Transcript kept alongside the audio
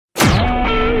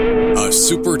A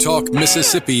Super Talk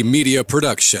Mississippi media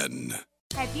production.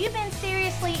 Have you been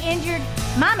seriously injured?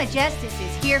 Mama Justice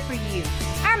is here for you.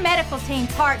 Our medical team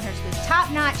partners with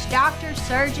top-notch doctors,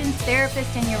 surgeons,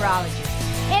 therapists, and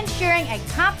urologists, ensuring a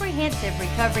comprehensive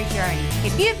recovery journey.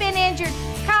 If you've been injured,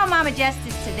 call Mama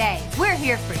Justice today. We're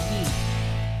here for you.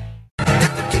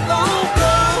 Keep on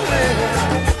going.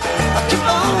 Keep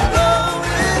on going.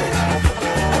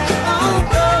 Keep on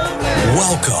going.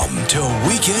 Welcome to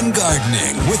Weekend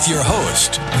Gardening with your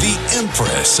host, the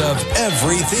Empress of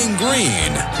Everything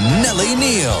Green, Nellie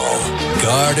Neal.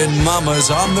 Garden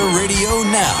Mama's on the radio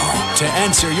now to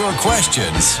answer your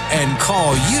questions and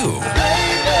call you.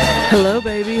 Hello,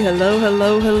 baby. Hello,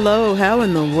 hello, hello. How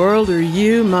in the world are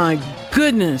you? My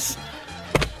goodness.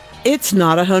 It's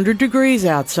not 100 degrees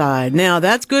outside. Now,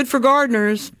 that's good for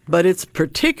gardeners, but it's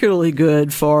particularly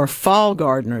good for fall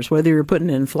gardeners, whether you're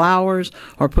putting in flowers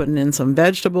or putting in some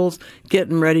vegetables,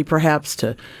 getting ready perhaps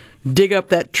to dig up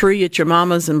that tree at your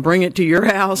mama's and bring it to your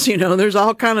house. You know, there's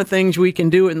all kind of things we can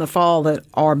do in the fall that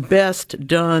are best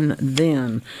done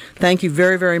then. Thank you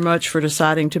very, very much for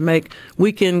deciding to make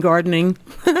weekend gardening,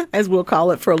 as we'll call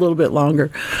it for a little bit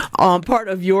longer, part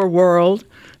of your world.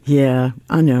 Yeah,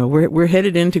 I know. We're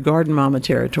headed into Garden Mama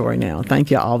territory now. Thank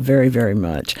you all very, very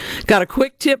much. Got a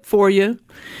quick tip for you.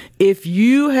 If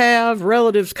you have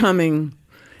relatives coming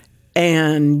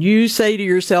and you say to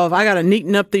yourself, I got to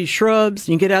neaten up these shrubs,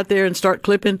 and you get out there and start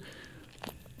clipping,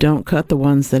 don't cut the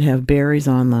ones that have berries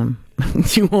on them.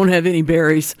 You won't have any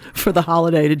berries for the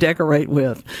holiday to decorate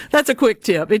with. That's a quick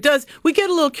tip. It does. We get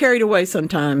a little carried away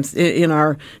sometimes in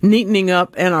our neatening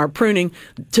up and our pruning.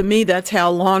 To me, that's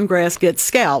how lawn grass gets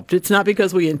scalped. It's not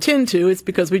because we intend to. It's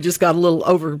because we just got a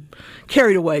little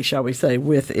carried away, shall we say,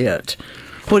 with it.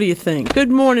 What do you think? Good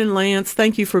morning, Lance.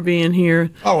 Thank you for being here.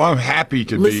 Oh, I'm happy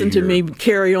to be here. Listen to me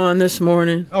carry on this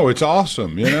morning. Oh, it's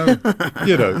awesome.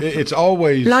 It's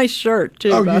always nice shirt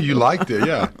too. Oh, you liked it,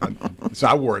 yeah. So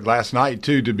I wore it last night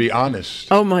too, to be honest.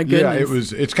 Oh my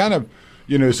goodness. Yeah, it's kind of,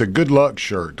 it's a good luck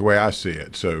shirt the way I see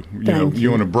it. So you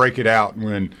want to break it out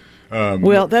when.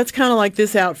 Well, that's kind of like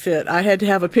this outfit. I had to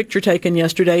have a picture taken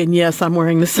yesterday, and yes, I'm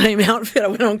wearing the same outfit. I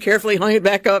went on carefully, hung it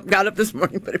back up, got up this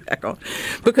morning, put it back on,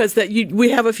 because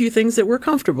we have a few things that we're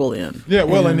comfortable in. Yeah,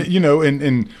 well,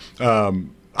 and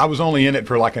I was only in it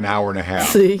for like an hour and a half.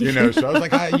 See? So I was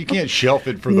like, you can't shelf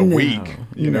it for the week,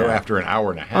 after an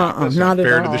hour and a half. That's not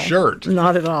fair to the shirt.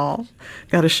 Not at all.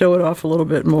 Got to show it off a little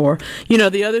bit more.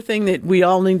 The other thing that we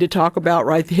all need to talk about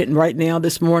right now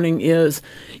this morning is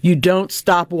you don't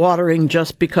stop watering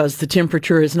just because the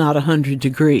temperature is not 100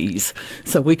 degrees.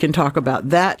 So we can talk about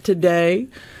that today.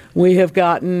 We have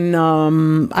gotten,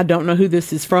 I don't know who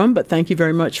this is from, but thank you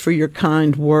very much for your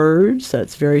kind words.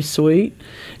 That's very sweet.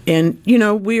 And, you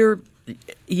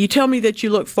tell me that you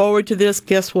look forward to this.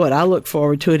 Guess what? I look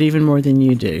forward to it even more than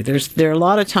you do. There are a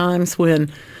lot of times when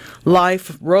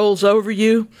life rolls over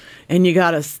you and you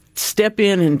got to step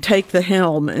in and take the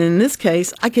helm. And in this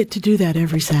case, I get to do that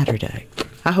every Saturday.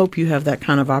 I hope you have that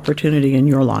kind of opportunity in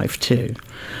your life too.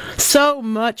 So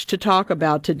much to talk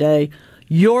about today.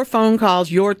 Your phone calls,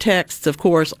 your texts, of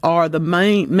course, are the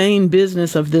main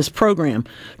business of this program.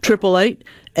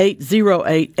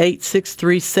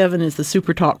 888-808-8637 is the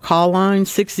Super Talk call line.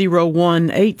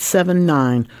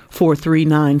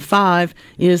 601-879-4395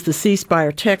 is the C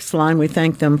Spire text line. We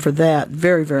thank them for that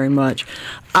very, very much.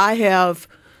 I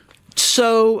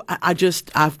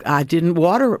didn't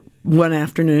water one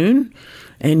afternoon,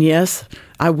 and yes,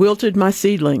 I wilted my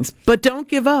seedlings. But don't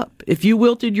give up. If you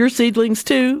wilted your seedlings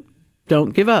too,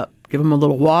 don't give up. Give them a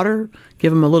little water,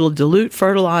 give them a little dilute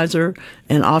fertilizer,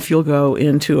 and off you'll go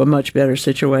into a much better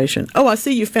situation. Oh, I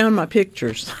see you found my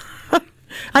pictures.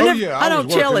 I don't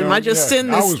tell him. I just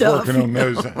send this stuff. I was working on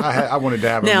those. I wanted to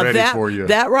have them ready for you.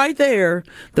 That right there,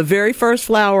 the very first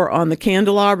flower on the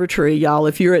candelabra tree, y'all,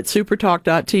 if you're at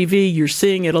supertalk.tv, you're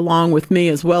seeing it along with me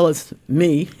as well as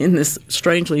me in this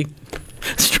strangely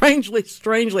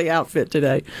outfit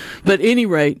today. But at any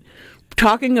rate,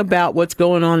 talking about what's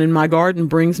going on in my garden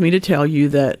brings me to tell you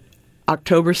that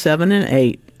October 7 and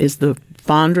 8 is the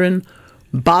Fondren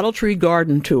Bottle Tree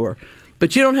Garden Tour.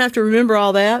 But you don't have to remember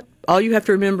all that. All you have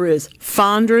to remember is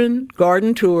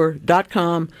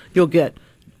fondrengardentour.com. You'll get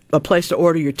a place to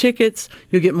order your tickets.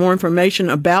 You'll get more information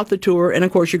about the tour. And,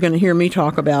 of course, you're going to hear me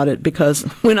talk about it because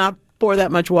when I pour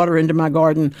that much water into my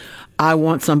garden, I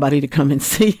want somebody to come and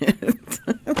see it.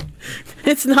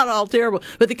 It's not all terrible.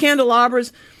 But the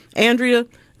candelabras, Andrea,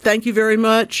 thank you very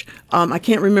much. I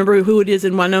can't remember who it is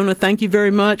in Winona. Thank you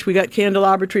very much. We got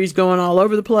candelabra trees going all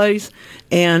over the place.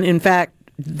 And, in fact,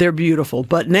 they're beautiful.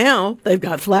 But now they've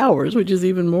got flowers, which is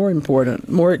even more important,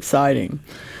 more exciting.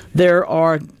 There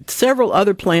are several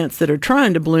other plants that are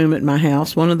trying to bloom at my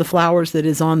house. One of the flowers that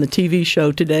is on the TV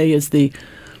show today is the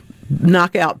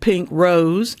knockout pink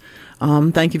rose.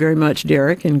 Thank you very much,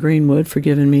 Derek in Greenwood, for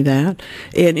giving me that.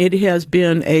 And it has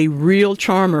been a real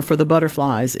charmer for the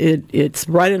butterflies. It's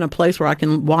right in a place where I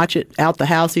can watch it out the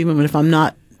house, even if I'm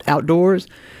not outdoors.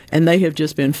 And they have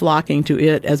just been flocking to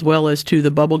it, as well as to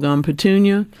the bubblegum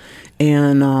petunia.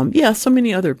 And, so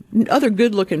many other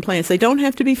good-looking plants. They don't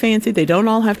have to be fancy. They don't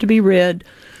all have to be red.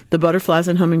 The butterflies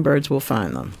and hummingbirds will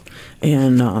find them.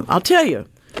 And I'll tell you,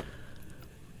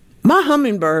 my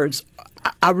hummingbirds,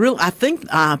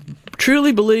 I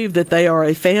truly believe that they are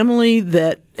a family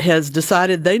that has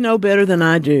decided they know better than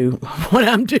I do what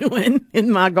I'm doing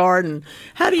in my garden.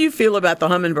 How do you feel about the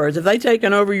hummingbirds? Have they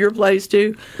taken over your place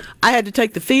too? I had to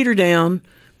take the feeder down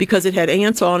because it had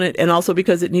ants on it, and also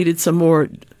because it needed some more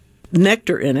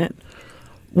nectar in it.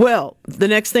 Well, the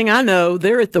next thing I know,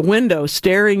 they're at the window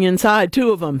staring inside,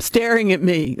 two of them staring at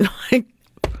me like,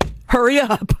 hurry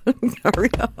up, hurry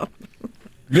up.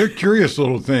 They're curious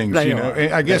little things, They you know. are.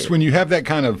 And I guess when you have that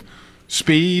kind of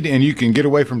speed and you can get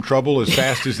away from trouble as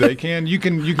fast as they can, you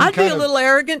can I'd be a little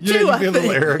arrogant too. Yeah, you I be a little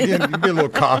think. arrogant. You can be a little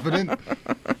confident.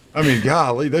 I mean,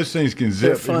 golly, those things can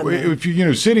zip. They're fun, man. If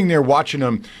you sitting there watching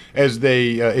them as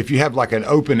they, if you have like an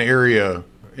open area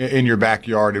in your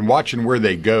backyard and watching where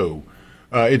they go,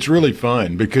 it's really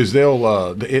fun because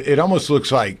they'll. It almost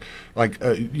looks like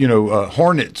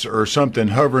hornets or something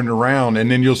hovering around, and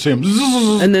then you'll see them,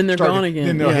 and then they're gone again.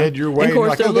 Then they'll head your way. And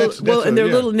of course, and their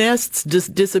little nests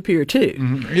just disappear too.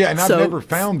 Mm-hmm. Yeah, and I've never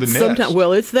found the nest.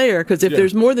 Well, it's there because if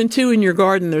there's more than two in your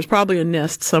garden, there's probably a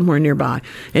nest somewhere nearby,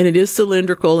 and it is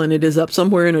cylindrical and it is up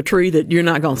somewhere in a tree that you're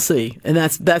not going to see, and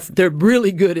that's they're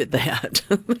really good at that.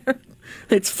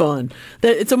 It's fun.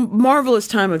 It's a marvelous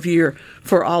time of year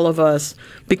for all of us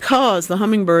because the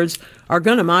hummingbirds are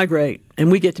going to migrate, and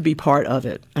we get to be part of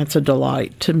it. That's a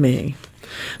delight to me.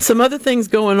 Some other things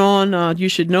going on you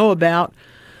should know about.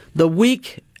 The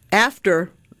week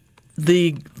after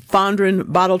the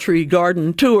Fondren Bottle Tree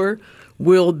Garden Tour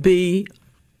will be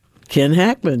Ken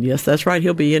Hackman. Yes, that's right.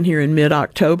 He'll be in here in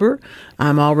mid-October.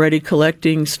 I'm already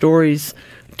collecting stories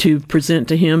to present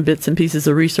to him, bits and pieces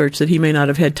of research that he may not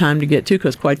have had time to get to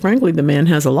because, quite frankly, the man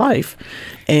has a life.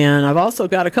 And I've also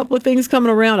got a couple of things coming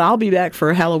around. I'll be back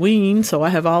for Halloween, so I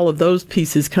have all of those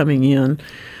pieces coming in.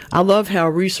 I love how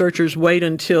researchers wait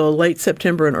until late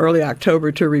September and early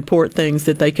October to report things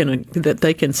that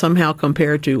they can somehow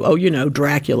compare to,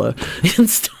 Dracula and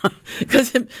stuff.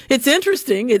 Because it's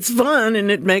interesting, it's fun, and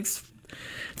it's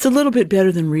a little bit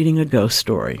better than reading a ghost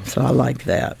story. So I like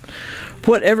that.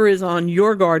 Whatever is on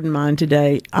your garden mind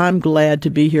today, I'm glad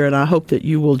to be here, and I hope that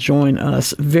you will join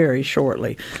us very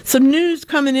shortly. Some news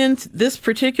coming in this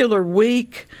particular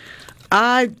week.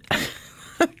 I'm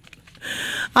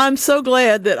so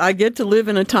glad that I get to live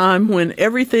in a time when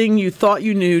everything you thought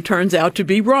you knew turns out to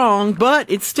be wrong, but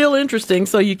it's still interesting,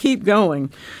 so you keep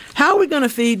going. How are we going to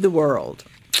feed the world?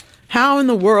 How in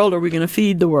the world are we going to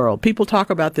feed the world? People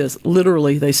talk about this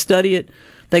literally. They study it.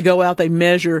 They go out, they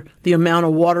measure the amount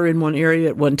of water in one area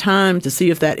at one time to see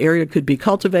if that area could be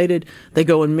cultivated. They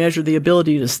go and measure the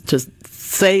ability to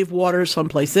save water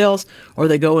someplace else, or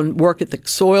they go and work at the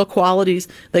soil qualities.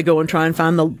 They go and try and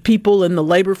find the people and the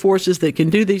labor forces that can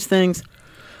do these things.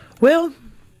 Well,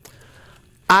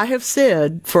 I have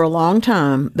said for a long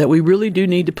time that we really do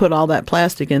need to put all that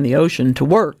plastic in the ocean to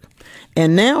work.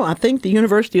 And now I think the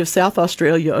University of South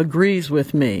Australia agrees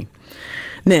with me.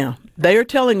 Now, they are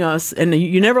telling us, and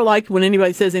you never like when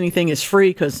anybody says anything is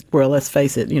free because, well, let's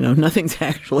face it, nothing's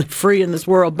actually free in this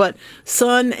world. But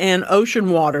sun and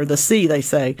ocean water, the sea, they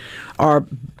say,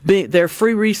 they're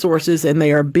free resources, and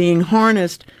they are being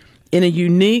harnessed in a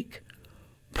unique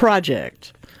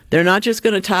project. They're not just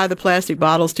going to tie the plastic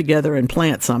bottles together and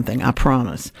plant something, I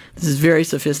promise. This is very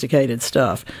sophisticated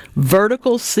stuff.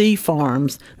 Vertical sea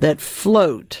farms that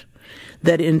float,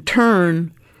 that in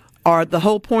turn the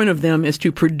whole point of them is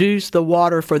to produce the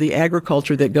water for the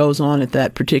agriculture that goes on at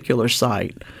that particular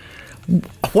site.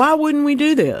 Why wouldn't we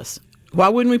do this? Why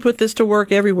wouldn't we put this to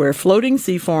work everywhere? Floating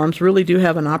sea farms really do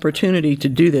have an opportunity to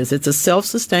do this. It's a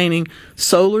self-sustaining,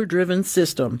 solar-driven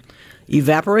system.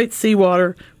 Evaporates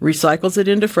seawater, recycles it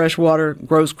into fresh water,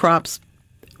 grows crops.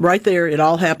 Right there, it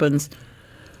all happens.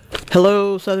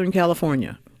 Hello, Southern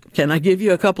California. Can I give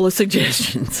you a couple of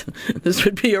suggestions? This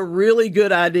would be a really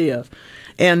good idea.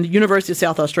 And University of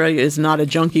South Australia is not a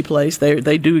junky place.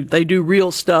 They do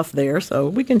real stuff there, so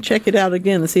we can check it out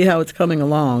again and see how it's coming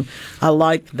along. I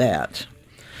like that.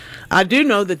 I do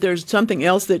know that there's something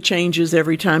else that changes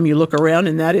every time you look around,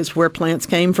 and that is where plants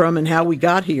came from and how we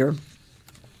got here.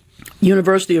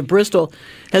 University of Bristol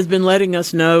has been letting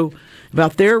us know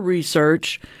about their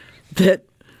research that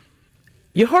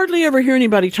you hardly ever hear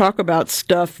anybody talk about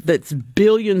stuff that's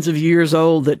billions of years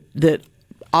old that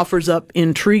offers up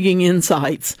intriguing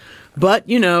insights. But,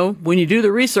 when you do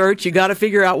the research, you got to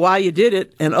figure out why you did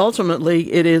it. And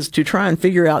ultimately, it is to try and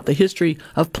figure out the history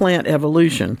of plant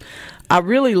evolution. I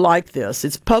really like this.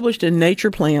 It's published in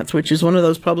Nature Plants, which is one of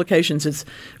those publications. It's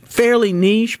fairly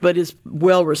niche, but is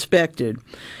well respected.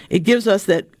 It gives us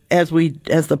that as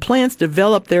the plants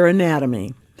develop their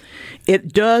anatomy,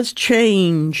 it does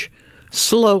change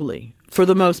slowly for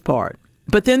the most part.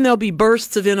 But then there'll be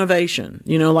bursts of innovation,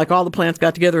 like all the plants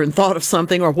got together and thought of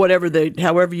something or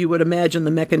however you would imagine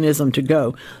the mechanism to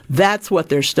go. That's what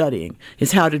they're studying,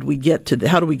 is how do we get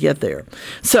there?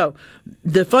 So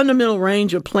the fundamental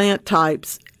range of plant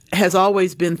types has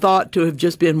always been thought to have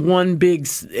just been one big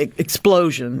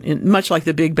explosion, much like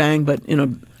the Big Bang, but in a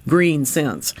green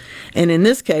sense. And in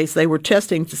this case, they were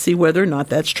testing to see whether or not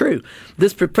that's true.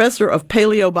 This professor of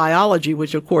paleobiology,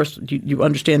 which of course you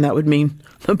understand that would mean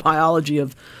the biology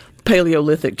of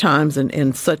Paleolithic times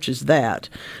and such as that.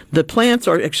 The plants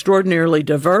are extraordinarily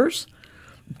diverse,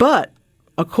 but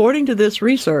according to this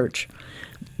research,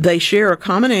 they share a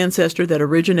common ancestor that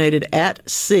originated at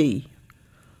sea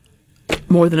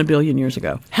more than 1 billion years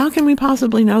ago. How can we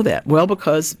possibly know that? Well,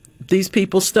 because these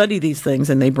people study these things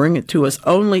and they bring it to us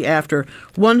only after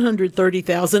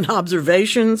 130,000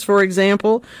 observations, for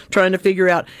example, trying to figure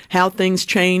out how things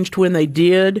changed when they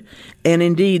did. And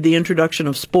indeed, the introduction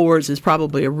of spores is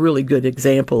probably a really good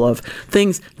example of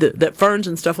things that ferns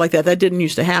and stuff like that didn't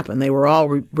used to happen. They were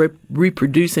all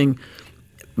reproducing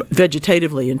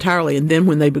vegetatively entirely, and then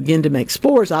when they begin to make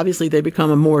spores, obviously they become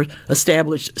a more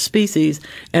established species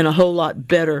and a whole lot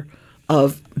better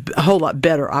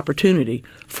opportunity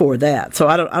for that. So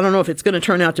I don't know if it's going to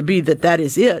turn out to be that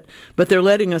is it, but they're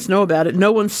letting us know about it.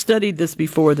 No one studied this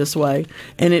before this way,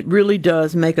 and it really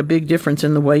does make a big difference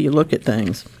in the way you look at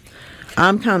things.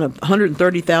 I'm kind of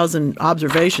 130,000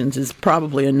 observations is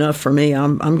probably enough for me.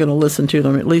 I'm going to listen to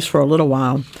them at least for a little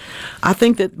while. I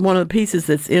think that one of the pieces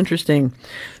that's interesting,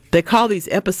 they call these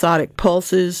episodic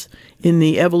pulses in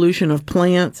the evolution of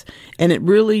plants, and it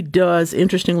really does,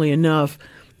 interestingly enough,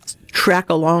 track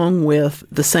along with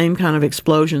the same kind of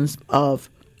explosions of,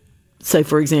 say,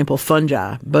 for example,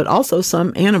 fungi, but also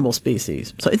some animal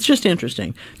species. So it's just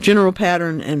interesting. General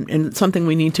pattern and something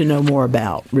we need to know more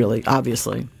about, really,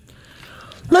 obviously.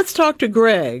 Let's talk to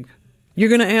Greg. You're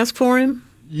going to ask for him?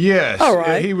 Yes. All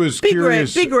right. He was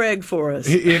curious. Big Greg for us.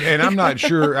 And I'm not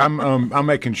sure. I'm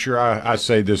making sure I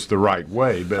say this the right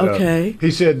way. But okay.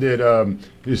 He said that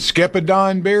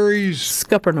Scepidon berries.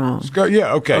 Scuppernong.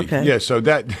 Yeah. Okay. Yeah. So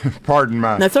that. Pardon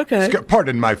my. That's okay.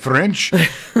 Pardon my French.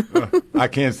 I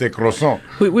can't say croissant.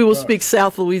 We will speak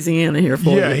South Louisiana here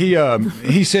for you. Yeah.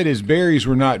 He said his berries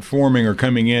were not forming or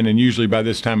coming in, and usually by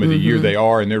this time of the year they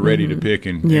are, and they're ready to pick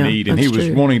and eat. And he was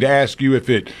wanting to ask you if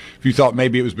you thought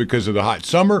maybe it was because of the hot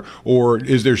summer, or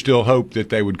is there still hope that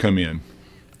they would come in?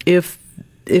 If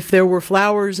there were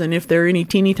flowers and if there are any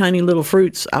teeny tiny little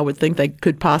fruits, I would think they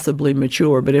could possibly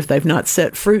mature. But if they've not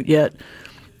set fruit yet,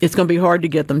 it's going to be hard to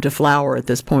get them to flower at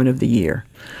this point of the year.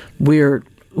 We're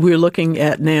looking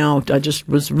at now, I just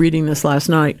was reading this last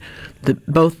night, that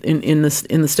both in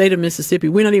the state of Mississippi,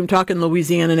 we're not even talking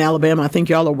Louisiana and Alabama. I think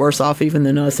y'all are worse off even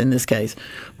than us in this case.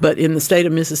 But in the state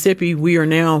of Mississippi, we are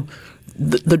now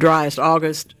the driest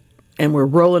August, and we're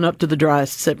rolling up to the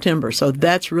driest September. So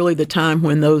that's really the time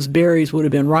when those berries would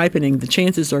have been ripening. The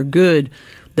chances are good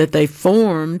that they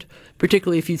formed,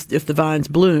 particularly if the vines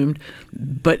bloomed,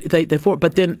 but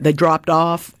but then they dropped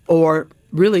off. Or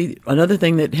really another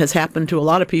thing that has happened to a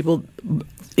lot of people,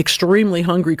 extremely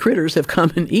hungry critters have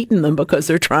come and eaten them because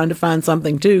they're trying to find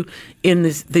something too in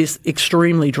this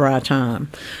extremely dry time.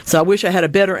 So I wish I had a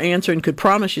better answer and could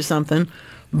promise you something,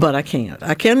 but I can't.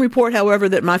 I can report, however,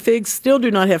 that my figs still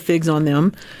do not have figs on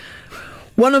them.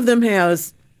 One of them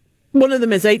is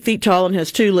 8 feet tall and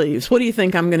has 2 leaves. What do you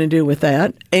think I'm going to do with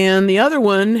that? And the other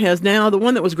one has now, the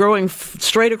one that was growing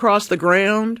straight across the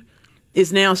ground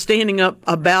is now standing up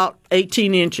about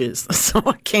 18 inches. So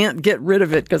I can't get rid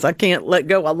of it because I can't let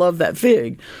go. I love that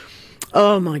fig.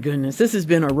 Oh, my goodness. This has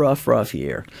been a rough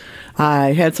year.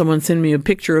 I had someone send me a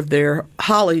picture of their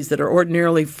hollies that are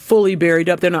ordinarily fully berried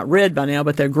up. They're not red by now,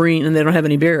 but they're green, and they don't have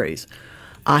any berries.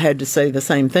 I had to say the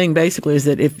same thing, basically, is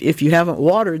that if you haven't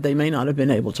watered, they may not have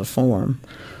been able to form.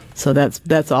 So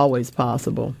that's always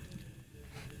possible.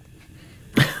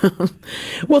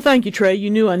 Well, thank you, Trey. You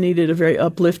knew I needed a very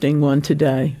uplifting one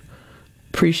today.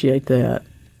 Appreciate that.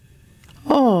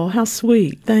 Oh, how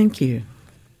sweet. Thank you.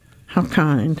 How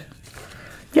kind.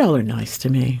 Y'all are nice to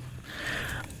me.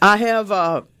 I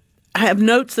have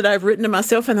notes that I've written to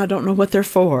myself, and I don't know what they're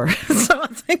for. So I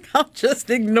think I'll just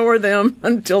ignore them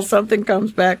until something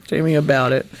comes back to me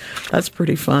about it. That's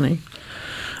pretty funny.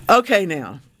 Okay,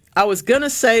 now, I was going to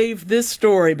save this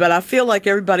story, but I feel like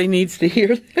everybody needs to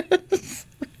hear this.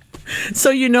 So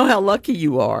you know how lucky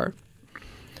you are.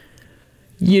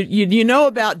 You know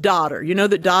about dodder. You know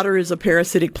that dodder is a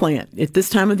parasitic plant. At this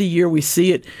time of the year, we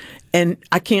see it. And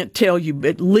I can't tell you,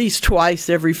 at least twice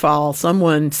every fall,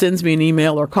 someone sends me an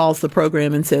email or calls the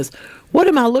program and says, what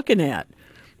am I looking at?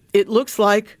 It looks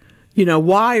like,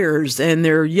 wires, and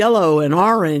they're yellow and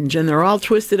orange, and they're all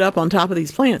twisted up on top of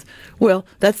these plants. Well,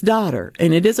 that's dodder,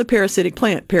 and it is a parasitic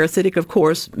plant. Parasitic, of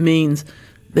course, means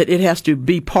that it has to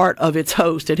be part of its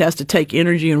host. It has to take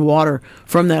energy and water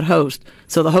from that host.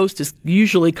 So the host is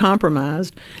usually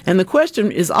compromised. And the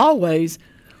question is always,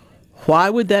 why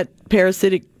would that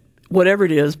parasitic, whatever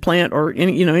it is, plant or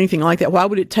anything like that, why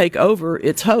would it take over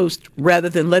its host rather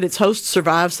than let its host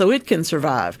survive so it can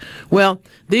survive? Well,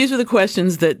 these are the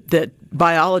questions that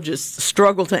biologists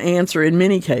struggle to answer in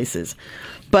many cases.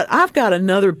 But I've got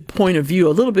another point of view,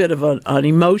 a little bit of an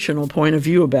emotional point of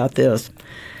view about this.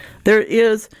 There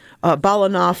is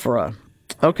Balanophora,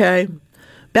 okay?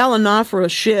 Balanophora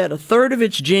shed a third of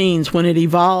its genes when it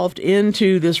evolved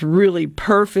into this really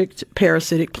perfect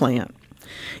parasitic plant.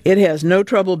 It has no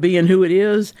trouble being who it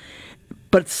is,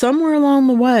 but somewhere along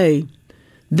the way,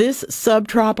 this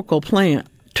subtropical plant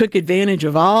took advantage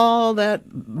of all that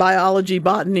biology,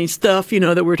 botany stuff,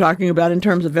 that we're talking about in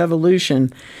terms of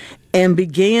evolution, and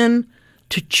began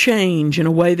to change in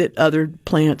a way that other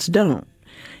plants don't.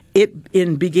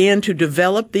 It began to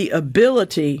develop the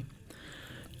ability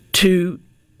to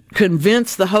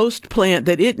convince the host plant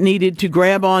that it needed to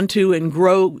grab onto and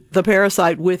grow the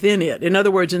parasite within it. In other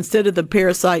words, instead of the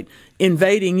parasite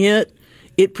invading it,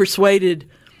 it persuades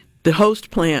the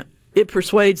host plant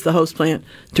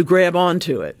to grab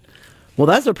onto it. Well,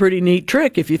 that's a pretty neat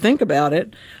trick if you think about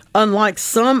it. Unlike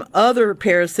some other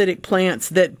parasitic plants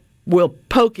that will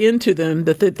poke into them,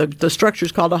 that the structure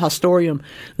is called a hostorium,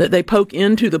 that they poke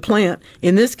into the plant.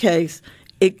 In this case,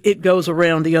 it goes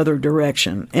around the other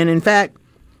direction. And in fact,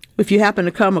 if you happen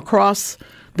to come across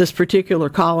this particular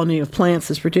colony of plants,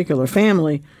 this particular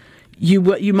family,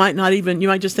 you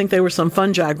might just think they were some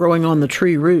fungi growing on the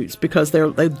tree roots because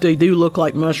they do look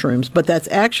like mushrooms, but that's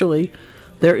actually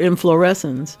their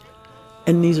inflorescence.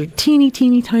 And these are teeny,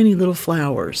 teeny, tiny little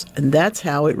flowers, and that's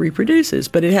how it reproduces.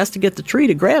 But it has to get the tree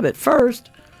to grab it first.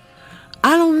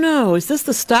 I don't know. Is this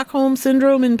the Stockholm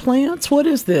Syndrome in plants? What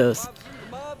is this?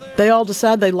 They all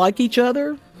decide they like each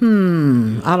other?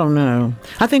 I don't know.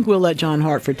 I think we'll let John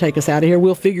Hartford take us out of here.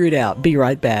 We'll figure it out. Be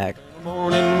right back. In the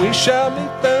morning we shall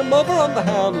meet them over on the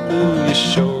Hallelujah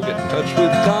Show. Get in touch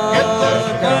with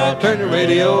God. Turn your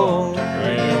radio on. Turn your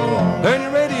radio on. Turn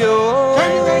your radio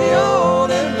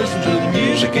on. And listen to the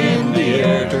music in the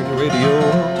air. Turn your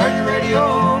radio on. Turn your radio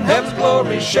on. Heaven's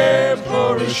glory share.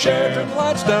 Turn the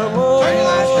lights down low. Turn your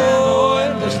lights down low.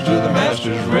 And listen to the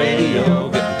Master's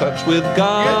radio. Get in touch with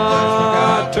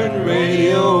God. Turn your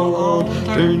radio on.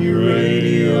 Turn your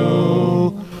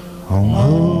radio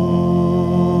on.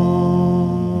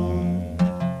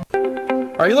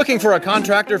 Are you looking for a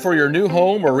contractor for your new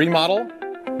home or remodel?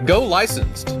 Go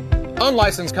licensed.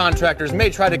 Unlicensed contractors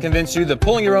may try to convince you that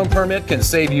pulling your own permit can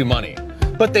save you money,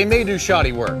 but they may do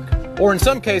shoddy work, or in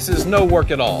some cases, no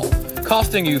work at all,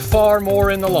 costing you far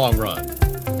more in the long run.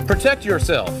 Protect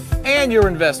yourself and your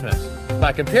investment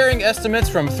by comparing estimates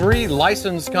from 3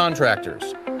 licensed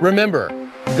contractors. Remember,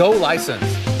 go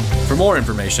licensed. For more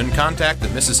information, contact the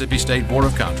Mississippi State Board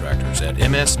of Contractors at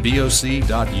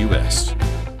msboc.us.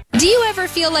 Do you ever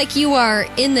feel like you are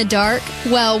in the dark?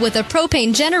 Well, with a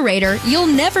propane generator, you'll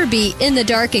never be in the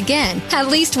dark again, at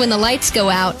least when the lights go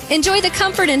out. Enjoy the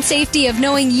comfort and safety of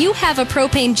knowing you have a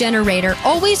propane generator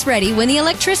always ready when the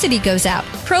electricity goes out.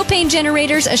 Propane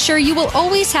generators assure you will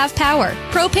always have power.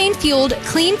 Propane-fueled,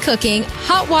 clean cooking,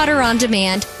 hot water on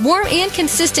demand, warm and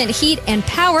consistent heat and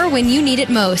power when you need it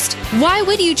most. Why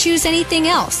would you choose anything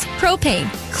else?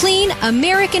 Propane. Clean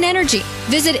American energy.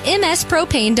 Visit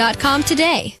mspropane.com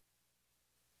today.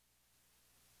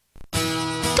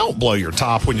 Don't blow your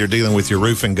top when you're dealing with your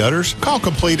roof and gutters. Call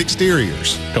Complete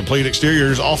Exteriors. Complete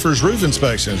Exteriors offers roof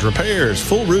inspections, repairs,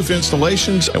 full roof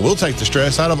installations, and we'll take the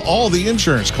stress out of all the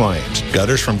insurance claims.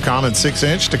 Gutters from common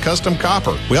 6-inch to custom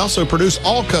copper. We also produce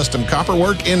all custom copper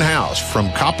work in-house,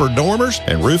 from copper dormers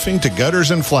and roofing to gutters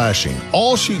and flashing.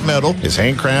 All sheet metal is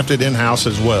handcrafted in-house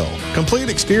as well. Complete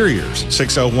Exteriors,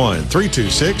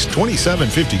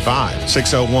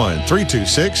 601-326-2755.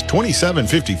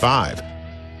 601-326-2755.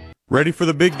 Ready for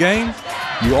the big game?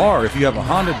 You are if you have a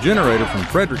Honda generator from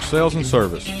Frederick Sales and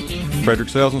Service. Frederick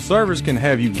Sales and Service can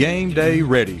have you game day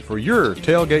ready for your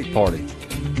tailgate party.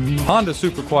 Honda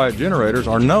Super Quiet generators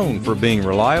are known for being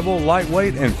reliable,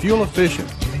 lightweight, and fuel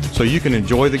efficient, so you can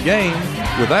enjoy the game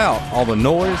without all the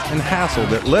noise and hassle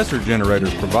that lesser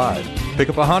generators provide. Pick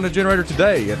up a Honda generator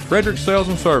today at Frederick Sales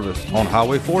and Service on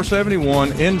Highway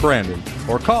 471 in Brandon,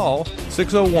 or call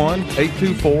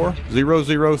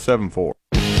 601-824-0074.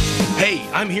 Hey,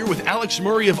 I'm here with Alex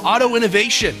Murray of Auto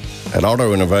Innovation. At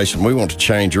Auto Innovation, we want to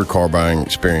change your car buying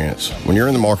experience. When you're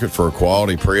in the market for a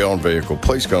quality pre-owned vehicle,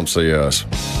 please come see us.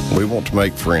 We want to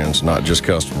make friends, not just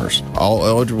customers. All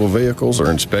eligible vehicles are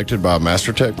inspected by a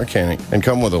MasterTech mechanic and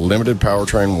come with a limited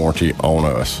powertrain warranty on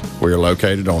us. We are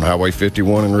located on Highway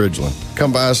 51 in Ridgeland.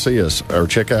 Come by and see us or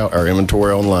check out our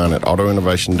inventory online at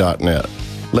autoinnovation.net.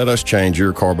 Let us change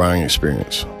your car buying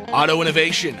experience. Auto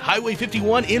Innovation, Highway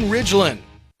 51 in Ridgeland.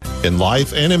 In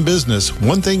life and in business,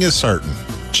 one thing is certain: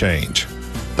 change.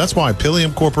 That's why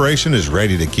Pilium Corporation is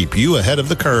ready to keep you ahead of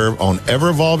the curve on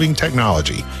ever-evolving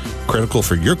technology, critical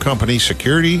for your company's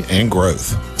security and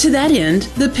growth. To that end,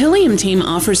 the Pilium team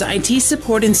offers IT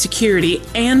support and security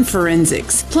and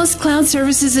forensics, plus cloud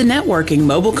services and networking,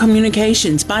 mobile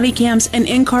communications, body cams, and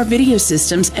in-car video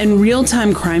systems, and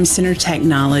real-time crime center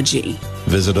technology.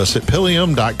 Visit us at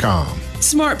Pilium.com.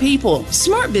 Smart people,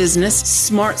 smart business,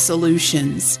 smart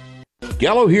solutions.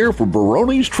 Gallo here for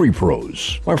Barone's Tree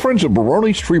Pros. My friends at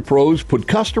Barone's Tree Pros put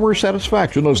customer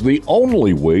satisfaction as the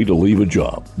only way to leave a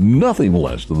job. Nothing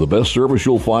less than the best service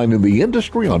you'll find in the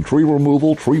industry on tree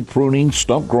removal, tree pruning,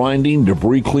 stump grinding,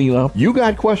 debris cleanup. You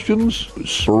got questions?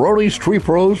 Barone's Tree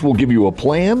Pros will give you a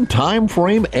plan, time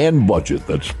frame, and budget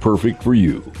that's perfect for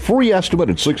you. Free estimate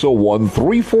at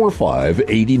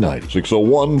 601-345-8090.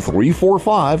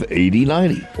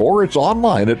 601-345-8090. Or it's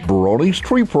online at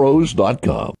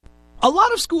baronestreepros.com. A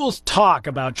lot of schools talk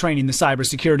about training the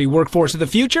cybersecurity workforce of the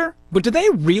future, but do they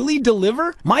really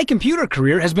deliver? My Computer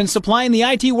Career has been supplying the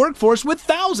IT workforce with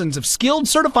thousands of skilled,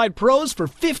 certified pros for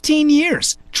 15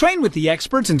 years. Train with the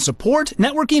experts in support,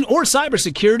 networking, or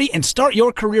cybersecurity and start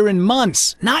your career in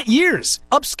months, not years.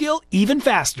 Upskill even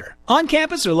faster. On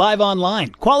campus or live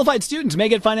online, qualified students may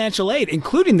get financial aid,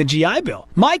 including the GI Bill.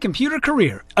 My Computer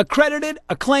Career. Accredited,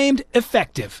 acclaimed,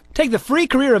 effective. Take the free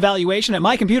career evaluation at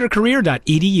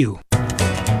mycomputercareer.edu.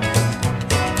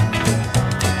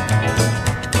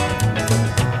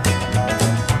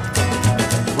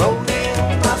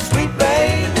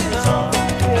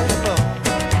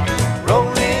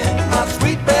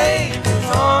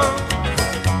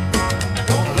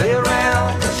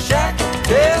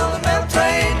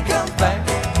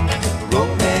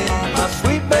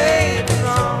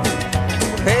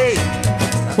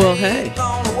 Well, hey,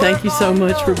 thank you so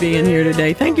much for being here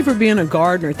today. Thank you for being a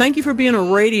gardener. Thank you for being a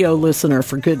radio listener,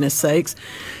 for goodness sakes.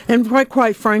 And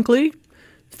quite frankly,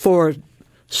 for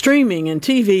streaming and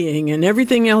TVing and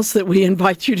everything else that we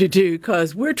invite you to do,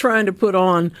 because we're trying to put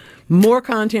on more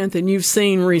content than you've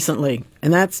seen recently.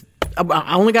 And that's,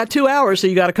 I only got 2 hours, so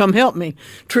you got to come help me.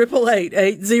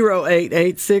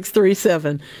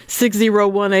 888-808-8637,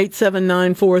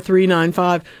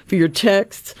 601-879-4395 for your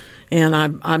texts. And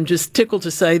I'm just tickled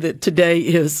to say that today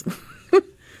is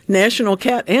National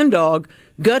Cat and Dog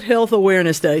Gut Health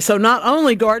Awareness Day. So not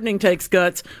only gardening takes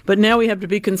guts, but now we have to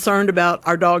be concerned about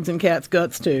our dogs and cats'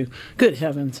 guts too. Good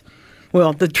heavens.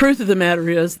 Well, the truth of the matter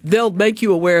is they'll make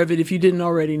you aware of it if you didn't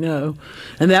already know.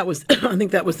 And that was, I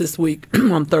think that was this week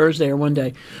on Thursday or one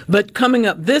day. But coming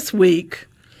up this week,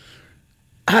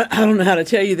 I don't know how to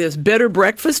tell you this. Better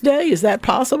Breakfast Day? Is that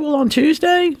possible on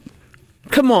Tuesday?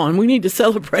 Come on, we need to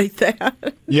celebrate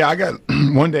that. Yeah, I got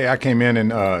one day I came in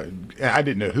and I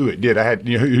didn't know who it did. I had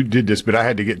who did this, but I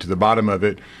had to get to the bottom of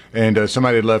it. And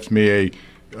somebody had left me a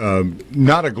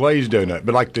not a glazed donut,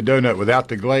 but like the donut without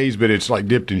the glaze, but it's like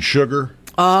dipped in sugar.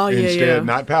 Oh, yeah, instead,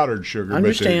 not powdered sugar, but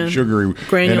the sugary.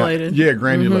 Granulated.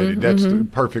 Granulated. That's the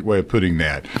perfect way of putting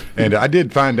that. And I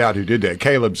did find out who did that.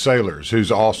 Caleb Sailors, who's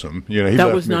awesome. He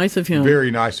that was nice of him.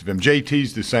 Very nice of him.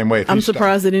 JT's the same way. I'm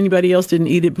surprised that anybody else didn't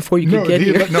eat it before you could get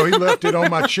here. No, he left it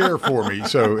on my chair for me.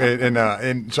 So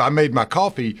and so I made my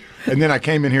coffee, and then I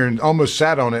came in here and almost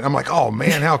sat on it. I'm like, oh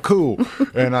man, how cool!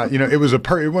 And it was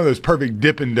one of those perfect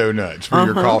dipping donuts for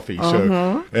your coffee.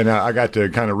 So and I got to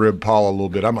kind of rib Paul a little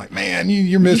bit. I'm like, man,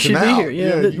 you're missing out. Be here.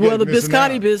 Yeah. The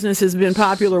biscotti business has been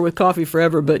popular with coffee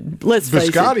forever, but let's face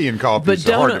it. Biscotti and coffee is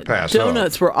hard to pass up.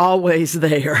 Donuts were always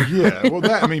there. Yeah, well,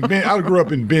 I grew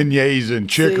up in beignets and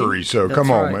chicory, so come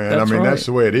on, man. That's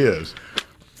the way it is.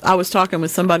 I was talking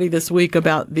with somebody this week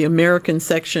about the American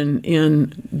section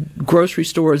in grocery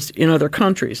stores in other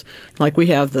countries. Like we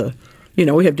have the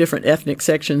We have different ethnic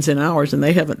sections in ours, and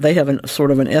they have a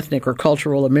sort of an ethnic or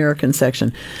cultural American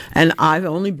section. And I've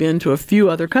only been to a few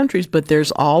other countries, but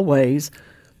there's always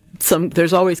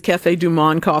Cafe Du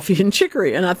Monde coffee and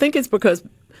chicory. And I think it's because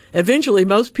eventually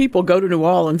most people go to New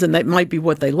Orleans, and that might be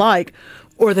what they like,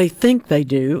 or they think they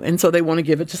do, and so they want to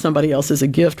give it to somebody else as a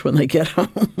gift when they get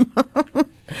home.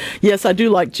 Yes, I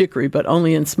do like chicory, but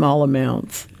only in small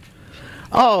amounts.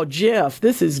 Oh, Jeff,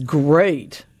 this is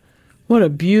great. What a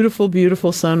beautiful,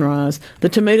 beautiful sunrise. The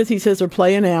tomatoes, he says, are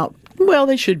playing out. Well,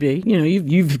 they should be.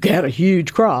 You've got a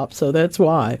huge crop, so that's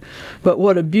why. But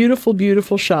what a beautiful,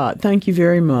 beautiful shot. Thank you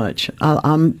very much.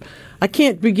 I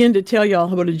can't begin to tell y'all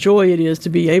what a joy it is to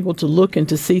be able to look and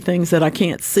to see things that I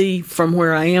can't see from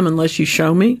where I am unless you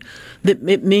show me. That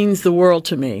it means the world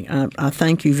to me. I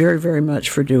thank you very, very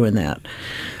much for doing that.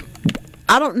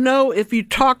 I don't know if you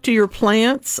talk to your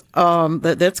plants.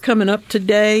 That's coming up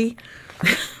today.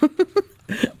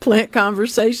 Plant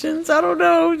conversations. I don't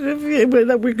know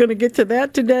if we're going to get to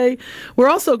that today. We're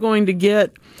also going to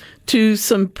get to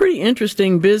some pretty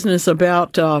interesting business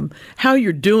about how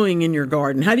you're doing in your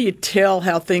garden. How do you tell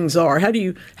how things are? How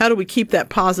do we keep that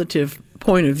positive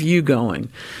point of view going?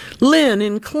 Lynn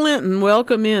in Clinton,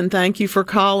 welcome in. Thank you for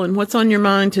calling. What's on your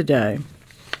mind today?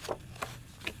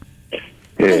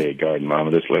 Hey, Garden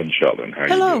Mama, this is Lynn Sheldon. How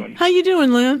Hello. you doing? How you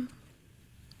doing, Lynn?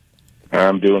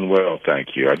 I'm doing well,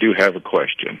 thank you. I do have a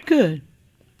question. Good.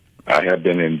 I have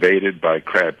been invaded by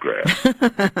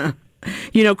crabgrass.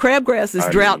 Crabgrass is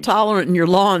drought tolerant and your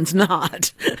lawn's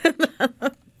not.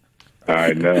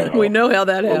 I know. We know how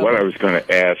that happens. What I was going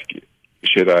to ask you,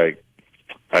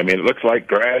 it looks like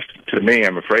grass to me.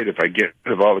 I'm afraid if I get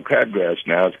rid of all the crabgrass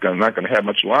now, I'm not going to have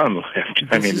much lawn left.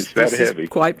 It's that heavy.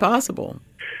 Quite possible.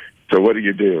 So what do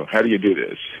you do? How do you do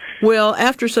this? Well,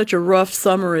 after such a rough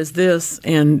summer as this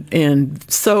and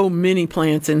so many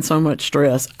plants in so much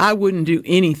stress, I wouldn't do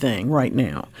anything right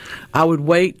now. I would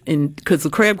wait because the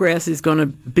crabgrass is going to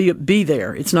be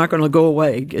there. It's not going to go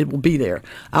away. It will be there.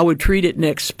 I would treat it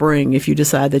next spring if you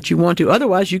decide that you want to.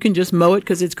 Otherwise, you can just mow it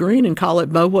because it's green and call it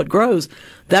mow what grows.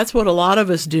 That's what a lot of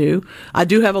us do. I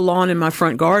do have a lawn in my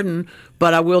front garden,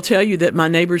 but I will tell you that my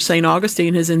neighbor St.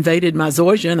 Augustine has invaded my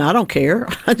zoysia, and I don't care.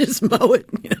 I just mow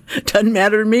it. Doesn't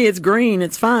matter to me. It's green.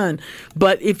 It's fine.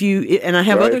 But and I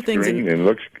have other things. Green, it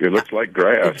looks like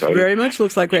grass. It very much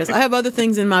looks like grass. I have other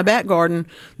things in my back garden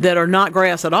that are not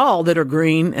grass at all that are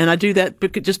green, and I do that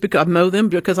just because I mow them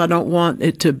because I don't want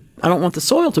the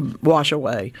soil to wash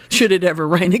away should it ever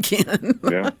rain again.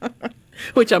 Yeah.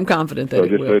 Which I'm confident that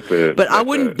it will. But I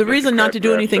wouldn't. The reason not to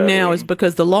do anything now is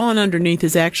because the lawn underneath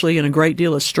is actually in a great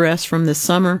deal of stress from this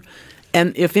summer,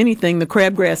 and if anything, the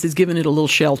crabgrass is giving it a little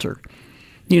shelter.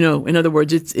 In other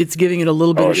words, it's giving it a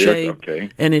little bit of shade, okay.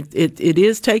 And it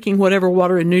is taking whatever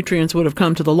water and nutrients would have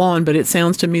come to the lawn. But it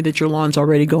sounds to me that your lawn's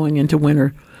already going into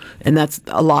winter, and that's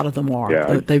a lot of them are.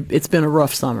 Yeah, it's been a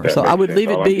rough summer, so I would leave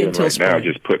it be until spring. Now,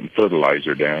 just putting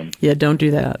fertilizer down. Yeah, don't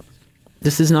do that.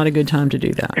 This is not a good time to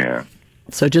do that. Yeah.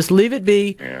 So just leave it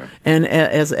be. Yeah. And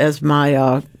as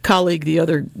my colleague, the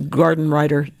other garden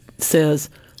writer, says,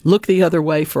 look the other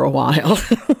way for a while.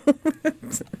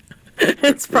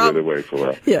 It's probably the other way for a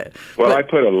while. Yeah. Well, I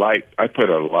put a light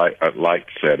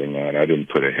setting on. I didn't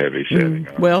put a heavy setting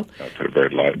on. Well, I put a very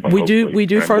light one. We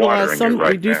do fertilize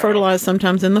now. Fertilize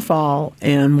sometimes in the fall,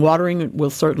 and watering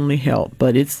will certainly help.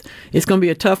 But it's going to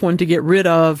be a tough one to get rid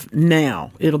of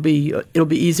now. It'll be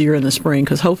easier in the spring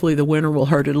because hopefully the winter will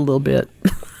hurt it a little bit.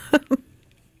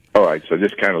 All right, so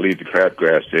just kind of leave the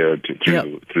crabgrass there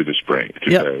through the spring.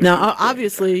 Now,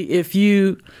 obviously, if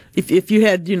you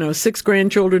had 6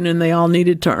 grandchildren and they all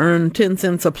needed to earn 10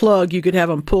 cents a plug, you could have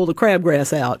them pull the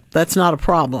crabgrass out. That's not a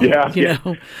problem. Yeah,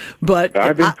 But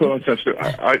I've been pulling some.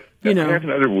 I have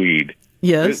another weed.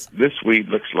 Yes. This weed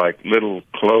looks like little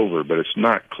clover, but it's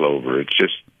not clover.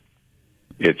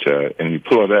 And you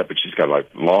pull it up, it's just got like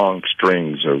long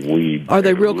strings of weed. Are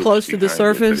they real close to the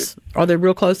surface? Are they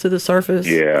real close to the surface?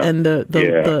 Yeah. And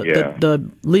the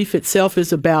leaf itself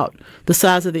is about the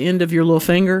size of the end of your little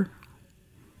finger?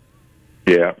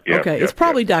 Yeah. Okay, it's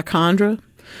probably dichondra.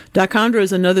 Dichondra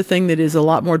is another thing that is a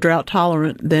lot more drought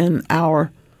tolerant than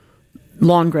our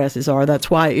lawn grasses are.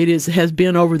 That's why it has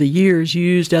been over the years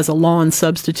used as a lawn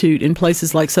substitute in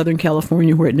places like Southern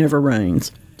California where it never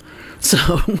rains.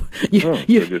 So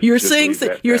you're seeing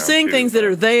things that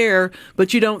are there,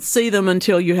 but you don't see them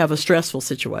until you have a stressful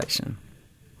situation.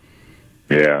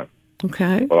 Yeah.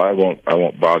 Okay. Well, I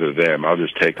won't bother them. I'll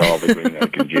just take all the green I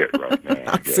can get right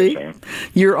now. See,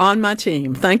 you're on my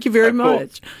team. Thank you very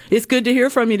much. It's good to hear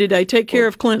from you today. Take care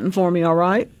of Clinton for me. All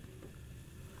right.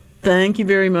 Thank you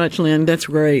very much, Lynn. That's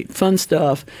great. Fun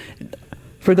stuff.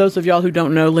 For those of y'all who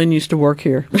don't know, Lynn used to work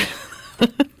here.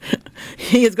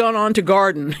 He has gone on to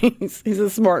garden. He's a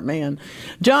smart man.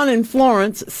 John in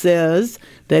Florence says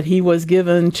that he was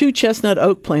given 2 chestnut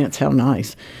oak plants. How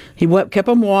nice. He kept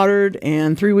them watered,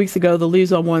 and 3 weeks ago the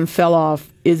leaves on one fell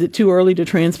off. Is it too early to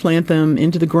transplant them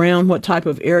into the ground? What type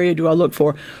of area do I look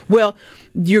for? Well,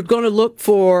 you're going to look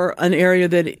for an area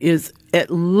that is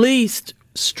at least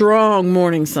strong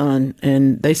morning sun,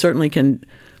 and they certainly can.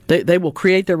 They will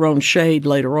create their own shade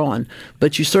later on,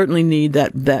 but you certainly need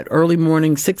that early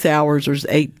morning, 6 hours or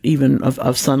 8 even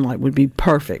of sunlight would be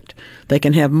perfect. They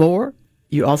can have more.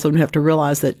 You also have to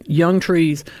realize that young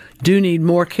trees do need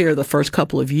more care the first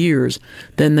couple of years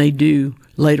than they do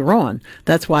later on.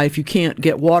 That's why if you can't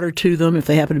get water to them, if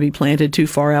they happen to be planted too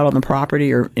far out on the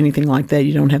property or anything like that,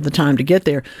 you don't have the time to get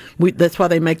there. That's why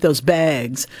they make those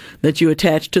bags that you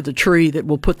attach to the tree that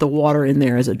will put the water in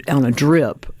there on a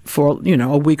drip for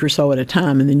a week or so at a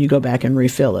time, and then you go back and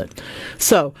refill it.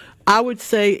 So I would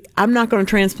say I'm not going to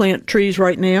transplant trees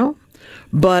right now,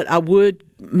 but I would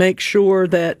make sure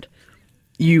that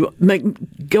you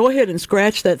go ahead and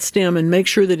scratch that stem and make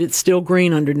sure that it's still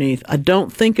green underneath. I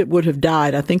don't think it would have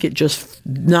died. I think it just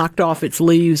knocked off its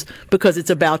leaves because it's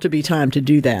about to be time to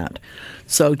do that.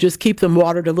 So just keep them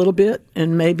watered a little bit,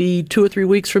 and maybe 2 or 3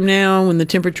 weeks from now, when the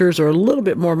temperatures are a little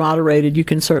bit more moderated, you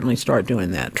can certainly start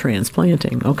doing that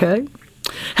transplanting, okay?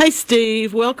 Hey,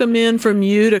 Steve, welcome in from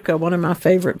Utica, one of my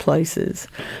favorite places.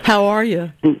 How are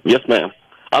you? Yes, ma'am.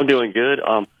 I'm doing good.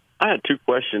 I had 2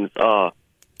 questions.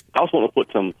 I also want to put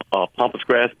some pampas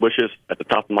grass bushes at the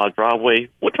top of my driveway.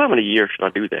 What time of the year should I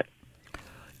do that?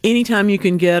 Anytime you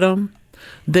can get them.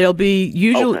 They'll be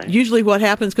usually what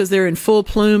happens, because they're in full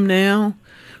plume now.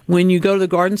 When you go to the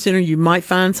garden center, you might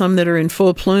find some that are in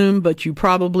full plume, but you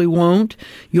probably won't.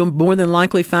 You'll more than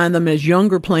likely find them as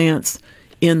younger plants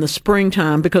in the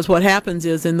springtime, because what happens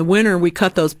is in the winter we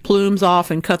cut those plumes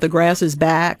off and cut the grasses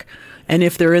back. And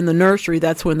if they're in the nursery,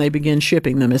 that's when they begin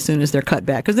shipping them, as soon as they're cut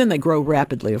back, because then they grow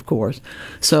rapidly, of course.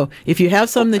 So if you have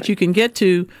some that you can get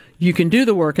to, you can do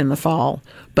the work in the fall.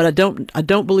 But I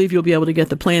don't believe you'll be able to get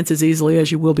the plants as easily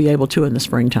as you will be able to in the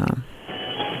springtime.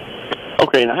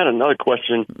 Okay, and I had another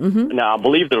question. Mm-hmm. Now, I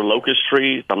believe they're locust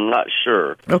trees. I'm not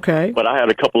sure. Okay. But I had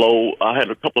a couple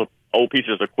of old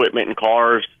pieces of equipment and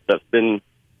cars that's been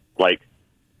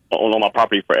on my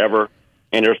property forever.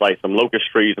 And there's some locust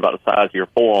trees about the size of your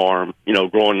forearm,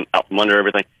 growing out from under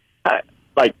everything.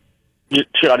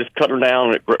 Should I just cut them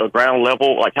down at ground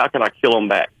level? How can I kill them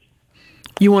back?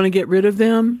 You want to get rid of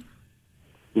them?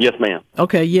 Yes, ma'am.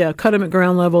 Okay, yeah, cut them at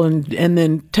ground level and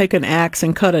then take an axe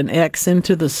and cut an X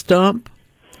into the stump.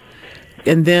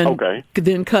 And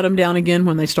then cut them down again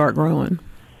when they start growing.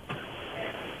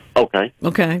 Okay.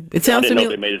 It sounds to me I didn't know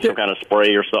they made some kind of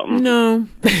spray or something. No.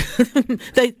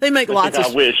 they make lots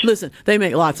of Listen, they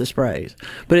make lots of sprays,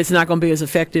 but it's not going to be as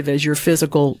effective as your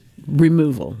physical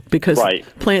removal, because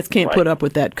plants can't put up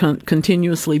with that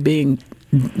continuously being,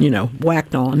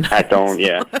 whacked on. Hacked on,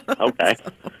 yeah. Okay.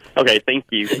 Okay, thank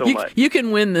you so much. You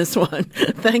can win this one.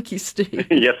 Thank you, Steve.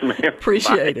 Yes, ma'am.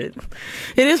 Appreciate it.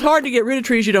 It is hard to get rid of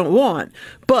trees you don't want,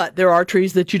 but there are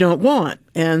trees that you don't want.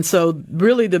 And so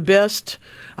really the best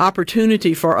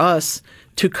opportunity for us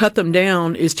to cut them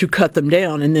down is to cut them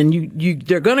down, and then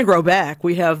they're going to grow back.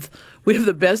 We have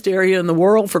the best area in the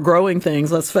world for growing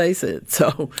things, let's face it.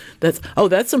 So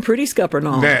that's some pretty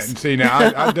scuppernongs. See,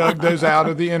 now I dug those out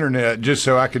of the internet just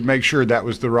so I could make sure that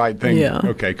was the right thing. Yeah.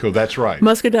 Okay, cool. That's right.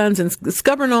 Muscadines and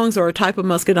scuppernongs are a type of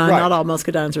muscadine. Right. Not all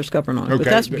muscadines are scuppernongs, but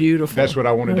that's beautiful. That's what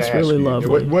I wanted to ask really you.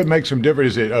 Lovely. What makes them different?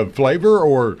 Is it a flavor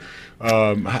or...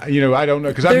 I don't know,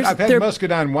 because I've had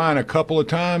muscadine wine a couple of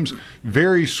times.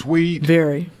 Very sweet.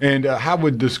 Very. And how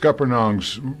would the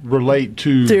scuppernongs relate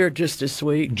to? They're just as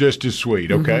sweet. Just as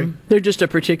sweet, okay. Mm-hmm. They're just a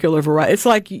particular variety. It's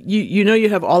like, you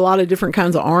have a lot of different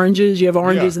kinds of oranges. You have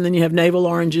oranges, and then you have navel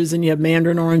oranges, and you have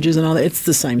mandarin oranges, and all that. It's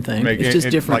the same thing. It's just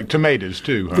different. Like tomatoes,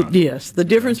 too, huh? Yes. The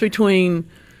difference between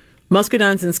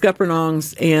muscadines and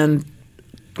scuppernongs and,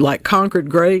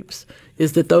 Concord grapes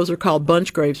is that those are called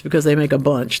bunch grapes because they make a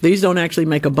bunch. These don't actually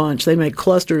make a bunch. They make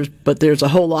clusters, but there's a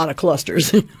whole lot of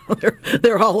clusters.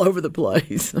 They're all over the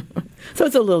place. So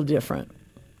it's a little different.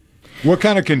 What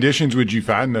kind of conditions would you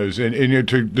find those in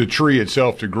to the tree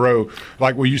itself to grow?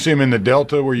 Will you see them in the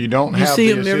Delta where you don't have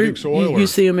the acidic soil? You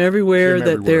see them everywhere.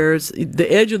 There's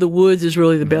the edge of the woods is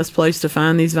really the best place to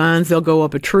find these vines. They'll go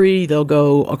up a tree. They'll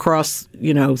go across,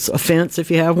 a fence if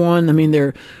you have one. I mean,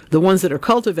 they're the ones that are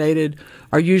cultivated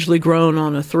are usually grown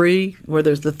on a 3, where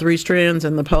there's the 3 strands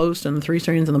in the post and the 3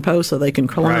 strands in the post, so they can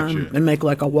climb and make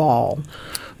like a wall.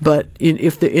 But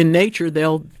in nature,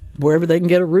 they'll wherever they can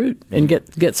get a root and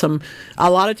get some. A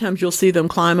lot of times you'll see them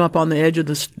climb up on the edge of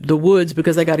the woods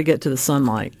because they got to get to the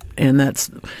sunlight, and that's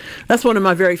one of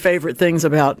my very favorite things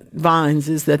about vines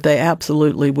is that they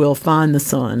absolutely will find the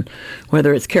sun,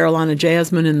 whether it's Carolina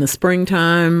jasmine in the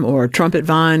springtime or trumpet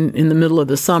vine in the middle of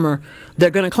the summer. They're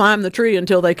going to climb the tree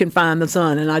until they can find the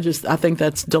sun, and I think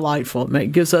that's delightful.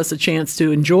 It gives us a chance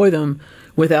to enjoy them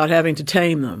without having to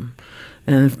tame them,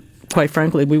 and quite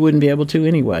frankly, we wouldn't be able to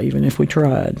anyway, even if we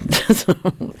tried. So,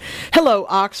 hello,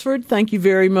 Oxford. Thank you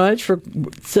very much for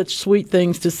such sweet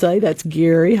things to say. That's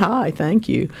Gary. Hi, thank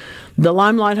you. The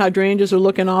limelight hydrangeas are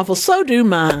looking awful. So do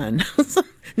mine.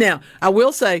 Now, I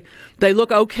will say they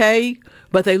look okay,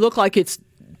 but they look like it's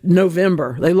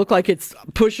November. They look like it's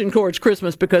pushing towards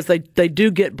Christmas because they do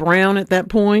get brown at that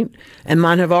point, and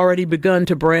mine have already begun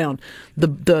to brown.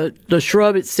 The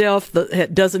shrub itself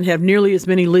doesn't have nearly as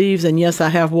many leaves, and yes, I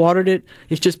have watered it.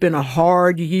 It's just been a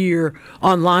hard year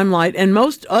on limelight, and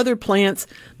most other plants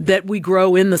that we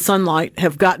grow in the sunlight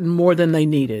have gotten more than they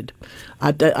needed.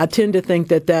 I tend to think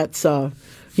that's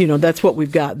that's what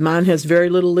we've got. Mine has very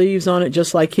little leaves on it,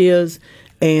 just like his.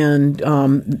 And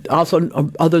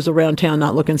also others around town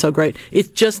not looking so great. It's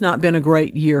just not been a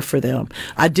great year for them.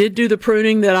 I did do the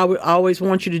pruning that I always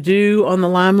want you to do on the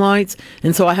limelights,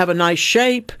 and so I have a nice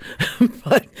shape,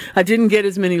 but I didn't get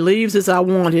as many leaves as I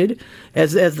wanted,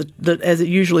 as it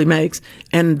usually makes.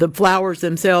 And the flowers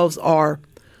themselves are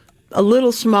a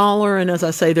little smaller, and as I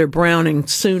say, they're browning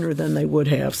sooner than they would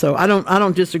have. So I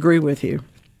don't disagree with you.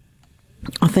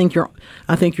 I think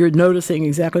you're noticing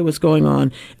exactly what's going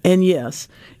on, and yes,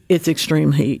 it's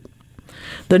extreme heat.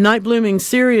 The night blooming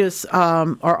cereus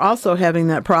are also having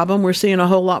that problem. We're seeing a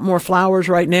whole lot more flowers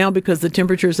right now because the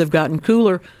temperatures have gotten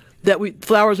cooler.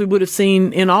 Flowers we would have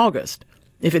seen in August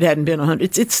if it hadn't been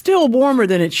 100. It's still warmer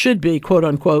than it should be, quote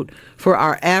unquote, for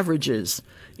our averages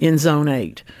in Zone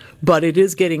 8. But it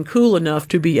is getting cool enough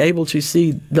to be able to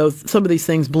see some of these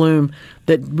things bloom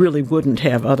that really wouldn't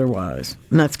have otherwise.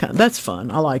 And that's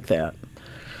fun. I like that.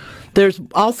 There's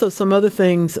also some other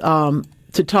things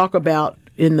to talk about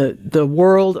in the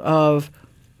world of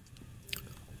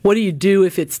what do you do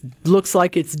if it looks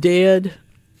like it's dead.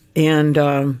 And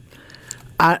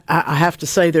I have to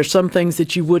say there's some things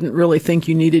that you wouldn't really think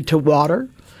you needed to water.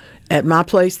 At my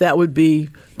place, that would be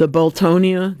the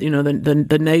Boltonia,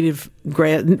 the native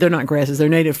grass. They're not grasses; they're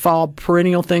native fall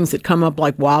perennial things that come up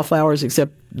like wildflowers,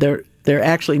 except they're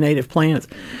actually native plants.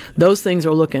 Those things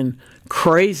are looking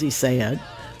crazy sad.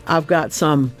 I've got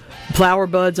some flower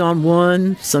buds on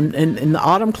one, and the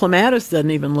autumn clematis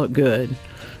doesn't even look good.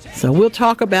 So we'll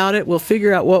talk about it. We'll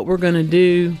figure out what we're going to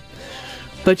do.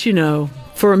 But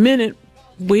for a minute,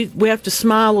 we have to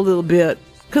smile a little bit.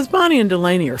 Because Bonnie and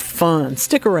Delaney are fun.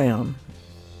 Stick around.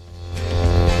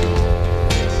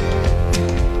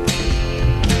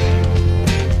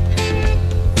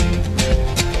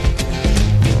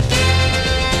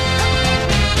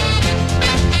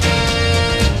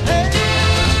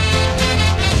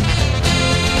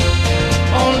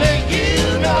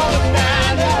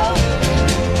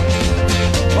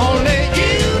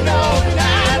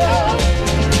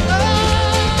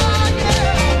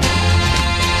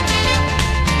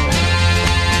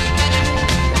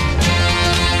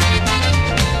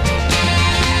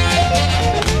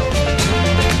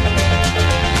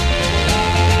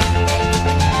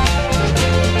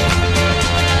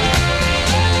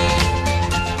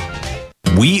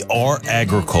 We are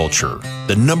agriculture,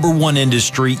 the #1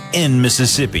 industry in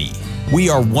Mississippi. We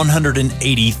are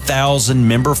 180,000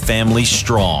 member families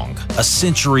strong, a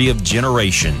century of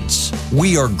generations.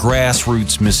 We are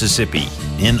Grassroots Mississippi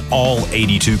in all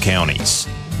 82 counties.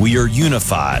 We are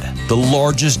unified, the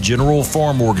largest general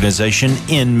farm organization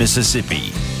in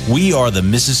Mississippi. We are the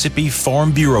Mississippi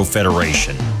Farm Bureau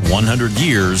Federation, 100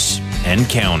 years and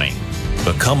counting.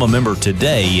 Become a member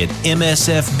today at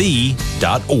msfb.org.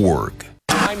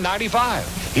 95.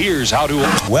 Here's how to...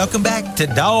 Welcome back to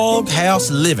Doghouse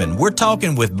Living. We're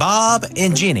talking with Bob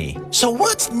and Jenny. So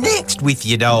what's next with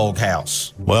your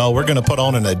doghouse? Well, we're going to put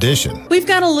on an addition. We've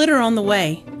got a litter on the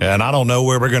way. And I don't know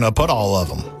where we're going to put all of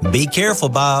them. Be careful,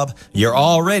 Bob. You're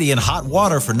already in hot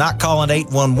water for not calling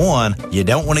 811. You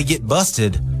don't want to get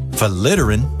busted for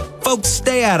littering. Folks,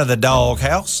 stay out of the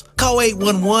doghouse. Call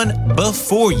 811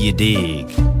 before you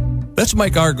dig. Let's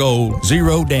make our goal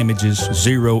 0 damages,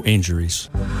 0 injuries.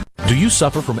 Do you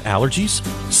suffer from allergies,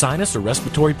 sinus, or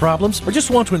respiratory problems, or just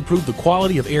want to improve the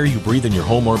quality of air you breathe in your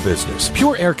home or business?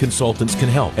 Pure Air Consultants can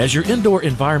help. As your indoor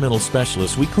environmental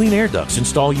specialists, we clean air ducts,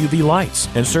 install UV lights,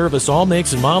 and service all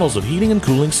makes and models of heating and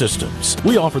cooling systems.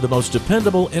 We offer the most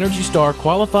dependable Energy Star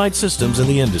qualified systems in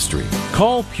the industry.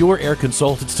 Call Pure Air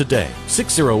Consultants today,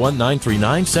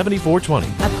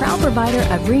 601-939-7420. A proud provider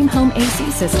of Rheem Home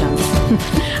AC systems.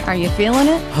 Are you feeling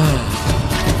it?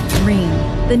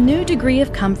 Rheem, the new degree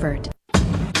of comfort.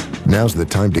 Now's the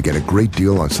time to get a great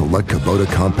deal on select Kubota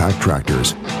compact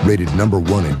tractors, rated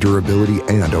 #1 in durability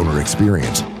and owner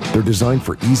experience. They're designed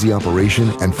for easy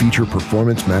operation and feature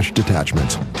performance-matched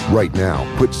attachments. Right now,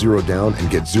 put 0 down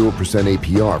and get 0%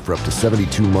 APR for up to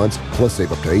 72 months, plus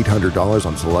save up to $800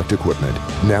 on select equipment.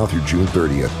 Now through June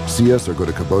 30th. See us or go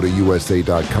to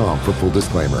KubotaUSA.com for full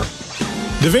disclaimer.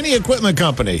 Davini Equipment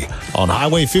Company on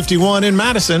Highway 51 in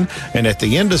Madison and at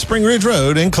the end of Spring Ridge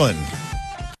Road in Clinton.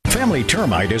 Family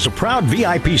Termite is a proud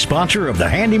VIP sponsor of the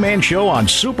Handyman Show on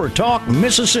Super Talk,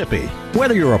 Mississippi.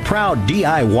 Whether you're a proud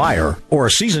DIYer or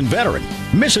a seasoned veteran,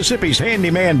 Mississippi's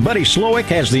handyman Buddy Slowick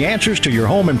has the answers to your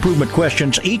home improvement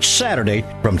questions each Saturday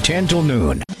from 10 till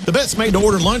noon. The best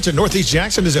made-to-order lunch in Northeast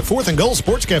Jackson is at 4th and Gold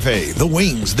Sports Cafe. The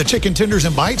wings, the chicken tenders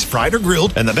and bites, fried or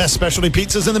grilled, and the best specialty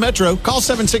pizzas in the metro. Call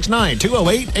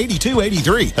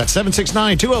 769-208-8283. That's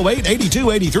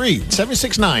 769-208-8283.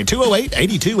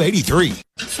 769-208-8283.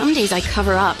 Some days I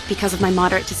cover up because of my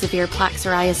moderate to severe plaque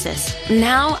psoriasis.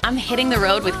 Now I'm hitting the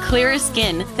road with clearer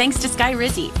skin thanks to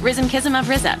Skyrizi, Risankizumab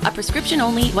Riza, a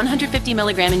prescription-only 150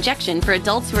 milligram injection for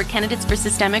adults who are candidates for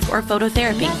systemic or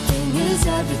phototherapy.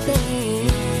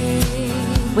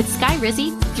 With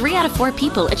Skyrizi, 3 out of 4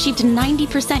 people achieved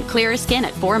 90% clearer skin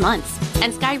at 4 months.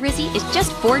 And Skyrizi is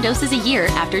just 4 doses a year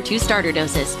after 2 starter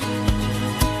doses.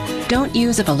 Don't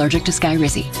use if allergic to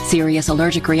Skyrizi. Serious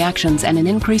allergic reactions and an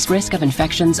increased risk of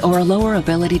infections or a lower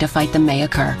ability to fight them may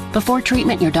occur. Before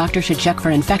treatment, your doctor should check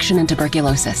for infection and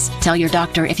tuberculosis. Tell your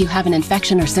doctor if you have an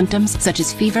infection or symptoms such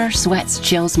as fever, sweats,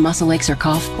 chills, muscle aches, or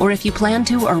cough, or if you plan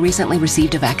to or recently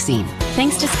received a vaccine.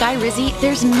 Thanks to Skyrizi,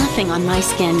 there's nothing on my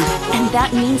skin, and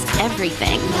that means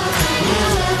everything.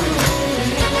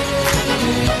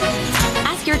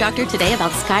 Ask your doctor today about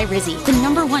Skyrizi, the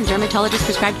 #1 dermatologist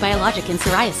prescribed biologic in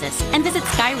psoriasis, and visit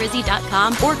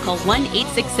skyrizi.com or call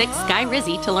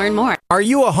 1-866-SKY-RIZZI to learn more. Are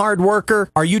you a hard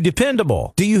worker? Are you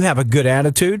dependable? Do you have a good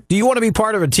attitude? Do you want to be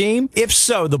part of a team? If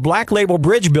so, the Black Label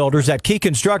Bridge Builders at Key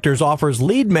Constructors offers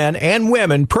lead men and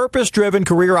women purpose-driven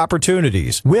career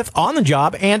opportunities with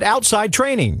on-the-job and outside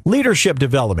training, leadership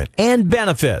development, and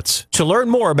benefits. To learn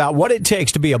more about what it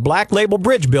takes to be a Black Label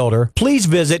Bridge Builder, please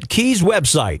visit Key's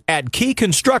website at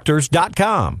keyconstructors.com.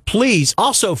 Please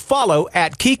also follow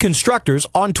at Key Constructors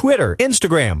on Twitter,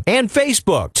 Instagram, and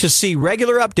Facebook to see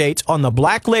regular updates on the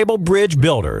Black Label Bridge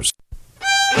Builders.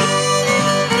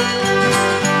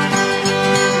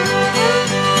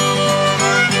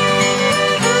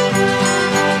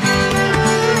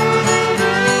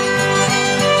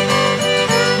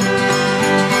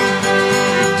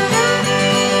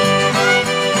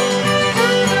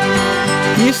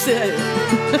 You said it.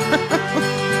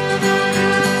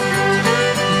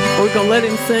 We're going to let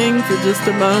him sing for just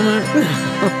a moment.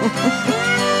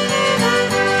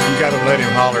 You got to let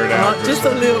him holler it out. Just a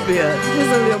little bit.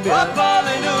 Just a little bit.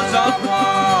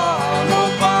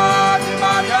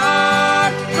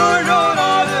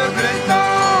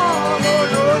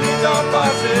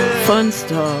 Fun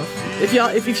stuff. If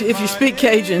you speak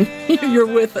Cajun, you're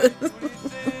with us.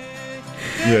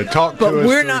 Yeah, talk to but us. But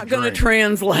we're not going to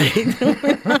translate.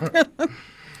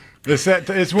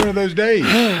 It's one of those days.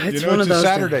 It's one of those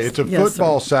Saturday. Days. It's a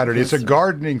football Saturday. Yes, it's a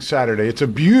gardening Saturday. It's a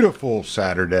beautiful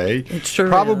Saturday. It sure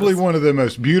Probably is. one of the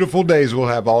most beautiful days we'll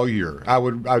have all year.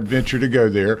 I'd venture to go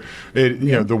there.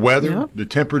 The weather, the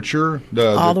temperature,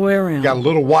 all the way around. Got a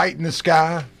little white in the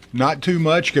sky. Not too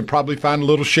much. You could probably find a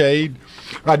little shade.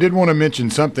 I did want to mention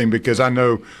something because I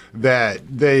know that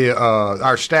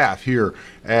our staff here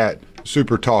at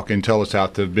Super Talk and Tell Us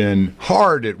Out have been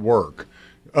hard at work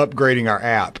upgrading our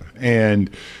app, and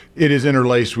it is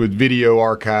interlaced with video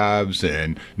archives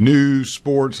and news,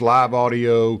 sports, live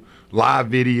audio, live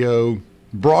video,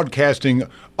 broadcasting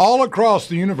all across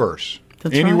the universe.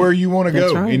 That's anywhere right. you want to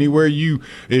go, right. anywhere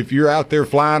if you're out there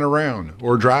flying around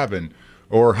or driving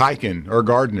or hiking or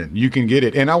gardening, you can get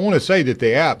it. And I want to say that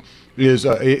the app is,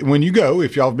 when you go,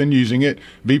 if y'all have been using it,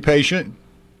 be patient,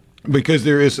 because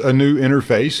there is a new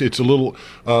interface. It's a little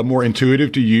more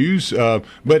intuitive to use.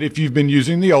 But if you've been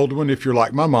using the old one, if you're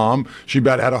like my mom, she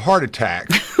about had a heart attack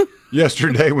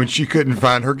yesterday when she couldn't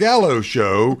find her Gallo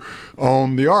show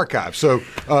on the archive. So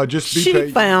just be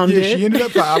She found it. She ended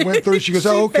up. I went through. She goes,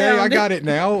 "Oh, okay, I got it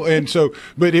now." And so,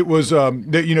 but it was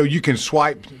you can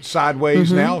swipe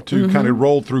sideways now to kind of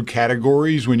roll through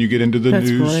categories when you get into the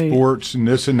news, great. sports, and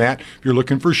this and that. If you're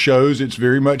looking for shows, it's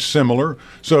very much similar.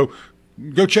 So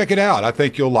go check it out. I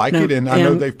think you'll like it, and I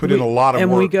know they've put in a lot of work.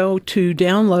 And we go to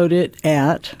download it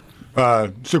at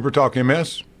Super Talk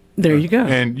MS. There you go.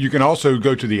 And you can also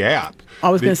go to the app. I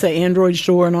was going to say Android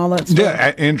Store and all that stuff.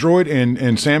 Yeah, Android and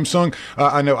Samsung.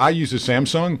 I know I use a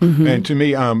Samsung, and to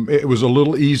me, it was a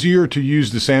little easier to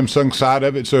use the Samsung side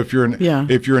of it. So if you're an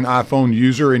iPhone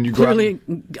user and you clearly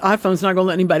iPhone's not going to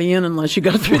let anybody in unless you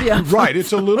go through the iPhone. Right,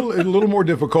 it's a little more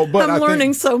difficult. But I'm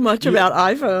learning so much about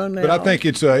iPhone now. But I think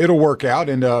it'll work out.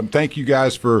 And thank you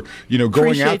guys for going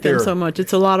appreciate out there. Them so much.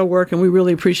 It's a lot of work, and we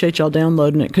really appreciate y'all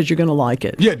downloading it because you're going to like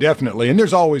it. Yeah, definitely. And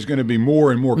there's always going to be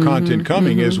more and more content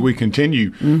coming as we continue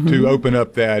to open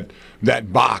up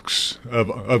that box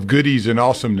of goodies and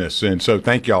awesomeness. And so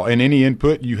thank y'all. And any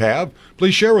input you have,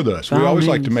 please share with us. We always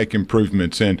like to make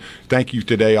improvements. And thank you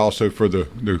today also for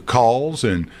the calls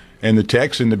and the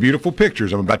texts and the beautiful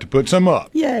pictures. I'm about to put some up.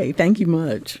 Yay. Thank you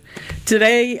much.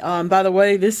 Today, by the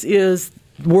way, this is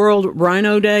World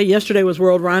Rhino Day. Yesterday was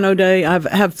World Rhino Day. I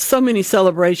have so many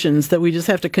celebrations that we just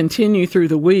have to continue through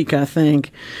the week, I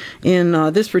think. In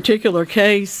this particular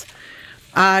case,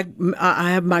 I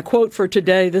have my quote for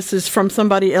today. This is from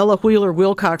somebody, Ella Wheeler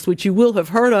Wilcox, which you will have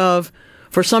heard of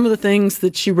for some of the things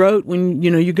that she wrote when,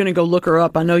 you're going to go look her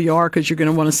up. I know you are because you're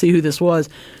going to want to see who this was.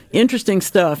 Interesting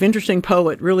stuff. Interesting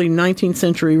poet. Really 19th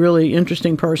century, really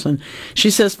interesting person.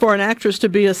 She says, for an actress to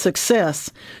be a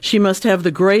success, she must have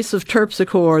the grace of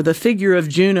Terpsichore, the figure of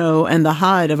Juno, and the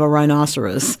hide of a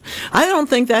rhinoceros. I don't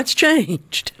think that's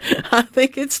changed. I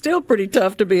think it's still pretty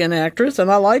tough to be an actress,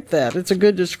 and I like that. It's a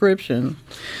good description.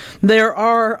 There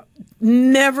are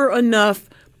never enough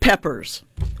peppers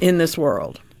in this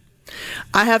world.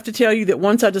 I have to tell you that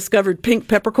once I discovered pink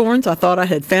peppercorns, I thought I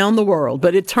had found the world.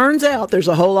 But it turns out there's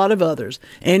a whole lot of others.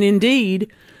 And indeed,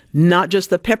 not just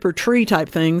the pepper tree type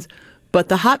things, but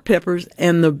the hot peppers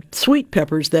and the sweet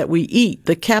peppers that we eat,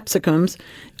 the capsicums,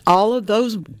 all of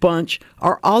those bunch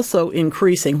are also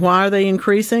increasing. Why are they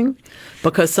increasing?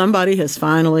 Because somebody has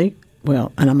finally,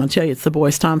 and I'm going to tell you, it's the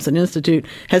Boyce Thompson Institute,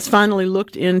 has finally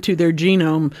looked into their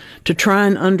genome to try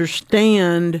and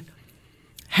understand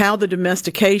how the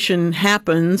domestication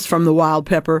happens from the wild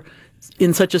pepper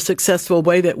in such a successful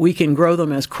way that we can grow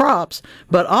them as crops,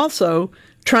 but also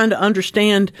trying to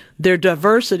understand their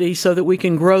diversity so that we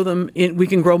can grow them we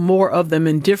can grow more of them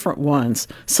in different ones,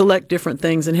 select different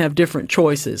things and have different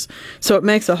choices. So it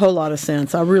makes a whole lot of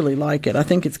sense. I really like it. I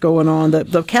think it's going on.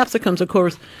 The capsicums, of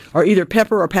course, are either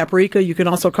pepper or paprika. You can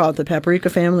also call it the paprika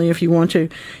family if you want to.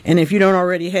 And if you don't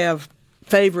already have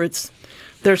favorites,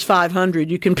 there's 500.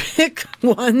 You can pick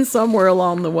one somewhere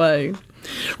along the way.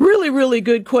 Really, really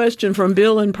good question from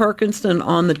Bill in Perkinston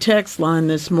on the text line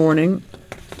this morning.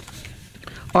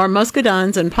 Are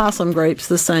muscadines and possum grapes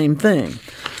the same thing?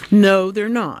 No, they're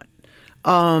not.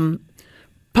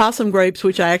 Possum grapes,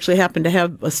 which I actually happen to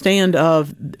have a stand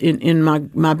of in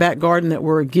my back garden that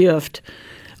were a gift,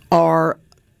 are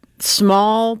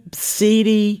small,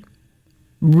 seedy,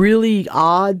 really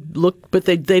odd look, but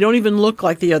they don't even look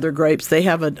like the other grapes. They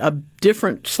have a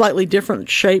different, slightly different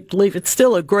shaped leaf. It's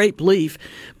still a grape leaf,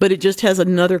 but it just has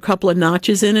another couple of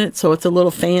notches in it, so it's a little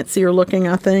fancier looking,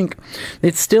 I think.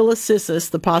 It's still a cissus,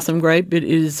 the possum grape. It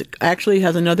is actually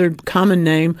has another common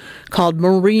name called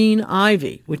marine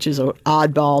ivy, which is an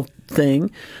oddball thing.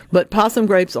 But possum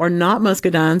grapes are not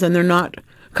muscadines, and they're not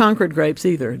Concord grapes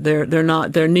either. They're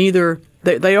neither.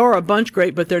 They are a bunch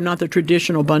grape, but they're not the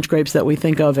traditional bunch grapes that we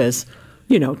think of as,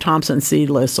 Thompson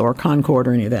seedless or Concord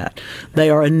or any of that. They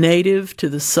are a native to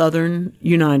the southern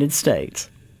United States.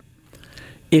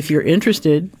 If you're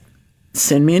interested,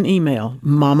 send me an email,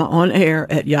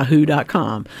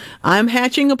 mamaonair@yahoo.com. I'm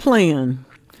hatching a plan.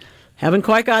 Haven't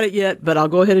quite got it yet, but I'll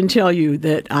go ahead and tell you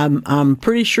that I'm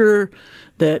pretty sure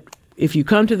that if you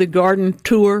come to the garden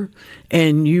tour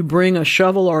and you bring a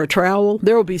shovel or a trowel,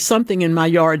 there will be something in my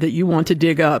yard that you want to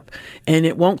dig up, and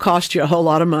it won't cost you a whole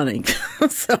lot of money.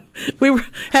 So we were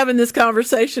having this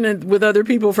conversation with other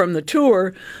people from the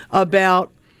tour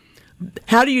about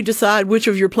how do you decide which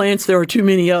of your plants there are too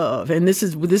many of? And this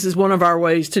is one of our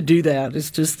ways to do that,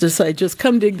 is just to say, just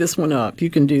come dig this one up.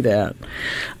 You can do that.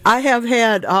 I have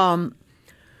had, I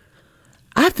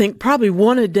think, probably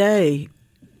one a day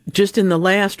just in the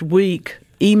last week,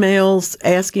 emails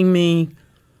asking me,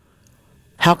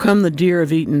 how come the deer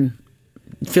have eaten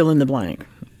fill in the blank?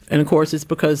 And of course, it's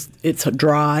because it's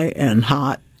dry and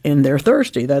hot and they're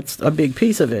thirsty. That's a big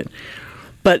piece of it.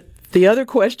 But the other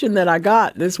question that I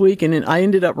got this week, and I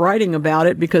ended up writing about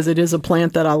it because it is a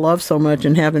plant that I love so much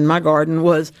and have in my garden,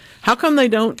 was how come they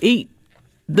don't eat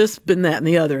this and that and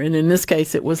the other? And in this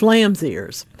case, it was lamb's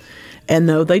ears. And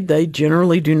no, they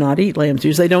generally do not eat lamb's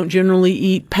ears. They don't generally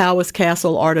eat Powys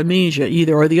Castle Artemisia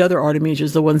either, or the other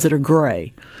Artemisias, the ones that are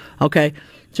gray. Okay,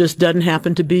 just doesn't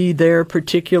happen to be their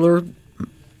particular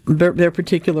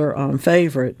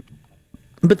favorite.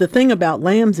 But the thing about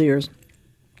lamb's ears,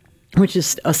 which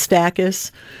is a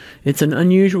stachys, it's an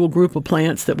unusual group of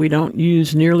plants that we don't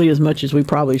use nearly as much as we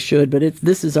probably should, but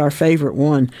this is our favorite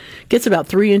one. It gets about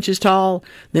 3 inches tall,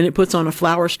 then it puts on a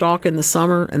flower stalk in the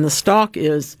summer, and the stalk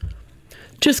is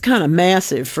just kind of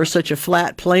massive for such a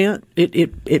flat plant.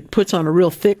 It puts on a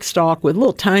real thick stalk with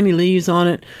little tiny leaves on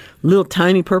it, little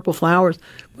tiny purple flowers,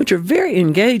 which are very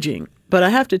engaging. But I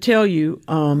have to tell you,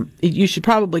 you should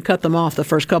probably cut them off the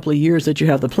first couple of years that you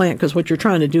have the plant, because what you're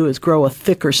trying to do is grow a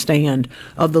thicker stand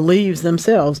of the leaves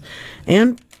themselves.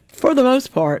 And for the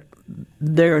most part,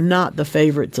 they're not the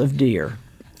favorites of deer.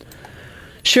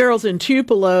 Cheryl's in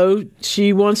Tupelo.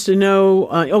 She wants to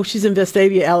know, she's in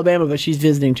Vestavia, Alabama, but she's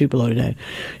visiting Tupelo today.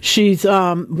 She's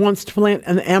wants to plant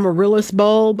an amaryllis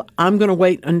bulb. I'm going to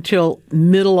wait until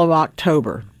middle of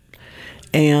October.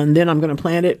 And then I'm going to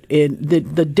plant it.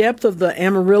 The depth of the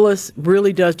amaryllis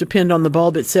really does depend on the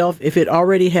bulb itself. If it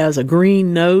already has a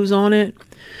green nose on it,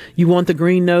 you want the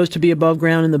green nose to be above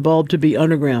ground and the bulb to be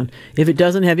underground. If it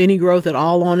doesn't have any growth at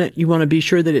all on it, you want to be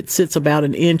sure that it sits about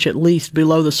an inch at least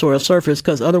below the soil surface,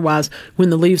 because otherwise, when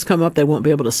the leaves come up, they won't be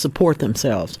able to support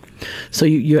themselves. So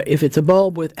if it's a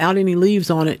bulb without any leaves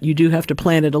on it, you do have to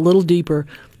plant it a little deeper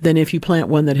than if you plant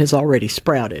one that has already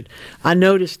sprouted. I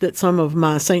noticed that some of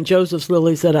my St. Joseph's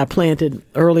lilies that I planted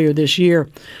earlier this year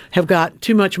have got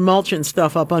too much mulch and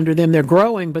stuff up under them. They're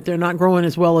growing, but they're not growing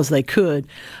as well as they could.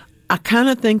 I kind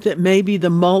of think that maybe the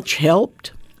mulch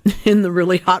helped in the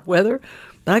really hot weather,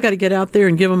 but I got to get out there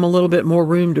and give them a little bit more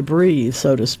room to breathe,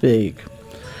 so to speak.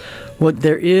 What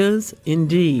there is,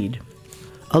 indeed,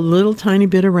 a little tiny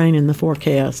bit of rain in the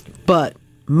forecast, but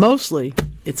mostly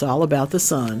it's all about the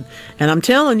sun. And I'm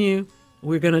telling you,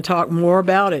 we're going to talk more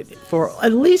about it for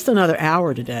at least another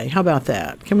hour today. How about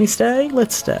that? Can we stay?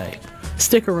 Let's stay.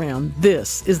 Stick around.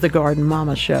 This is the Garden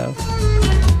Mama Show.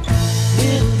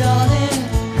 Little darling,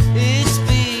 it's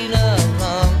been a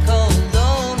long, cold,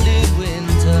 lonely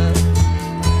winter.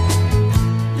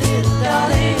 Little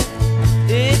darling,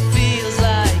 it feels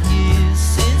like years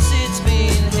since it's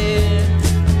been here.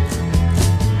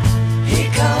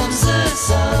 Here comes the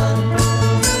sun.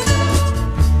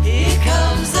 Here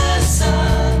comes the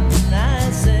sun.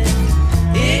 I say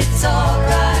it's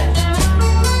alright.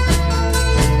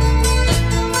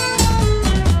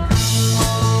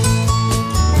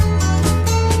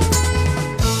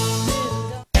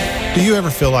 Do you ever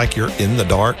feel like you're in the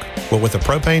dark? Well, with a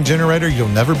propane generator, you'll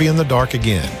never be in the dark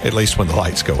again, at least when the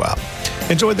lights go out.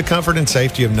 Enjoy the comfort and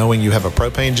safety of knowing you have a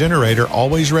propane generator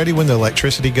always ready when the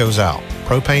electricity goes out.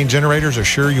 Propane generators are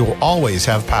sure you'll always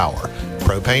have power.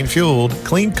 Propane fueled,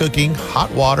 clean cooking,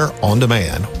 hot water on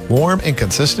demand, warm and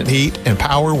consistent heat, and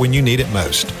power when you need it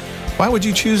most. Why would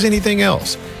you choose anything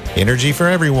else? Energy for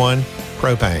everyone.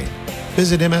 Propane.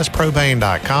 Visit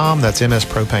mspropane.com. That's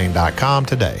mspropane.com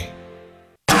today.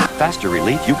 Faster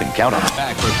relief you can count on.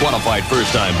 Back for qualified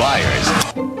first-time buyers.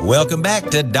 Welcome back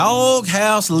to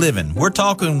Doghouse Living. We're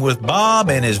talking with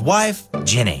Bob and his wife,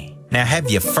 Jenny. Now,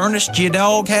 have you furnished your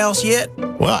doghouse yet?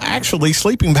 Well, actually,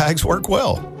 sleeping bags work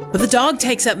well. But the dog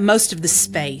takes up most of the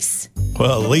space.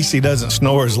 Well, at least he doesn't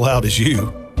snore as loud as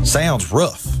you. Sounds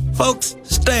rough. Folks,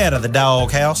 stay out of the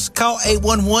doghouse. Call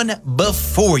 811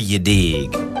 before you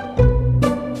dig.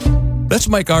 Let's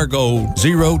make our goal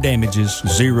 0 damages,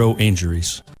 0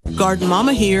 injuries. Garden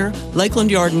Mama here. Lakeland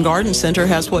Yard and Garden Center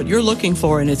has what you're looking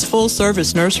for in its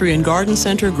full-service nursery and garden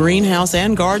center, greenhouse,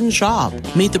 and garden shop.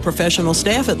 Meet the professional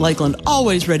staff at Lakeland,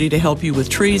 always ready to help you with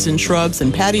trees and shrubs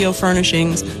and patio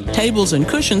furnishings, tables and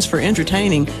cushions for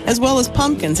entertaining, as well as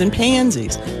pumpkins and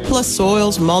pansies, plus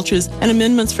soils, mulches, and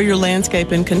amendments for your landscape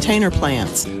and container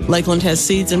plants. Lakeland has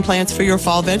seeds and plants for your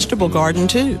fall vegetable garden,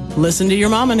 too. Listen to your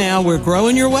mama now. We're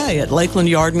growing your way at Lakeland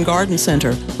Yard and Garden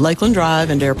Center, Lakeland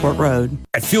Drive and Airport Road.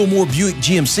 At Fillmore Buick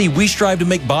GMC, we strive to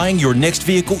make buying your next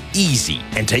vehicle easy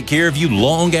and take care of you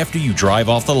long after you drive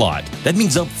off the lot. That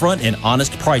means upfront and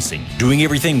honest pricing, doing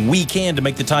everything we can to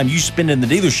make the time you spend in the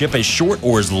dealership as short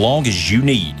or as long as you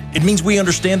need. It means we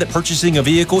understand that purchasing a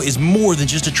vehicle is more than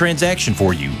just a transaction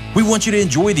for you. We want you to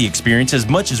enjoy the experience as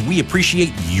much as we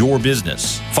appreciate your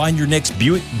business. Find your next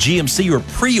Buick, GMC, or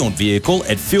pre-owned vehicle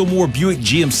at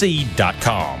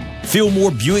FillmoreBuickGMC.com.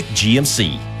 Fillmore Buick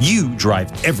GMC. You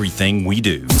drive everything we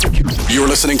do. You're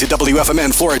listening to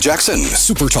WFMN Flora Jackson,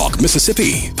 Super Talk,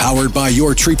 Mississippi. Powered by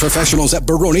your tree professionals at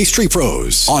Barone's Tree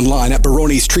Pros. Online at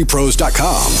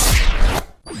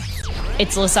baronestreepros.com.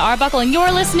 It's Alyssa Arbuckle, and you're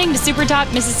listening to Super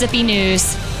Talk Mississippi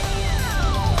News.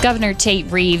 Governor Tate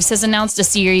Reeves has announced a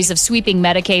series of sweeping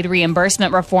Medicaid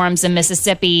reimbursement reforms in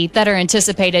Mississippi that are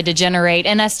anticipated to generate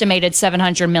an estimated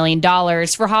 $700 million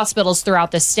for hospitals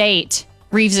throughout the state.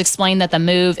 Reeves explained that the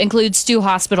move includes 2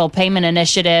 hospital payment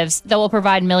initiatives that will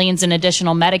provide millions in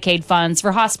additional Medicaid funds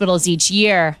for hospitals each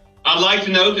year. I'd like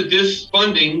to note that this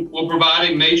funding will provide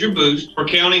a major boost for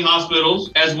county hospitals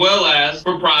as well as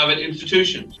for private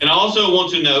institutions. And I also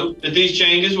want to note that these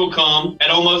changes will come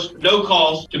at almost no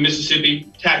cost to Mississippi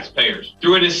taxpayers.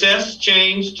 Through an assessed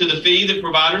change to the fee that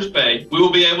providers pay, we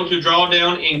will be able to draw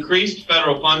down increased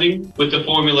federal funding with the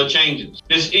formula changes.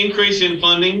 This increase in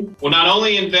funding will not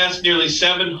only invest nearly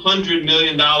 $700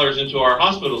 million into our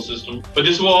hospital system, but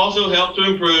this will also help to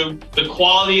improve the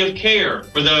quality of care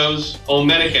for those on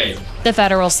Medicaid. The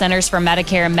Federal Centers for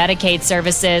Medicare and Medicaid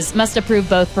Services must approve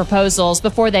both proposals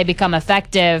before they become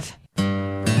effective.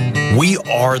 We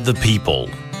are the people,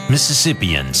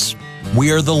 Mississippians.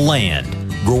 We are the land,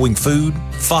 growing food,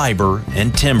 fiber,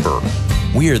 and timber.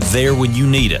 We are there when you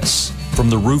need us, from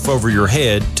the roof over your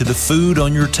head to the food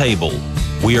on your table.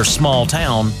 We are small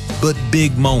town, but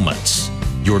big moments.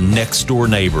 Your next door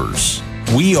neighbors.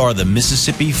 We are the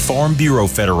Mississippi Farm Bureau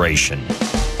Federation.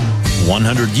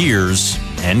 100 years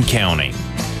and counting.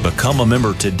 Become a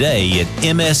member today at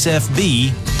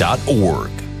msfb.org.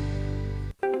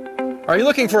 Are you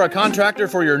looking for a contractor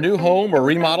for your new home or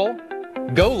remodel?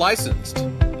 Go licensed.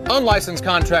 Unlicensed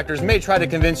contractors may try to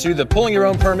convince you that pulling your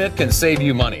own permit can save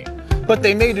you money, but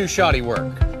they may do shoddy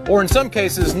work, or in some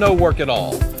cases, no work at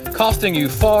all, costing you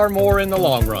far more in the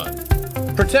long run.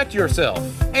 Protect yourself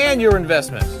and your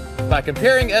investment by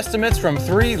comparing estimates from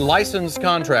 3 licensed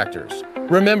contractors.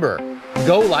 Remember,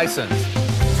 go licensed.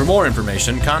 For more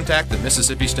information, contact the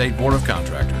Mississippi State Board of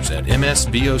Contractors at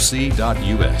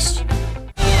msboc.us.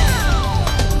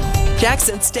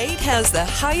 Jackson State has the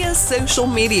highest social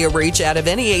media reach out of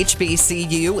any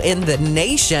HBCU in the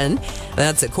nation.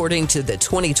 That's according to the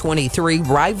 2023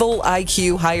 Rival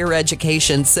IQ Higher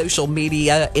Education Social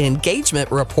Media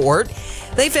Engagement Report.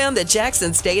 They found that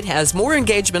Jackson State has more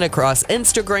engagement across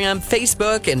Instagram,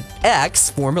 Facebook, and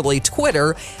X, formerly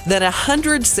Twitter, than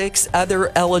 106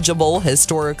 other eligible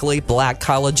historically black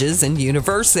colleges and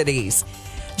universities.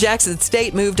 Jackson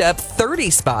State moved up 30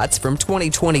 spots from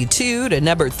 2022 to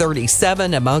number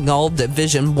 37 among all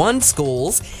Division I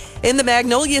schools. In the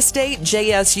Magnolia State,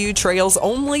 JSU trails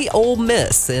only Ole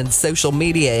Miss in social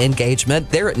media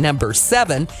engagement. They're at number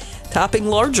 7, topping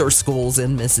larger schools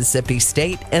in Mississippi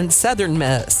State and Southern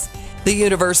Miss. The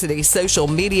university's social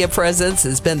media presence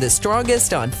has been the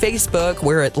strongest on Facebook,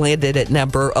 where it landed at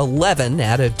number 11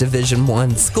 out of Division I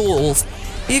schools.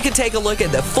 You can take a look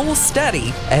at the full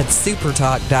study at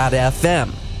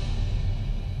supertalk.fm.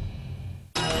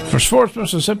 For Sports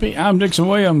Mississippi, I'm Dixon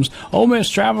Williams. Ole Miss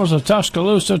travels to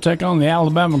Tuscaloosa to take on the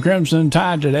Alabama Crimson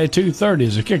Tide today. 2:30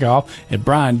 is the kickoff at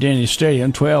Bryant-Denny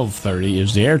Stadium. 12:30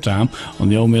 is the airtime on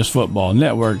the Ole Miss Football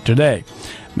Network today.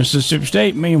 Mississippi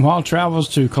State, meanwhile, travels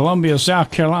to Columbia,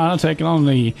 South Carolina, taking on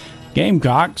the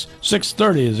Gamecocks.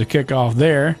 6:30 is the kickoff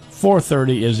there.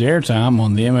 4:30 is the airtime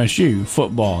on the MSU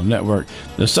Football Network.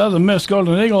 The Southern Miss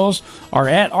Golden Eagles are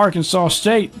at Arkansas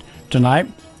State tonight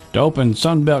to open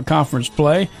Sun Belt Conference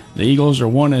play. The Eagles are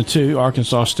 1-2.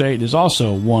 Arkansas State is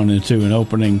also 1-2 in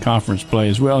opening conference play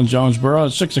as well. In Jonesboro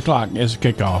at 6 o'clock is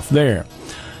the kickoff there.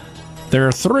 There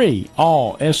are 3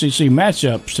 all-SEC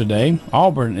matchups today.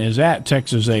 Auburn is at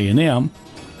Texas A&M.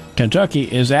 Kentucky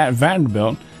is at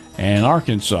Vanderbilt. And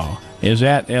Arkansas is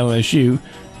at LSU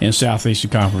in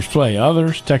Southeastern Conference play.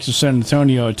 Others, Texas San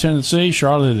Antonio at Tennessee,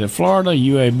 Charlotte at Florida,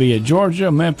 UAB at Georgia,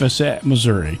 Memphis at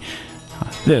Missouri.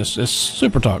 This is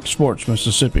Super Talk Sports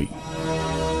Mississippi.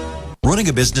 Running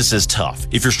a business is tough.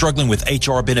 If you're struggling with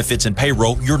HR, benefits, and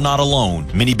payroll, you're not alone.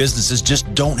 Many businesses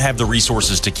just don't have the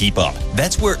resources to keep up.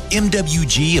 That's where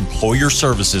MWG Employer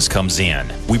Services comes in.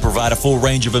 We provide a full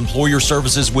range of employer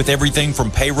services with everything from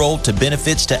payroll to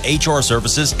benefits to HR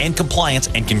services and compliance,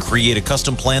 and can create a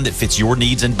custom plan that fits your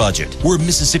needs and budget. We're a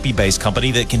Mississippi-based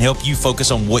company that can help you focus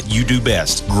on what you do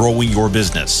best, growing your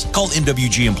business. Call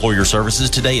MWG Employer Services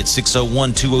today at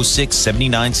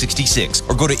 601-206-7966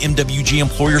 or go to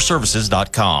MWGEmployerServices.com.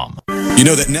 You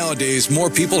know that nowadays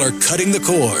more people are cutting the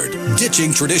cord,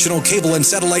 ditching traditional cable and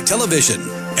satellite television,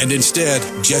 and instead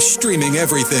just streaming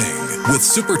everything. With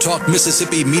SuperTalk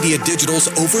Mississippi Media Digital's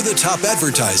over-the-top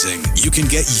advertising, you can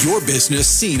get your business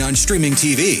seen on streaming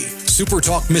TV.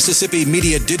 SuperTalk Mississippi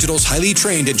Media Digital's highly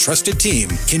trained and trusted team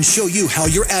can show you how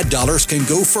your ad dollars can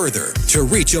go further to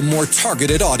reach a more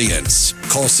targeted audience.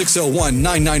 Call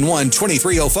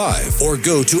 601-991-2305 or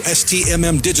go to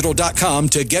stmmdigital.com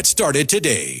to get started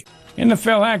today.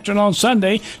 NFL action on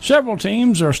Sunday. Several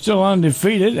teams are still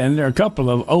undefeated, and there are a couple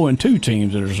of 0-2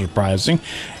 teams that are surprising.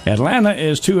 Atlanta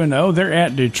is 2-0. They're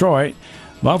at Detroit.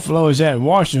 Buffalo is at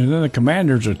Washington. The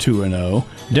Commanders are 2-0.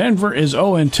 Denver is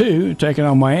 0-2, taking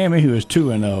on Miami, who is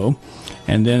 2-0.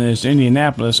 And then it's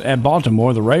Indianapolis at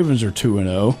Baltimore. The Ravens are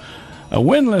 2-0. A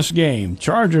winless game.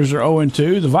 Chargers are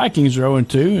 0-2. The Vikings are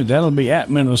 0-2. That'll be at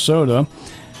Minnesota.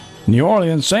 New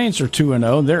Orleans Saints are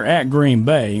 2-0. They're at Green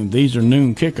Bay. These are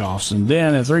noon kickoffs. And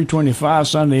then at 3:25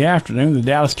 Sunday afternoon, the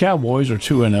Dallas Cowboys are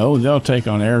 2-0. They'll take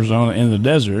on Arizona in the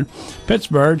desert.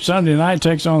 Pittsburgh Sunday night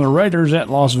takes on the Raiders at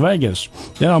Las Vegas.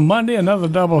 Then on Monday, another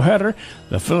doubleheader.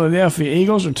 The Philadelphia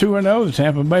Eagles are 2-0. The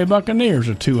Tampa Bay Buccaneers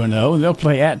are 2-0. They'll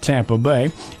play at Tampa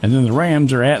Bay. And then the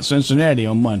Rams are at Cincinnati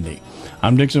on Monday.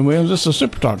 I'm Dixon Williams. This is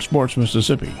Super Talk Sports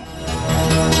Mississippi.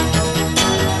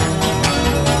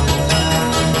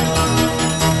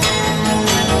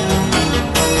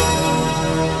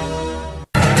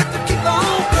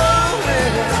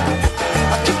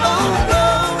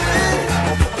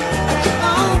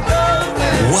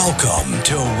 Welcome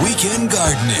to Weekend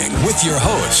Gardening with your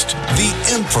host, the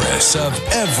Empress of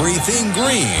Everything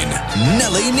Green,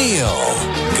 Nellie Neal.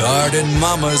 Garden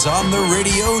Mama's on the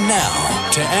radio now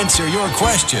to answer your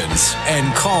questions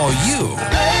and call you.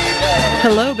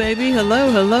 Hello, baby.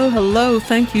 Hello, hello, hello.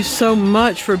 Thank you so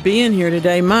much for being here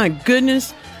today. My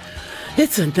goodness,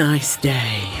 it's a nice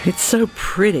day. It's so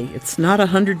pretty. It's not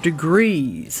 100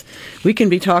 degrees. We can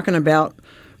be talking about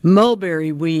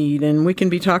mulberry weed, and we can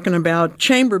be talking about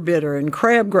chamber bitter and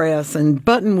crabgrass and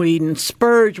buttonweed and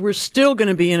spurge. We're still going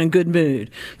to be in a good mood,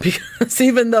 because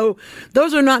even though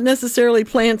those are not necessarily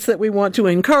plants that we want to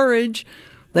encourage,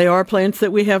 they are plants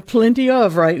that we have plenty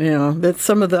of right now. That's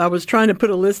some of the, I was trying to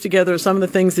put a list together of some of the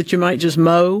things that you might just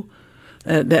mow.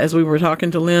 As we were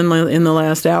talking to Lynn in the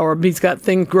last hour, he's got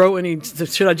things growing. He said,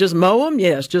 should I just mow them?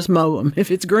 Yes, just mow them. If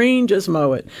it's green, just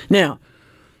mow it. Now,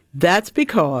 that's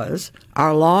because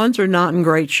our lawns are not in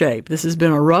great shape. This has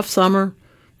been a rough summer.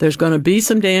 There's going to be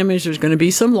some damage. There's going to be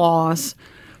some loss.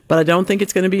 But I don't think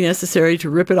it's going to be necessary to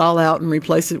rip it all out and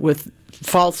replace it with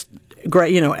false,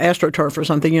 AstroTurf or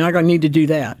something. You're not going to need to do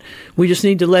that. We just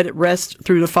need to let it rest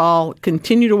through the fall.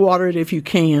 Continue to water it if you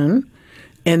can.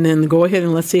 And then go ahead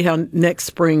and let's see how next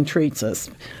spring treats us.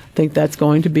 I think that's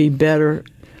going to be better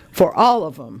for all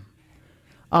of them.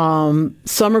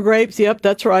 Summer grapes, yep,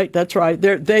 that's right.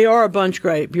 They are a bunch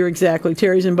grape. You're exactly.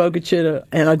 Terry's and Bogachita,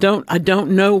 and I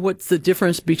don't know what's the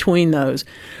difference between those.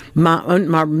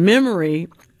 My memory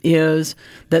is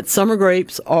that summer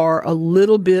grapes are a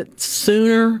little bit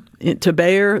sooner to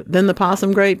bear than the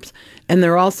possum grapes, and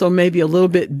they're also maybe a little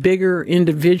bit bigger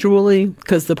individually,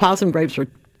 because the possum grapes are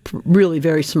really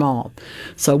very small.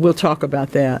 So we'll talk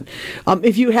about that.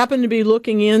 If you happen to be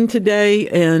looking in today,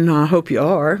 and I hope you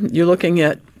are, you're looking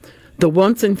at the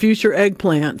once and future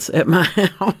eggplants at my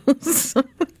house.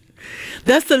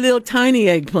 That's the little tiny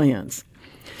eggplants.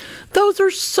 Those are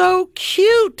so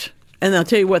cute. And I'll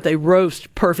tell you what, they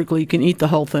roast perfectly. You can eat the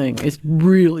whole thing. It's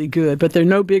really good, but they're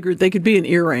no bigger. They could be an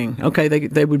earring. Okay,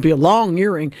 they would be a long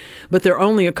earring, but they're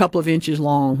only a couple of inches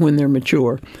long when they're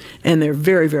mature, and they're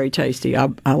very, very tasty.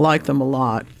 I like them a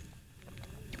lot.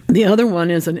 The other one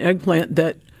is an eggplant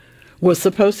that was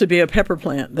supposed to be a pepper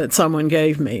plant that someone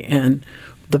gave me, and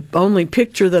the only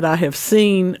picture that I have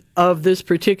seen of this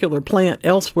particular plant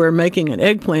elsewhere making an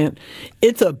eggplant,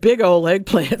 it's a big old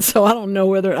eggplant. So I don't know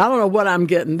what I'm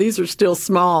getting. These are still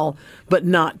small, but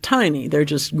not tiny. They're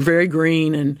just very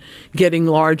green and getting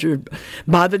larger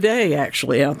by the day,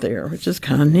 actually, out there, which is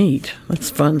kind of neat. That's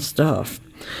fun stuff.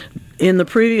 In the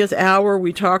previous hour,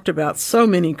 we talked about so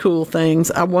many cool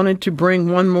things. I wanted to bring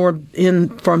one more in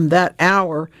from that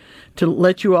hour to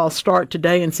let you all start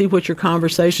today and see what your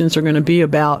conversations are going to be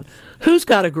about. Who's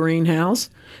got a greenhouse?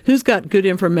 Who's got good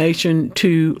information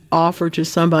to offer to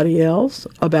somebody else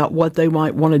about what they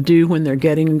might want to do when they're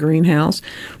getting a greenhouse?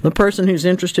 The person who's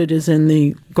interested is in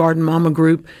the Garden Mama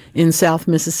group in South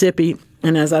Mississippi.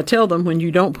 And as I tell them, when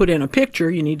you don't put in a picture,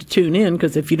 you need to tune in,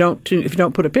 because if you don't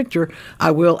put a picture,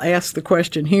 I will ask the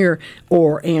question here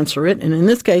or answer it. And in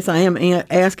this case, I am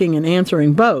asking and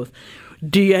answering both.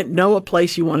 Do you know a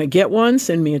place you want to get one?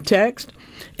 Send me a text.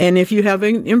 And if you have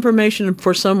information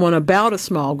for someone about a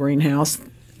small greenhouse,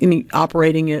 any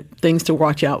operating it, things to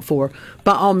watch out for,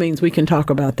 by all means, we can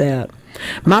talk about that.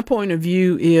 My point of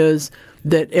view is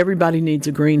that everybody needs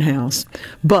a greenhouse.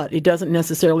 But it doesn't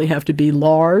necessarily have to be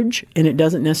large, and it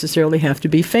doesn't necessarily have to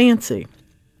be fancy.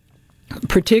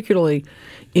 Particularly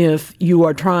if you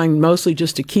are trying mostly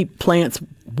just to keep plants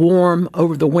warm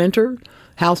over the winter,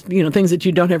 things that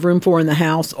you don't have room for in the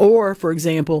house, or, for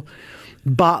example,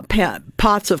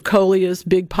 pots of coleus,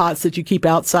 big pots that you keep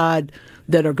outside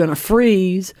that are going to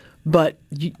freeze, but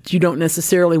you don't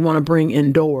necessarily want to bring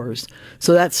indoors.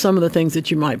 So that's some of the things that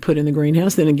you might put in the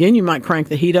greenhouse. Then again, you might crank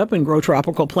the heat up and grow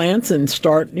tropical plants and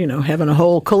start, having a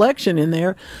whole collection in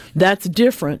there. That's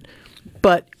different.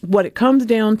 But what it comes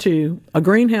down to, a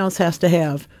greenhouse has to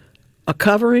have a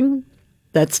covering.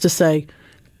 That's to say,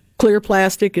 clear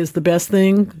plastic is the best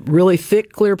thing. Really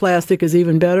thick clear plastic is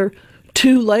even better.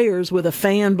 2 layers with a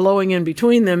fan blowing in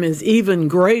between them is even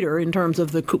greater in terms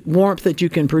of the warmth that you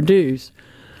can produce.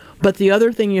 But the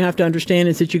other thing you have to understand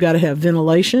is that you got to have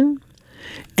ventilation,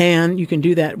 and you can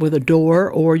do that with a door,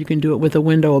 or you can do it with a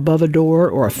window above a door,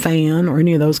 or a fan, or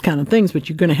any of those kind of things. But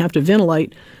you're going to have to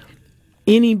ventilate.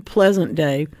 Any pleasant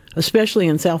day, especially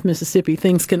in South Mississippi,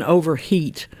 things can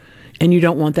overheat, and you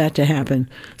don't want that to happen.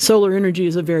 Solar energy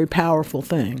is a very powerful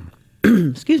thing.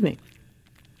 Excuse me.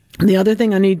 The other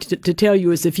thing I need to tell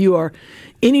you is if you are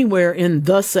anywhere in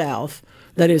the South,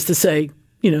 that is to say,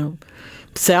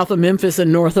 south of Memphis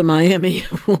and north of Miami,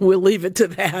 we'll leave it to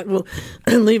that. We'll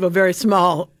leave a very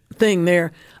small thing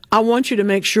there. I want you to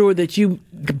make sure that you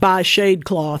buy shade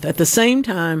cloth at the same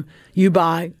time you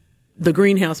buy the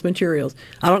greenhouse materials.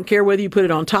 I don't care whether you put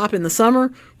it on top in the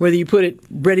summer, whether you put it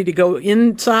ready to go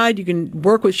inside. You can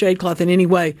work with shade cloth in any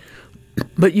way.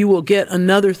 But you will get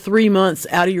another 3 months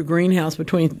out of your greenhouse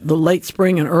between the late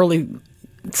spring and early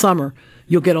summer.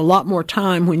 You'll get a lot more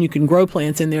time when you can grow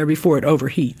plants in there before it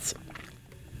overheats.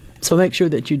 So make sure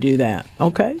that you do that.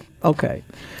 Okay? Okay.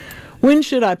 When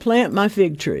should I plant my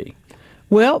fig tree?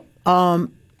 Well,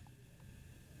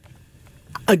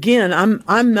 again,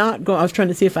 I'm not going. I was trying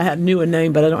to see if I knew a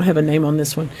name, but I don't have a name on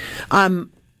this one. I'm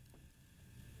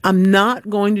not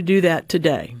going to do that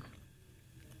today.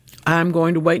 I'm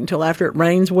going to wait until after it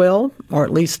rains well, or at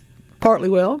least partly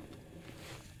well.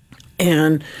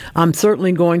 And I'm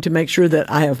certainly going to make sure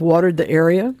that I have watered the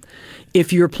area.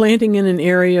 If you're planting in an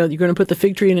area, you're going to put the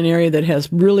fig tree in an area that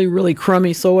has really, really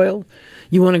crummy soil,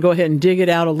 you want to go ahead and dig it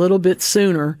out a little bit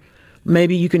sooner.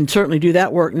 Maybe you can certainly do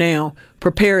that work now.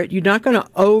 Prepare it. You're not going to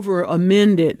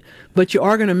over-amend it, but you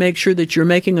are going to make sure that you're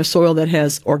making a soil that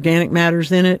has organic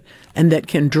matters in it and that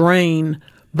can drain,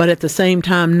 but at the same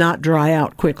time not dry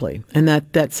out quickly. And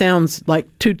that sounds like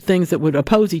two things that would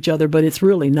oppose each other, but it's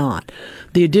really not.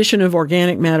 The addition of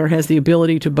organic matter has the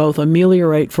ability to both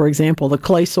ameliorate, for example, the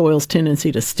clay soil's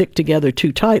tendency to stick together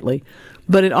too tightly,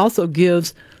 but it also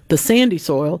gives the sandy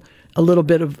soil a little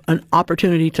bit of an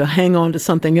opportunity to hang on to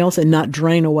something else and not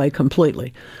drain away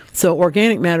completely. So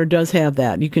organic matter does have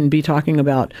that. You can be talking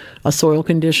about a soil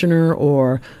conditioner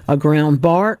or a ground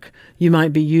bark. You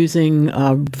might be using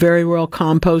very well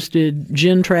composted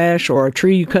gin trash or a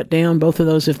tree you cut down. Both of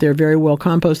those, if they're very well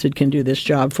composted, can do this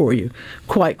job for you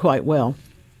quite well.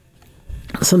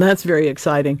 So that's very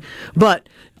exciting. But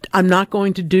I'm not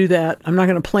going to do that. I'm not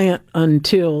going to plant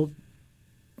until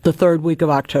the third week of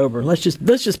October. Let's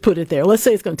just put it there. Let's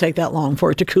say it's going to take that long for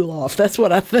it to cool off. That's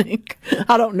what I think.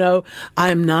 I don't know.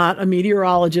 I'm not a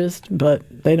meteorologist, but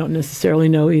they don't necessarily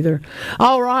know either.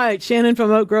 All right, Shannon from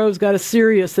Oak Grove's got a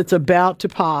Sirius that's about to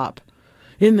pop.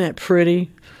 Isn't that pretty?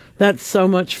 That's so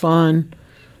much fun.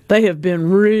 They have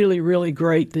been really, really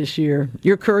great this year.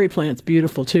 Your curry plant's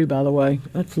beautiful too, by the way.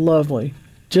 That's lovely.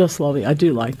 Just lovely. I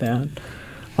do like that.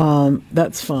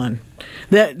 That's fun.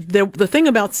 The thing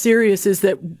about Sirius is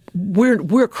that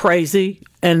we're crazy,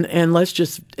 and let's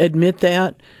just admit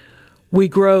that. We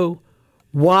grow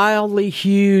wildly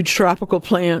huge tropical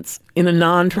plants in a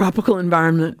non-tropical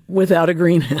environment without a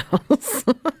greenhouse.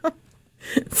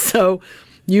 So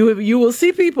you will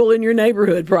see people in your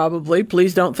neighborhood probably,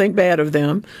 please don't think bad of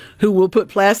them, who will put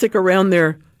plastic around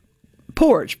their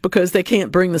porch because they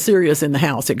can't bring the Sirius in the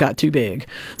house. It got too big.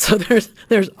 So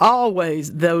there's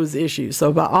always those issues.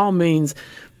 So by all means,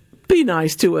 be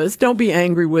nice to us. Don't be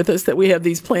angry with us that we have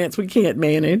these plants we can't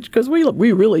manage, because we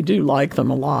really do like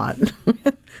them a lot.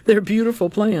 They're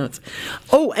beautiful plants.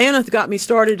 Oh, Anna got me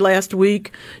started last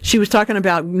week. She was talking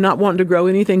about not wanting to grow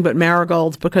anything but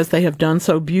marigolds because they have done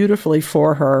so beautifully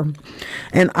for her.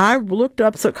 And I looked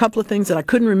up a couple of things that I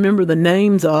couldn't remember the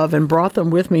names of and brought them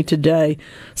with me today,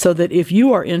 so that if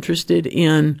you are interested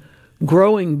in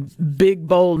growing big,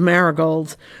 bold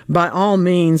marigolds, by all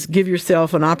means, give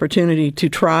yourself an opportunity to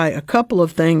try a couple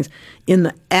of things in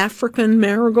the African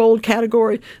marigold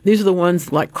category. These are the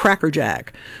ones like Cracker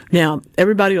Jack. Now,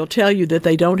 everybody will tell you that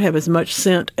they don't have as much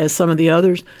scent as some of the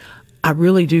others. I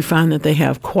really do find that they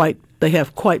have quite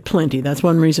plenty. That's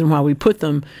one reason why we put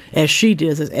them, as she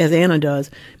does, as Anna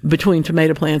does, between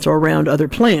tomato plants or around other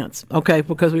plants, okay?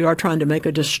 Because we are trying to make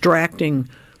a distracting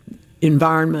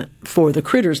environment for the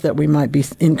critters that we might be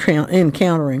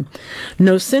encountering.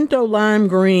 Nocinto lime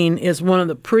green is one of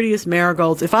the prettiest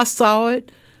marigolds. If I saw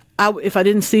it, if I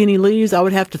didn't see any leaves, I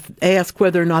would have to ask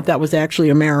whether or not that was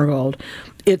actually a marigold.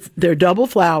 They're double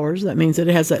flowers. That means that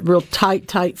it has that real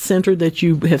tight center that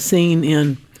you have seen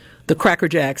in the Cracker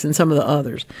Jacks and some of the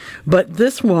others. But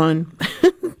this one,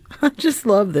 I just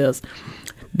love this.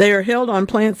 They are held on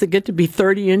plants that get to be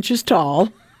 30 inches tall.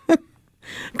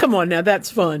 Come on now, that's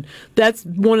fun. That's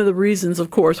one of the reasons,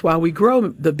 of course, why we grow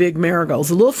the big marigolds.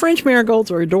 The little French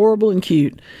marigolds are adorable and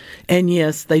cute. And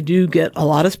yes, they do get a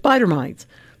lot of spider mites.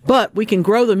 But we can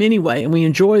grow them anyway, and we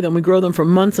enjoy them. We grow them for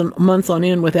months and months on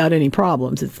end without any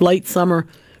problems. It's late summer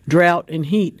drought and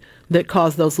heat that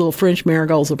cause those little French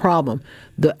marigolds a problem.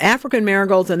 The African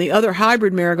marigolds and the other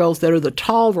hybrid marigolds that are the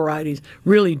tall varieties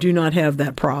really do not have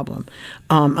that problem.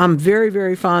 I'm very,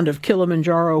 very fond of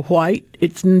Kilimanjaro white.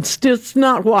 It's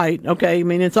not white, okay? I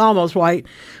mean, it's almost white,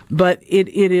 but it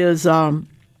is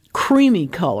creamy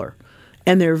color.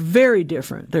 And they're very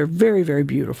different. They're very, very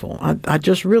beautiful. I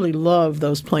just really love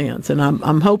those plants, and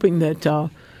I'm hoping that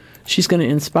she's going to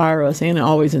inspire us. Anna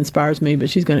always inspires me, but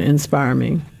she's going to inspire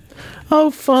me. Oh,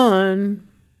 fun.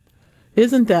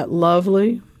 Isn't that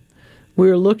lovely?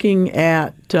 We're looking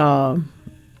at,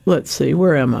 let's see,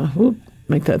 where am I? Whoop,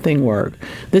 make that thing work.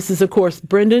 This is, of course,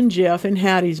 Brendan Jeff in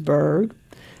Hattiesburg,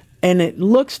 and it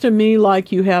looks to me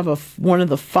like you have one of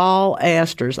the fall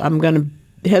asters. I'm going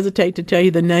to hesitate to tell you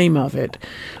the name of it,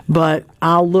 but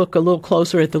I'll look a little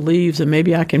closer at the leaves and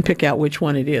maybe I can pick out which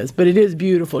one it is. But it is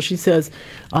beautiful. She says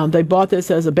they bought this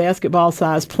as a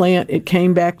basketball-sized plant. It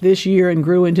came back this year and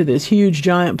grew into this huge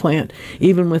giant plant,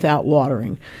 even without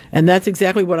watering. And that's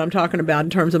exactly what I'm talking about in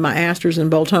terms of my asters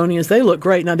and boltonias. They look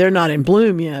great. Now, they're not in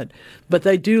bloom yet, but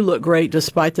they do look great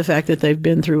despite the fact that they've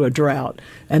been through a drought.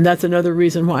 And that's another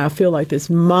reason why I feel like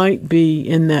this might be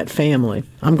in that family.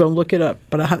 I'm going to look it up,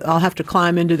 but I'll have to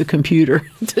climb into the computer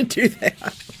to do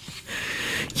that.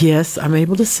 Yes, I'm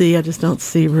able to see. I just don't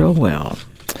see real well.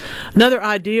 Another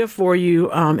idea for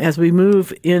you as we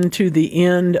move into the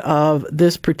end of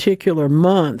this particular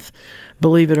month,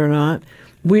 believe it or not,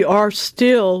 we are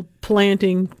still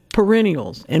planting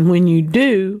perennials. And when you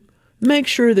do, make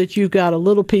sure that you've got a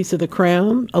little piece of the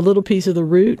crown, a little piece of the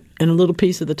root, and a little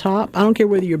piece of the top. I don't care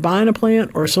whether you're buying a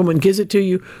plant or someone gives it to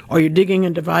you or you're digging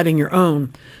and dividing your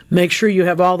own. Make sure you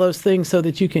have all those things so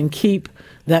that you can keep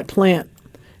that plant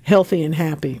healthy and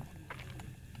happy.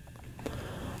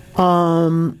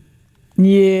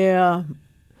 Yeah,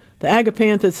 the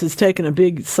agapanthus has taken a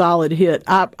big solid hit.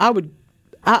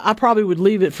 I probably would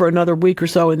leave it for another week or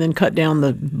so and then cut down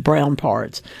the brown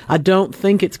parts. I don't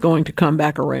think it's going to come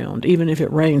back around, even if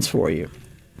it rains for you.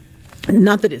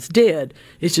 Not that it's dead,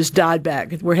 it's just died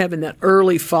back. We're having that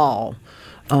early fall.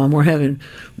 We're having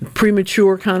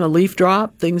premature kind of leaf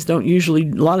drop. A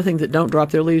lot of things that don't drop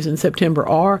their leaves in September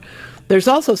are. There's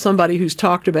also somebody who's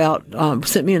talked about,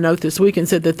 sent me a note this week and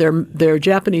said that their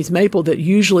Japanese maple that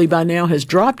usually by now has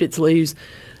dropped its leaves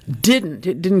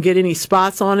didn't get any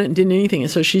spots on it and didn't anything.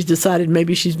 And so she's decided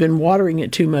maybe she's been watering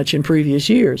it too much in previous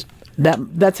years.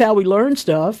 That's how we learn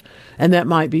stuff, and that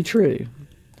might be true.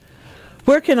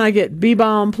 Where can I get bee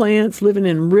balm plants? Living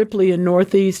in Ripley in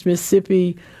Northeast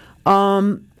Mississippi.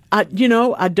 I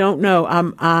don't know.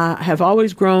 I have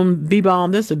always grown bee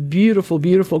balm. That's a beautiful,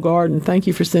 beautiful garden. Thank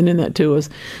you for sending that to us.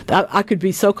 I could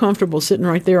be so comfortable sitting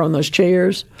right there on those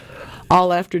chairs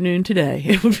all afternoon today.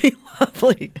 It would be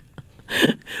lovely.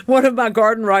 One of my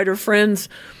garden writer friends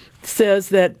says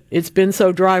that it's been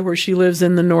so dry where she lives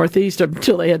in the Northeast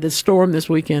until they had this storm this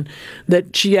weekend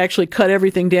that she actually cut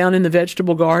everything down in the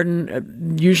vegetable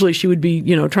garden. Usually she would be,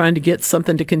 trying to get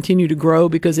something to continue to grow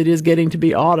because it is getting to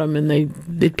be autumn and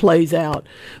it plays out.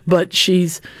 But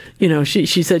she's,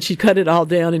 she said she cut it all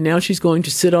down and now she's going to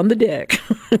sit on the deck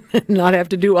and not have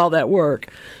to do all that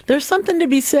work. There's something to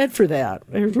be said for that.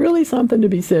 There's really something to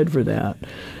be said for that.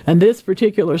 And this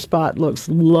particular spot looks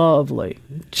lovely,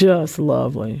 just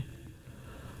lovely.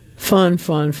 Fun,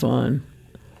 fun, fun.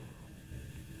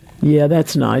 Yeah,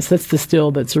 that's nice. That's the still.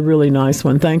 That's a really nice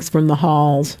one. Thanks from the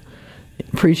Halls.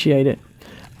 Appreciate it.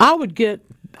 I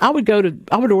I would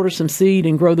order some seed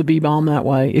and grow the bee balm that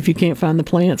way if you can't find the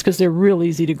plants, because they're real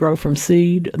easy to grow from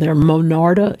seed. They're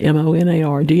Monarda,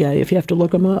 Monarda. If you have to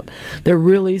look them up, they're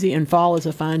real easy, and fall is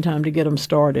a fine time to get them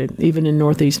started. Even in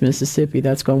northeast Mississippi,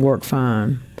 that's going to work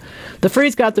fine. The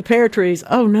freeze got the pear trees.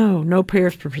 Oh no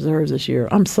pears for preserves this year.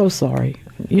 I'm so sorry.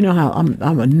 You know how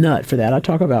I'm a nut for that. I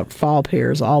talk about fall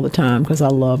pears all the time because I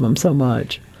love them so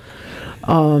much.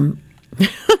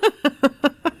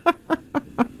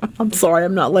 I'm sorry,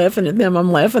 I'm not laughing at them.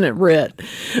 I'm laughing at Rhett.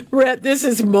 Rhett, this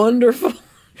is wonderful.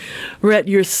 Rhett,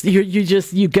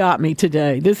 you got me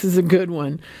today. This is a good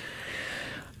one.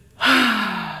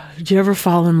 Did you ever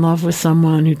fall in love with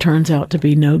someone who turns out to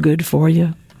be no good for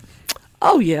you?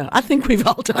 Oh, yeah. I think we've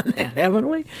all done that, haven't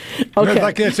we? Okay.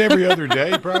 Like that's every other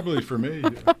day, probably for me.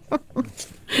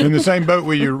 In the same boat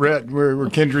with you, Rhett. We're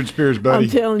kindred spirits, buddy.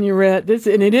 I'm telling you, Rhett.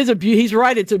 He's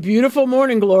right. It's a beautiful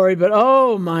morning glory, but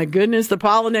oh my goodness, the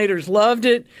pollinators loved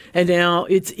it, and now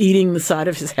it's eating the side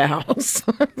of his house.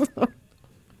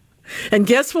 And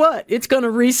guess what? It's going to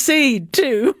reseed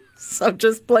too. So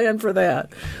just plan for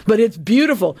that. But it's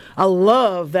beautiful. I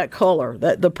love that color.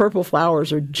 The purple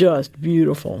flowers are just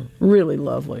beautiful. Really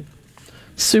lovely.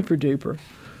 Super duper.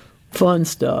 Fun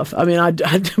stuff. I mean,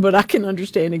 but I can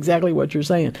understand exactly what you're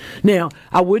saying. Now,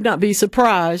 I would not be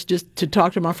surprised, just to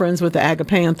talk to my friends with the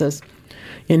agapanthus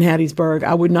in Hattiesburg,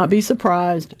 I would not be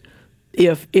surprised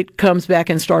if it comes back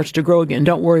and starts to grow again.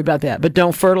 Don't worry about that. But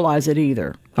don't fertilize it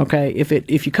either. Okay?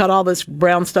 If you cut all this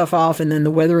brown stuff off and then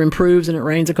the weather improves and it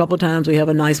rains a couple of times, we have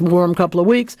a nice warm couple of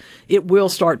weeks, it will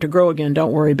start to grow again.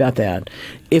 Don't worry about that.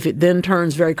 If it then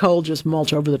turns very cold, just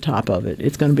mulch over the top of it.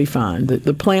 It's going to be fine.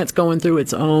 The plant's going through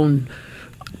its own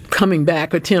coming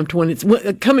back attempt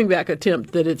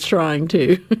that it's trying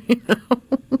to. You know?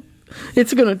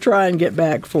 It's going to try and get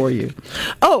back for you.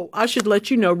 Oh, I should let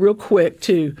you know real quick,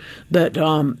 too, that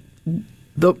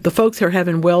the folks are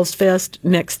having Wells Fest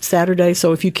next Saturday.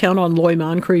 So if you count on Loy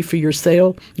Moncrief for your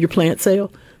sale, your plant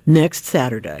sale, next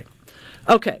Saturday.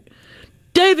 Okay.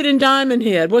 David in Diamond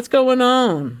Head, what's going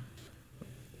on?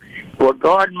 Well,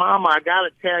 Garden Mama, I got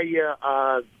to tell you,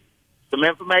 some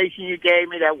information you gave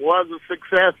me that was a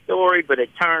success story, but it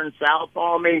turned south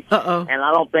on me. Uh-oh. And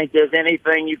I don't think there's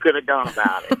anything you could have done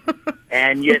about it.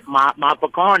 And yet my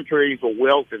pecan trees were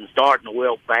wilting, starting to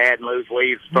wilt bad and lose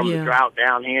leaves from the drought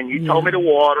down here. And you told me to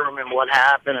water them and what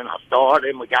happened, and I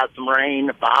started, and we got some rain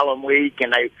the following week,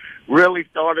 and they really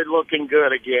started looking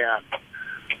good again.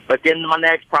 But then my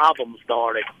next problem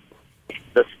started.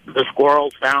 The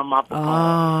squirrels found my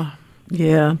pecans.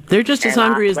 Yeah, they're just as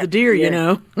hungry as the deer, you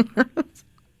know. And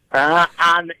I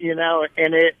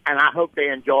hope they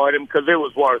enjoyed them because it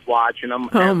was worth watching them.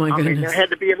 Oh, my goodness. I mean, there had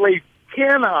to be at least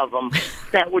 10 of them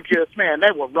that were just,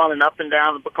 they were running up and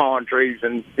down the pecan trees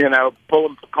and,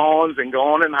 pulling pecans and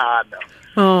going and hiding them.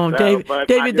 Oh,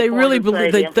 David, they really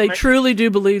believe, they truly do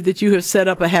believe that you have set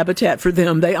up a habitat for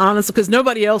them. They honestly, because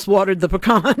nobody else watered the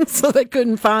pecans, so they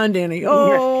couldn't find any.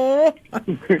 Oh,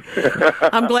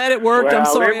 I'm glad it worked. I'm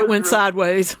sorry it went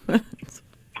sideways.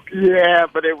 Yeah,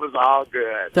 but it was all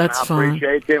good. That's I fine.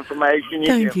 Appreciate the information you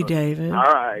Thank give you, us. David. All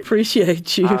right.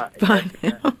 Appreciate you. Right. Bye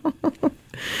now.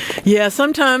 Yeah,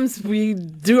 sometimes we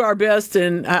do our best,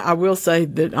 and I will say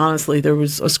that, honestly, there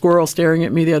was a squirrel staring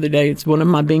at me the other day. It's one of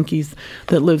my binkies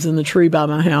that lives in the tree by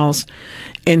my house,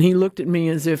 and he looked at me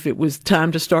as if it was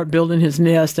time to start building his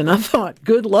nest, and I thought,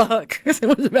 good luck, because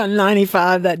it was about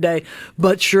 95 that day.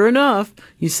 But sure enough,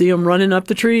 you see him running up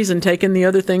the trees and taking the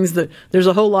other things. There's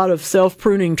a whole lot of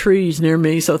self-pruning trees near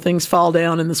me, so things fall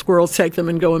down, and the squirrels take them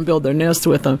and go and build their nests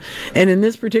with them. And in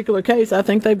this particular case, I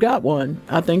think they've got one.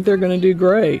 I think they're going to do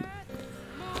great.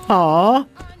 Aw,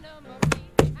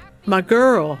 my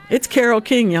girl. It's Carole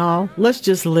King, y'all. Let's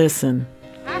just listen.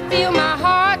 I feel my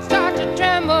heart start to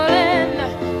trembling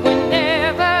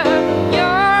whenever you're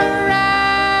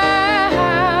around.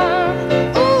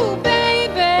 Ooh,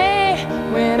 baby,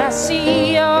 when I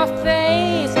see your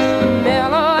face,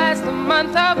 mellow as the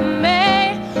month of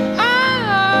May.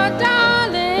 Oh,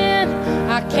 darling,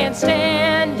 I can't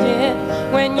stand it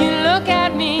when you look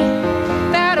at me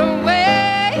that way.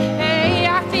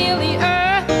 I feel the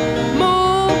earth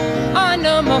move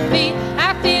under my feet.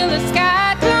 I feel the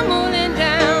sky tumbling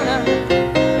down.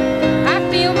 I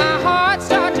feel my heart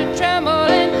start to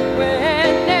trembling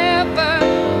whenever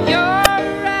you're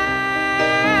around.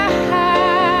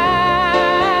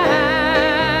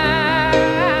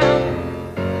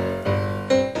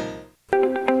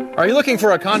 Are you looking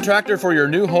for a contractor for your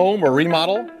new home or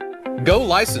remodel? Go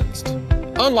licensed.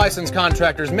 Unlicensed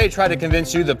contractors may try to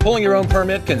convince you that pulling your own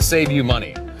permit can save you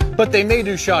money, but they may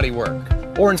do shoddy work,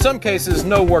 or in some cases,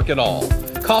 no work at all,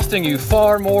 costing you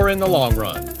far more in the long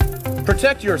run.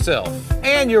 Protect yourself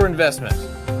and your investment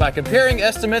by comparing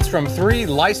estimates from 3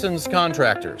 licensed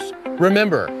contractors.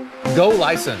 Remember, go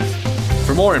licensed.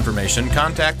 For more information,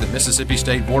 contact the Mississippi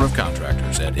State Board of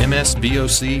Contractors at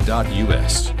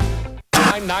msboc.us.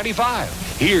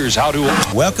 995. Here's how to.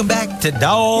 Welcome back to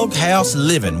Doghouse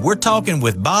Living. We're talking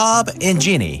with Bob and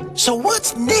Jenny. So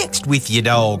what's next with your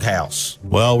doghouse?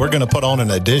 Well, we're going to put on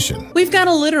an addition. We've got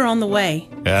a litter on the way.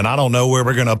 And I don't know where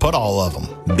we're going to put all of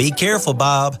them. Be careful,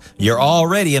 Bob. You're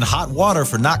already in hot water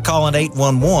for not calling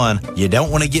 811. You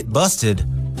don't want to get busted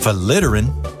for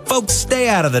littering. Folks, stay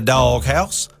out of the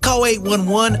doghouse. Call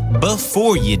 811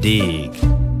 before you dig.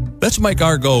 Let's make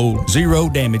our goal 0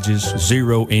 damages,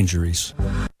 0 injuries.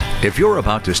 If you're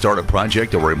about to start a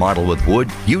project or remodel with wood,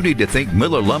 you need to think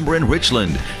Miller Lumber in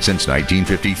Richland. Since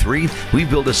 1953, we've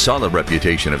built a solid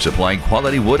reputation of supplying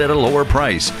quality wood at a lower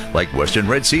price, like Western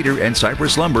Red Cedar and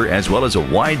Cypress Lumber, as well as a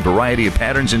wide variety of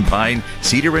patterns in pine,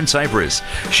 cedar, and cypress.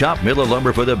 Shop Miller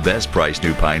Lumber for the best price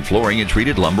new pine flooring and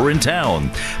treated lumber in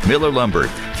town. Miller Lumber,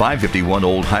 551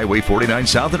 Old Highway 49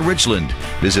 South in Richland.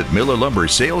 Visit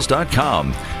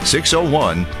MillerLumberSales.com,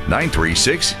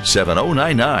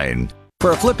 601-936-7099.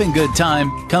 For a flipping good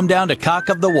time, come down to Cock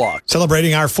of the Walk.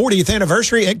 Celebrating our 40th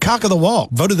anniversary at Cock of the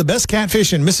Walk. Voted the best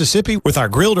catfish in Mississippi with our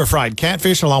grilled or fried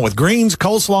catfish along with greens,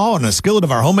 coleslaw, and a skillet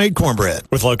of our homemade cornbread.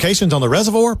 With locations on the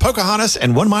Reservoir, Pocahontas,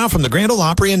 and 1 mile from the Grand Ole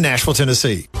Opry in Nashville,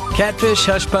 Tennessee. Catfish,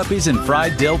 hush puppies, and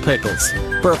fried dill pickles.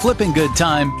 For a flipping good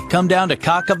time, come down to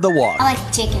Cock of the Walk. I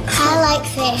like chicken. I like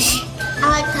fish.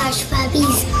 I like hush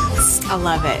puppies. I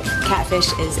love it.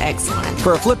 Catfish is excellent.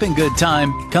 For a flipping good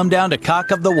time, come down to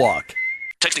Cock of the Walk.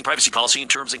 Texting privacy policy and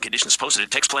terms and conditions posted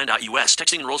at textplan.us.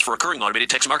 Texting enrolls for recurring automated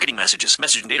text marketing messages.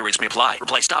 Message and data rates may apply.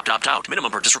 Reply stop to opt out.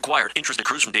 Minimum purchase required. Interest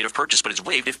accrues from date of purchase but is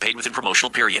waived if paid within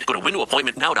promotional period. Go to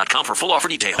windowappointmentnow.com for full offer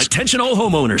details. Attention all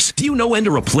homeowners. Do you know when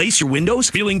to replace your windows?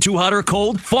 Feeling too hot or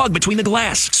cold? Fog between the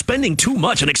glass? Spending too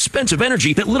much on expensive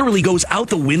energy that literally goes out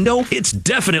the window? It's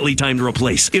definitely time to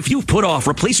replace. If you've put off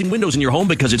replacing windows in your home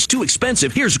because it's too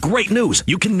expensive, here's great news.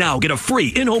 You can now get a free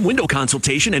in-home window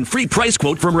consultation and free price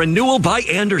quote from Renewal by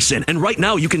Andersen. And right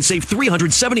now you can save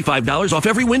 $375 off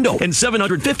every window and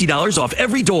 $750 off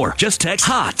every door. Just text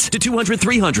HOT to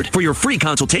 200-300 for your free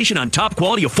consultation on top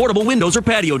quality affordable windows or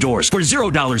patio doors for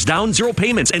 $0 down, 0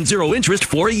 payments, and 0 interest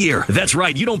for a year. That's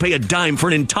right, you don't pay a dime for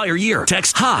an entire year.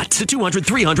 Text HOT to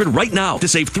 200-300 right now to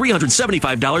save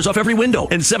 $375 off every window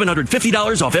and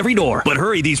 $750 off every door. But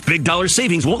hurry, these big dollar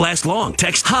savings won't last long.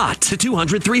 Text HOT to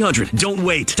 200-300. Don't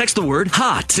wait. Text the word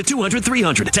HOT to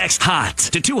 200-300. Text HOT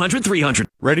to 200-300.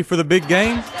 Ready for the big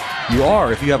game? You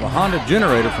are if you have a Honda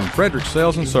generator from Frederick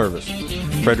Sales and Service.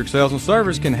 Frederick Sales and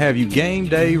Service can have you game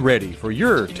day ready for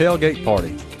your tailgate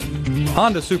party.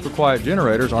 Honda Super Quiet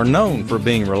generators are known for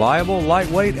being reliable,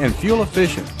 lightweight, and fuel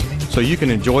efficient, so you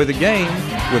can enjoy the game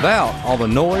without all the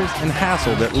noise and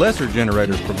hassle that lesser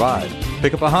generators provide.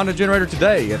 Pick up a Honda generator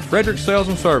today at Frederick Sales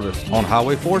and Service on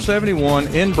Highway 471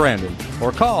 in Brandon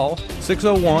or call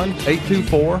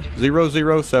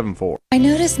 601-824-0074. I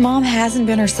noticed Mom hasn't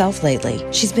been herself lately.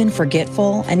 She's been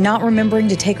forgetful and not remembering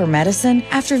to take her medicine.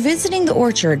 After visiting the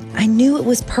Orchard, I knew it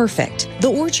was perfect.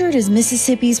 The Orchard is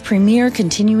Mississippi's premier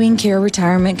continuing care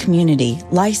retirement community,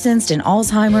 licensed in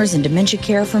Alzheimer's and dementia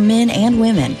care for men and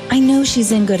women. I know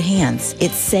she's in good hands.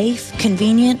 It's safe,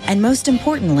 convenient, and most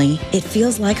importantly, it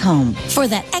feels like home. For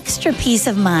that extra peace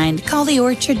of mind, call the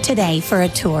Orchard today for a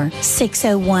tour.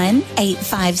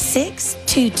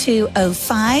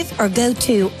 601-856-2205 or go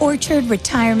to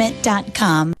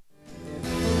orchardretirement.com.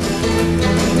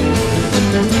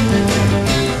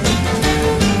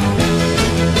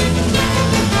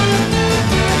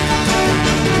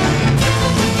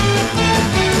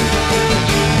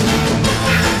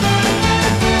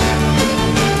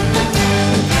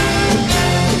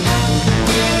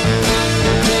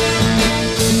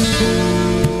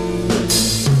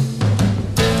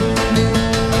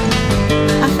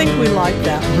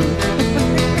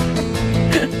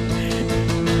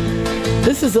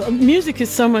 Music is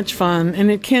so much fun,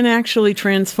 and it can actually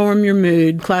transform your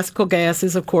mood. Classical Gas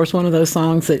is, of course, one of those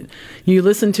songs that you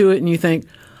listen to it and you think,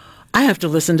 I have to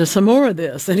listen to some more of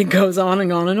this, and it goes on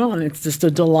and on and on. It's just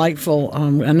a delightful.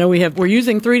 I know we're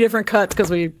using 3 different cuts because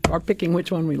we are picking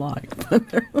which one we like.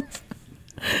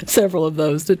 Several of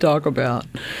those to talk about.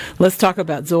 Let's talk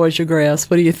about zoysia grass.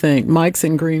 What do you think? Mike's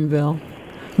in Greenville.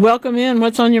 Welcome in.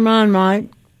 What's on your mind, Mike?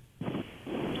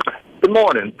 Good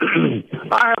morning.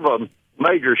 I have a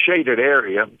major shaded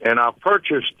area, and I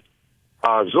purchased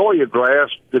zoysia grass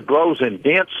that grows in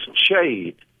dense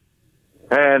shade.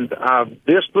 And I've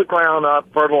disked the ground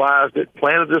up, fertilized it,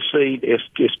 planted the seed.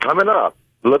 It's coming up,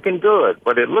 looking good,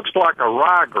 but it looks like a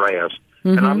ryegrass.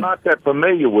 and I'm not that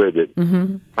familiar with it.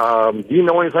 Do you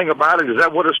know anything about it? Is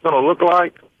that what it's going to look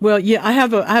like? Well, yeah, I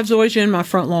have zoysia in my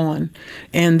front lawn,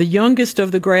 and the youngest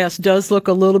of the grass does look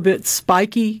a little bit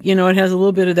spiky. You know, it has a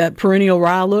little bit of that perennial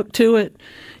rye look to it.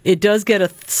 It does get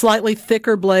a slightly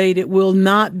thicker blade. It will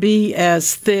not be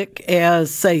as thick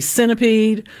as, say,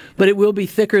 centipede, but it will be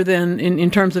thicker than, in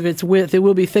terms of its width, it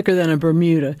will be thicker than a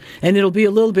Bermuda. And it'll be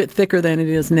a little bit thicker than it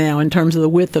is now in terms of the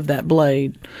width of that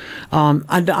blade.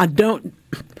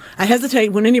 I hesitate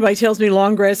when anybody tells me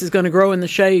lawn grass is going to grow in the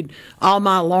shade. All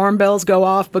my alarm bells go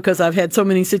off because I've had so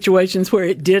many situations where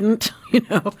it didn't, you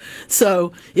know.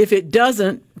 So if it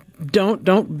doesn't,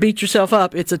 don't beat yourself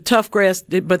up. It's a tough grass,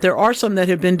 but there are some that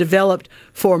have been developed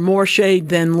for more shade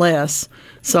than less.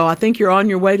 So I think you're on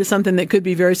your way to something that could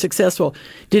be very successful.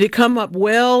 Did it come up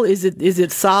well? Is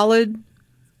it solid?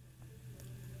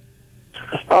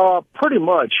 Pretty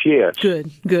much, yes.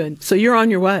 Good. So you're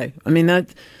on your way. I mean,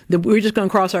 we're just going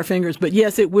to cross our fingers. But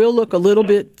yes, it will look a little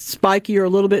bit spiky or a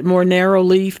little bit more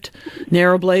narrow-leafed,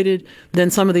 narrow-bladed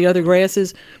than some of the other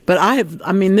grasses. But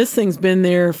this thing's been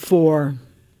there for,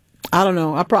 I don't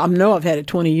know, I know I've had it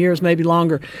 20 years, maybe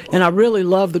longer. And I really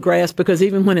love the grass because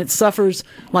even when it suffers,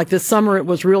 like this summer it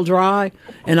was real dry,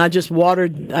 and I just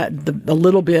watered a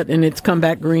little bit and it's come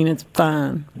back green. It's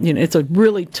fine. You know, it's a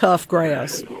really tough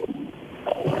grass.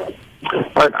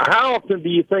 How often do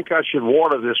you think I should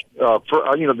water this,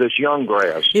 this young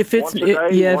grass? If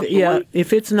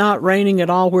it's not raining at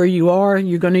all where you are,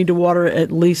 you're going to need to water it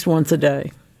at least once a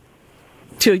day.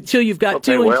 Till you've got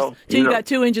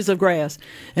 2 inches of grass,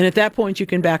 and at that point you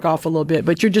can back off a little bit.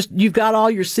 But you've got all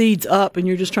your seeds up, and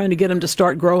you're just trying to get them to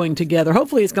start growing together.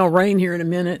 Hopefully, it's going to rain here in a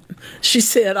minute, she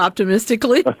said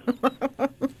optimistically.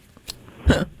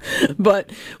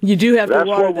 But you do have to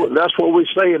water. That's what we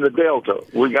say in the Delta.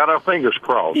 We got our fingers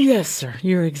crossed. Yes, sir.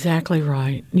 You're exactly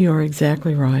right.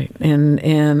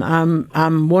 And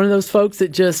I'm one of those folks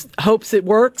that just hopes it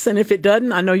works. And if it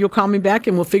doesn't, I know you'll call me back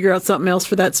and we'll figure out something else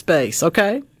for that space.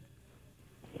 Okay.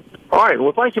 All right.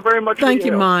 Well, thank you very much. Thank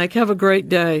you, Mike. Have a great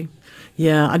day.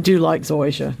 Yeah, I do like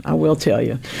zoysia, I will tell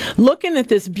you. Looking at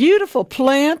this beautiful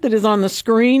plant that is on the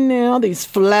screen now, these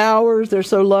flowers, they're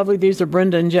so lovely. These are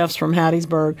Brenda and Jeff's from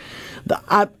Hattiesburg.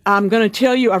 I'm going to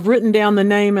tell you, I've written down the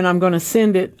name and I'm going to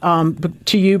send it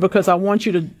to you because I want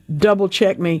you to double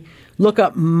check me. Look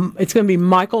up, it's going to be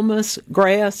Michaelmas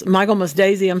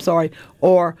daisy,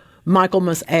 or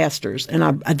Michaelmas asters. And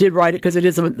I did write it because it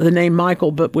is the name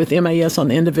Michael, but with MAS on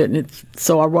the end of it. And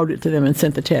so I wrote it to them and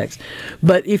sent the text.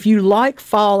 But if you like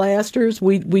fall asters,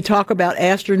 we talk about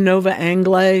Aster nova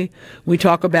anglae. We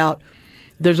talk about,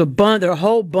 there are a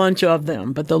whole bunch of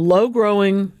them, but the low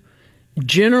growing,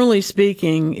 generally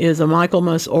speaking, is a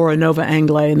Michaelmas or a nova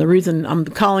anglae. And the reason I'm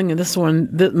calling this one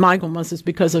Michaelmas is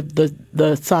because of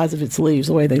the size of its leaves,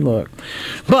 the way they look.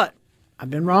 But I've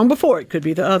been wrong before. It could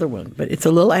be the other one, but it's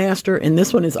a little aster, and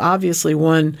this one is obviously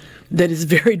one that is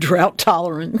very drought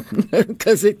tolerant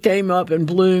because it came up and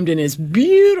bloomed and is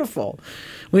beautiful.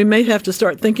 We may have to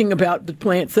start thinking about the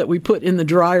plants that we put in the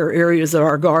drier areas of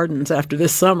our gardens after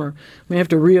this summer. We have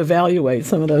to reevaluate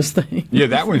some of those things. Yeah,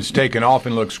 that one's taken off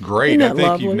and looks great. Isn't I that think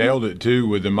lovely? You've nailed it too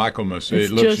with the Michaelmas. It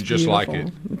looks just like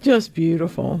it. Just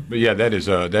beautiful. But yeah,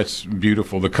 that's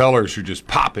beautiful. The colors are just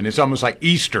popping. It's almost like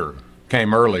Easter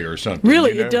came early or something.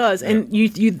 Really, it does. Yeah. And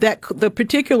the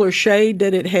particular shade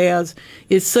that it has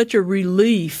is such a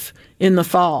relief in the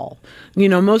fall. You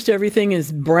know, most everything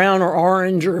is brown or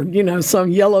orange or,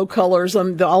 some yellow colors,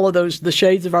 all of those, the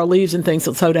shades of our leaves and things.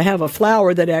 So to have a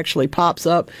flower that actually pops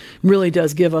up really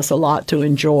does give us a lot to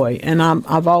enjoy. And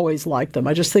I've always liked them.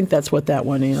 I just think that's what that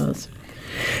one is.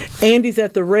 Andy's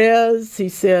at the res. He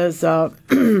says, and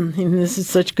this is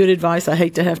such good advice, I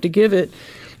hate to have to give it,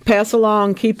 pass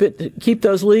along, keep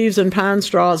those leaves and pine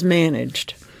straws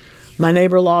managed. My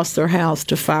neighbor lost their house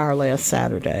to fire last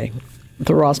Saturday,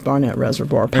 the Ross Barnett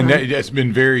Reservoir. And that's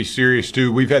been very serious,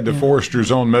 too. We've had the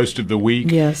foresters on most of the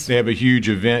week. Yes. They have a huge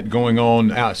event going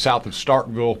on out south of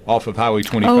Starkville off of Highway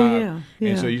 25. Oh, yeah.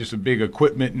 And so just a big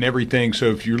equipment and everything. So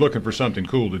if you're looking for something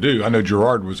cool to do, I know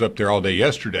Gerard was up there all day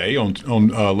yesterday on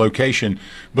location.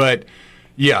 But,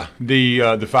 yeah,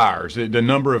 the fires, the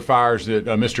number of fires that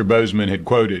Mr. Bozeman had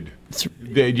quoted.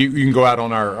 You can go out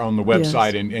on the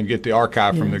website and get the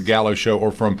archive from the Gallo show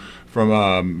or from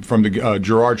the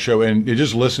Gerard show and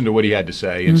just listen to what he had to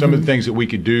say and some of the things that we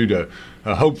could do to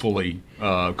hopefully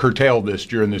curtail this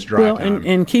during this dry time.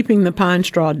 And keeping the pine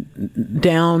straw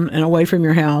down and away from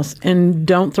your house, and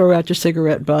don't throw out your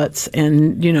cigarette butts.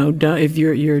 And don't, if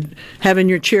you're having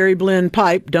your cherry blend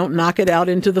pipe, don't knock it out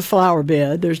into the flower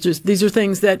bed. These are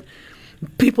things that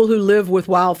people who live with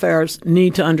wildfires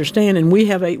need to understand, and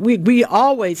we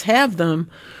always have them,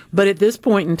 but at this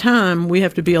point in time, we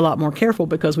have to be a lot more careful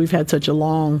because we've had such a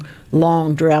long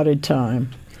droughted time.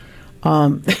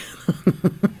 Now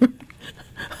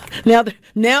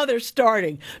they're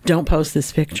starting. Don't post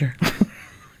this picture.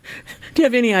 Do you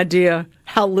have any idea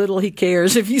how little he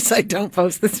cares if you say don't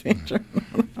post this picture?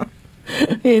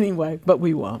 Anyway, but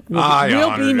we won't.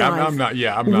 We'll be nice. I'm not.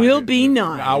 We'll be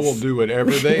nice. I will do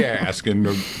whatever they ask in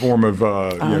the form of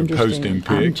posting pics.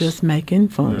 I'm just making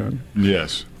fun.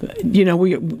 Yes.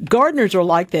 Gardeners are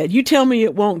like that. You tell me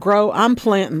it won't grow, I'm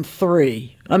planting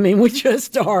 3. I mean, we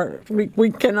just are.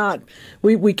 We cannot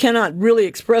really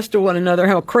express to one another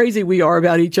how crazy we are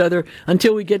about each other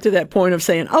until we get to that point of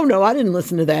saying, "Oh no, I didn't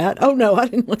listen to that. Oh no, I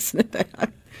didn't listen to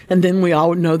that." And then we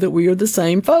all know that we are the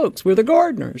same folks. We're the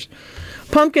gardeners.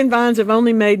 Pumpkin vines have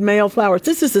only made male flowers.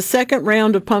 This is the second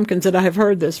round of pumpkins that I have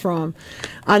heard this from.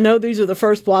 I know these are the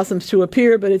first blossoms to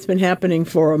appear, but it's been happening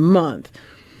for a month.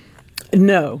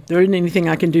 No, there isn't anything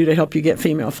I can do to help you get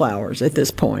female flowers at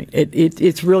this point.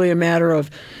 It's really a matter of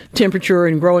temperature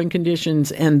and growing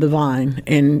conditions and the vine.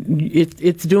 And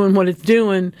it's doing what it's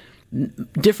doing.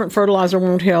 Different fertilizer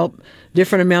won't help.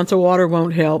 Different amounts of water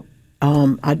won't help.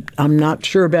 I'm not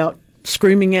sure about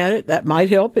screaming at it. That might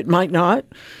help. It might not.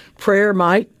 Prayer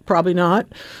might, probably not.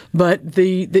 But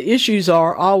the issues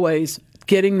are always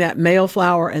getting that male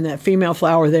flower and that female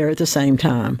flower there at the same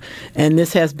time. And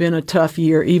this has been a tough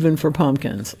year even for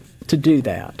pumpkins to do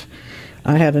that.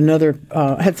 I had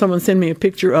had someone send me a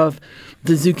picture of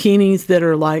the zucchinis that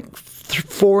are like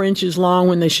 4 inches long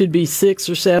when they should be 6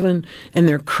 or 7, and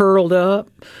they're curled up.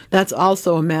 That's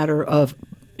also a matter of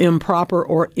improper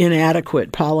or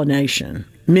inadequate pollination.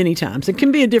 Many times. It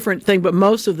can be a different thing, but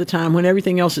most of the time when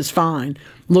everything else is fine,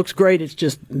 looks great, it's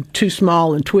just too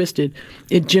small and twisted,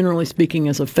 it generally speaking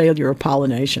is a failure of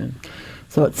pollination.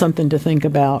 So it's something to think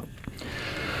about.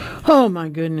 Oh my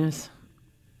goodness.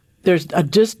 I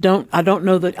don't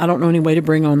know any way to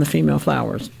bring on the female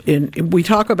flowers. And we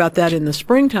talk about that in the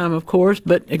springtime, of course,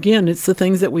 but again, it's the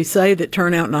things that we say that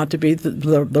turn out not to be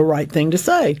the right thing to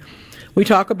say. We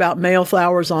talk about male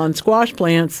flowers on squash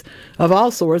plants of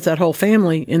all sorts, that whole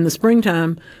family in the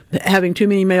springtime, having too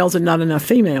many males and not enough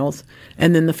females,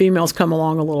 and then the females come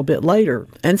along a little bit later.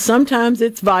 And sometimes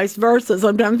it's vice versa.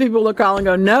 Sometimes people look out and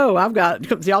go, "No,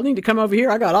 y'all need to come over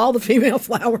here. I got all the female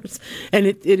flowers." And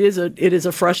it is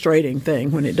a frustrating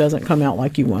thing when it doesn't come out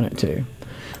like you want it to.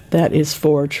 That is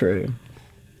for true.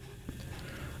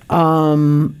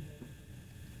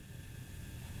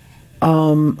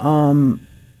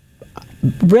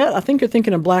 Red, I think you're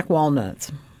thinking of black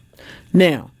walnuts.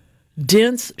 Now,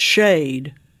 dense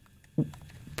shade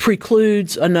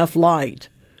precludes enough light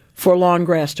for lawn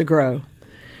grass to grow.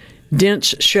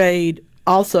 Dense shade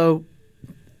also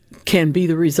can be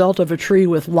the result of a tree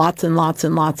with lots and lots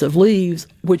and lots of leaves,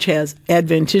 which has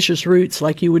adventitious roots,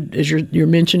 like you would, as you're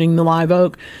mentioning the live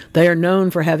oak. They are known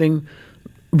for having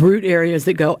root areas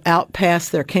that go out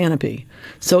past their canopy.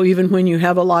 So even when you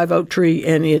have a live oak tree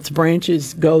and its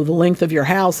branches go the length of your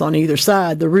house on either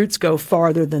side, the roots go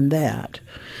farther than that.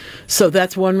 So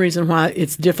that's one reason why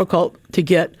it's difficult to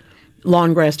get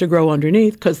lawn grass to grow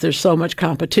underneath, because there's so much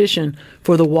competition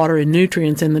for the water and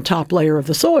nutrients in the top layer of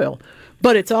the soil.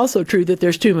 But it's also true that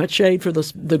there's too much shade for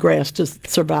the grass to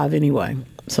survive anyway.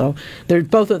 So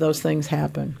both of those things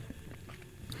happen.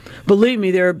 Believe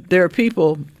me, there are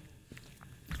people.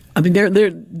 I mean,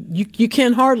 you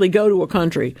can hardly go to a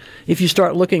country if you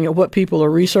start looking at what people are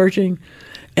researching,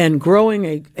 and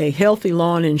growing a healthy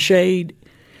lawn in shade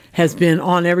has been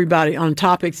on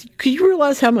topics. Could you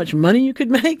realize how much money you could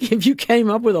make if you came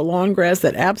up with a lawn grass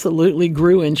that absolutely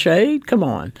grew in shade? Come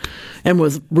on. And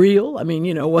was real. I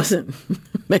mean, wasn't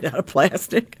made out of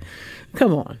plastic.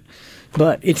 Come on.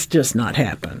 But it's just not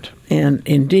happened. And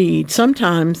indeed,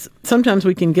 sometimes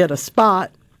we can get a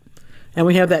spot and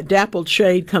we have that dappled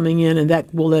shade coming in, and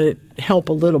that will let it help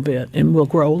a little bit and will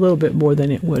grow a little bit more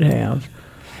than it would have.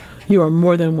 You are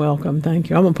more than welcome. Thank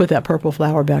you. I'm going to put that purple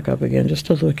flower back up again just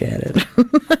to look at it.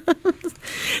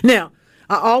 Now,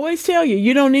 I always tell you,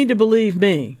 you don't need to believe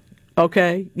me,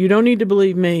 okay? You don't need to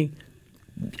believe me.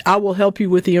 I will help you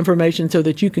with the information so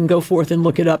that you can go forth and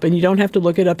look it up. And you don't have to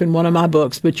look it up in one of my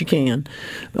books, but you can.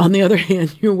 On the other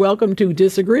hand, you're welcome to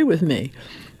disagree with me.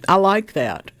 I like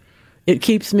that. It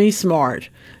keeps me smart.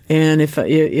 And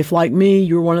if like me,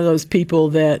 you're one of those people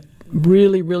that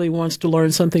really, really wants to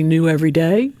learn something new every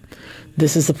day,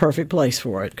 this is the perfect place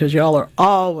for it, because y'all are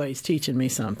always teaching me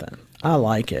something. I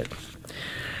like it.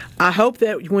 I hope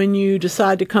that when you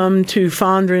decide to come to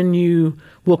Fondren, you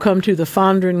will come to the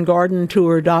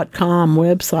fondrengardentour.com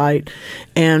website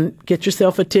and get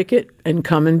yourself a ticket and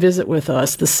come and visit with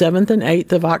us the 7th and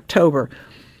 8th of October.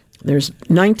 There's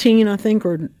 19, I think,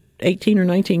 or 18 or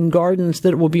 19 gardens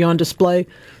that will be on display.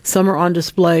 Some are on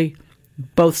display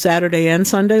both Saturday and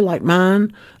Sunday, like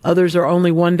mine. Others are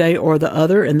only one day or the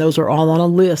other, and those are all on a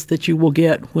list that you will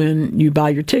get when you buy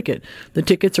your ticket. The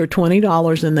tickets are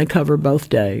 $20, and they cover both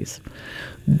days.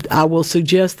 I will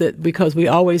suggest that because we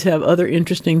always have other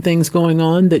interesting things going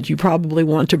on, that you probably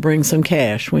want to bring some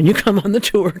cash when you come on the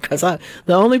tour, because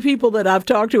the only people that I've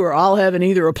talked to are all having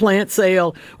either a plant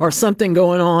sale or something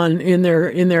going on in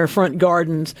their front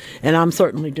gardens, and I'm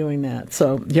certainly doing that.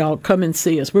 So y'all come and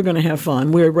see us. We're going to have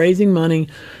fun. We're raising money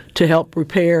to help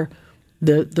repair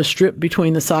the strip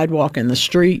between the sidewalk and the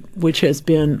street, which has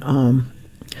been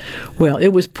well, it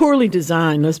was poorly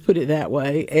designed, let's put it that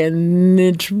way, and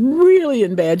it's really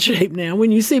in bad shape now.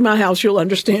 When you see my house, you'll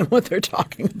understand what they're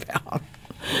talking about,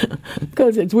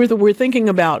 because we're thinking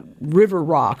about river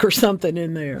rock or something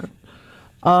in there.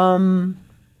 What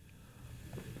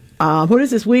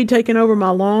is this weed taking over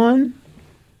my lawn?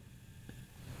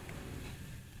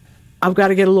 I've got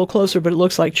to get a little closer, but it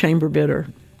looks like chamber bitter.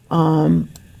 I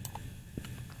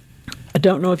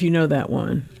don't know if you know that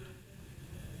one.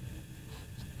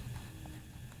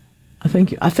 I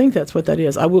think that's what that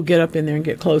is. I will get up in there and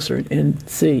get closer and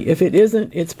see. If it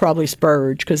isn't, it's probably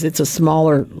spurge, because it's a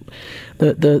smaller.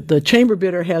 The chamber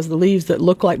bitter has the leaves that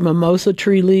look like mimosa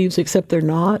tree leaves, except they're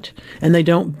not, and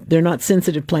they're not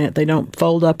sensitive plant. They don't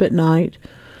fold up at night,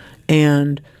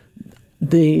 and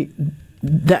that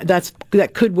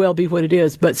could well be what it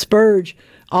is. But spurge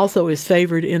also is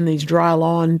favored in these dry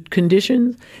lawn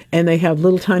conditions, and they have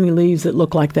little tiny leaves that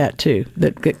look like that too,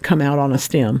 that come out on a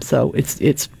stem. So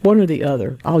it's one or the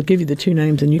other. I'll give you the two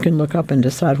names, and you can look up and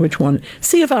decide which one.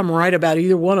 See if I'm right about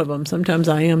either one of them. Sometimes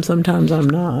I am, sometimes I'm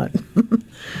not.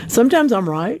 Sometimes I'm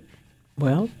right.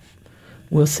 Well,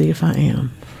 we'll see if I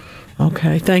am.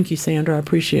 Okay, thank you, Sandra. I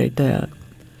appreciate that.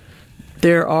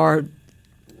 There are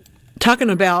talking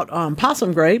about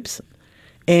possum grapes,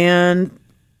 and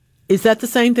is that the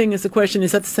same thing as the question?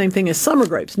 Is that the same thing as summer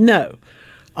grapes? No.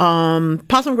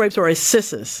 Possum grapes are a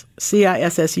cissus,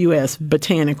 C-I-S-S-U-S,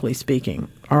 botanically speaking.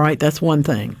 All right, that's one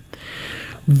thing.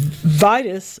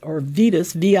 Vitis, or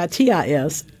vitis,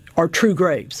 V-I-T-I-S, are true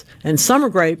grapes, and summer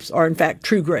grapes are in fact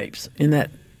true grapes in that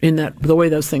the way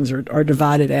those things are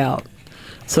divided out.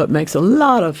 So it makes a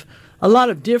lot of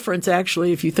difference,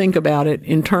 actually, if you think about it,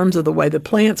 in terms of the way the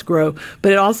plants grow,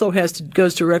 but it also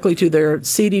goes directly to their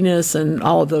seediness and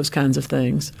all of those kinds of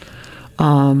things,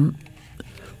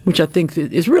 which I think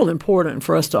is real important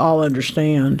for us to all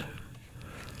understand.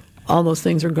 All those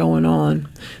things are going on.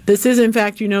 This is, in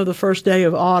fact, the first day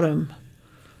of autumn.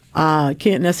 I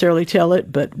can't necessarily tell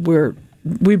it, but we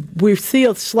see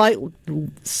a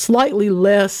slightly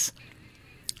less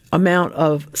amount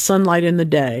of sunlight in the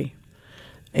day.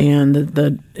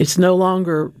 And it's no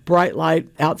longer bright light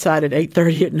outside at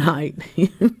 8:30 at night.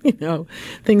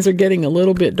 Things are getting a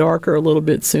little bit darker a little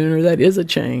bit sooner. That is a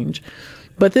change.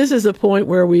 But this is a point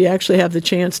where we actually have the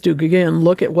chance to, again,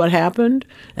 look at what happened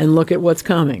and look at what's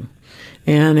coming.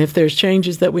 And if there's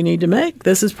changes that we need to make,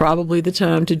 this is probably the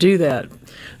time to do that.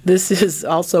 This is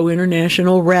also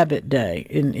International Rabbit Day.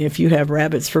 And if you have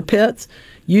rabbits for pets,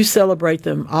 you celebrate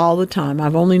them all the time.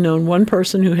 I've only known one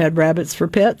person who had rabbits for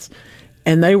pets,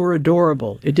 and they were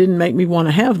adorable. It didn't make me want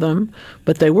to have them,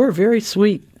 but they were very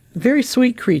sweet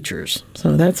creatures.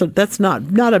 So that's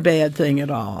not a bad thing at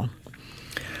all.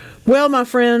 Well, my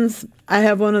friends, I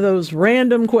have one of those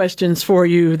random questions for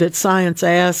you that science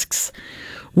asks.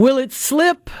 Will it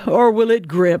slip or will it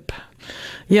grip?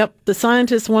 Yep, the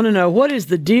scientists want to know, what is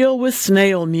the deal with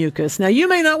snail mucus? Now, you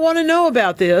may not want to know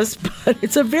about this, but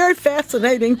it's a very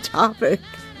fascinating topic.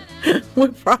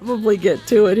 We'll probably get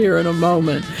to it here in a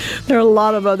moment. There are a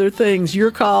lot of other things.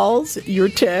 Your calls, your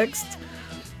texts,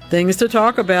 things to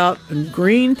talk about, and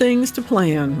green things to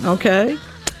plan, okay?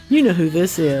 You know who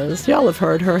this is. Y'all have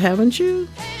heard her, haven't you?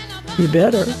 You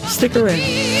better. Stick around.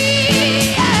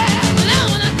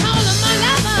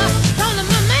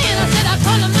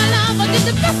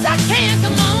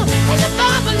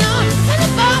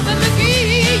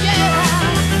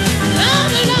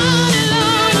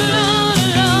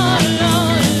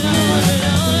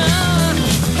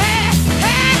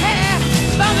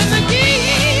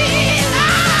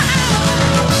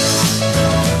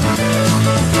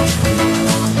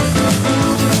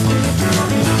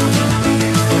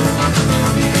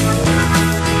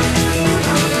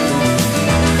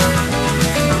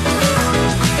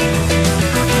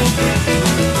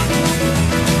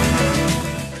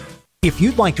 If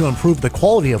you'd like to improve the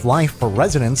quality of life for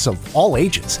residents of all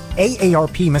ages,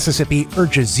 AARP Mississippi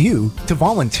urges you to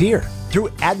volunteer. Through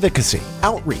advocacy,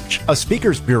 outreach, a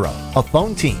speakers bureau, a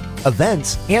phone team,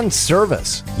 events, and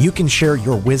service, you can share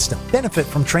your wisdom, benefit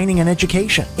from training and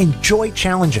education, enjoy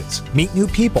challenges, meet new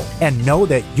people, and know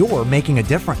that you're making a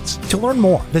difference. To learn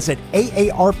more, visit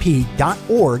aarp.org/ms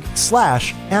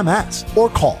or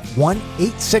call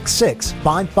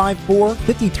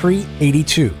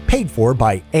 1-866-554-5382. Paid for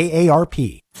by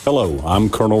AARP. Hello, I'm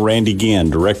Colonel Randy Gann,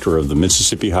 Director of the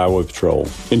Mississippi Highway Patrol.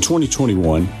 In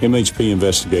 2021, MHP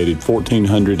investigated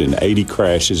 1,480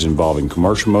 crashes involving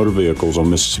commercial motor vehicles on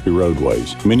Mississippi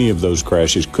roadways. Many of those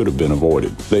crashes could have been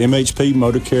avoided. The MHP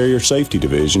Motor Carrier Safety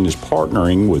Division is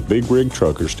partnering with big rig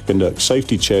truckers to conduct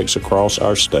safety checks across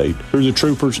our state through the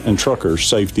Troopers and Truckers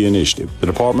Safety Initiative. The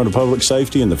Department of Public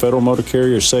Safety and the Federal Motor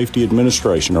Carrier Safety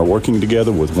Administration are working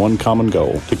together with one common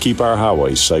goal: to keep our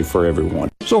highways safe for everyone.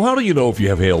 So how do you know if you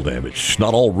have hail damage?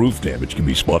 Not all roof damage can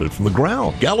be spotted from the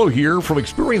ground. Gallo here. From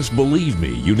experience, believe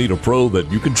me, you need a pro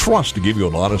that you can trust to give you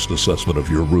an honest assessment of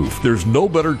your roof. There's no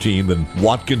better team than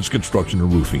Watkins Construction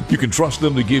and Roofing. You can trust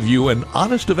them to give you an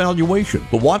honest evaluation.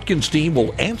 The Watkins team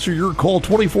will answer your call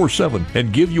 24/7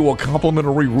 and give you a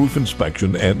complimentary roof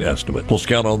inspection and estimate. Plus,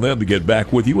 count on them to get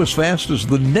back with you as fast as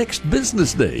the next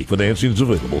business day. Financing's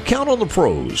available. Count on the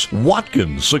pros.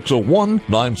 Watkins,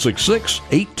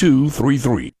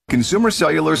 601-966-8233. Consumer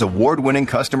Cellular's award-winning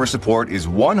customer support is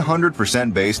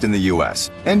 100% based in the U.S.,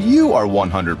 and you are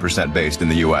 100% based in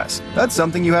the U.S. That's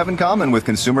something you have in common with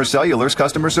Consumer Cellular's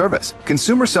customer service.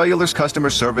 Consumer Cellular's customer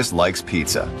service likes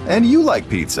pizza, and you like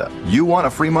pizza. You want a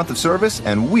free month of service,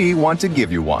 and we want to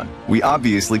give you one. We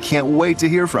obviously can't wait to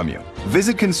hear from you.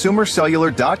 Visit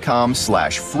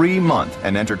consumercellular.com/free month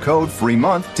and enter code free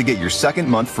month to get your second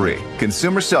month free.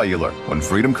 Consumer Cellular. When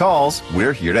freedom calls,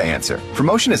 we're here to answer.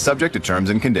 Promotion is subject to terms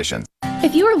and conditions.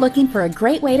 If you are looking for a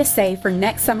great way to save for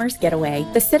next summer's getaway,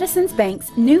 the Citizens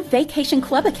Bank's new Vacation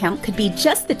Club account could be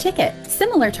just the ticket.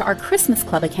 Similar to our Christmas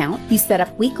Club account, you set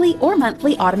up weekly or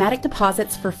monthly automatic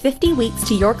deposits for 50 weeks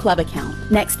to your club account.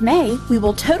 Next May, we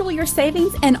will total your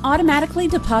savings and automatically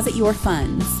deposit your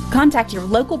funds. Contact your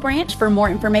local branch for more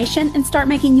information and start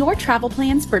making your travel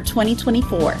plans for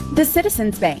 2024. The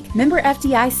Citizens Bank, member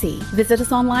FDIC. Visit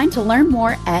us online to learn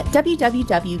more at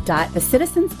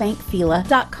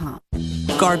www.thecitizensbankfila.com.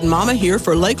 Garden Mama here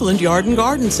for Lakeland Yard and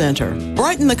Garden Center.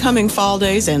 Brighten the coming fall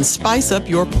days and spice up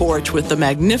your porch with the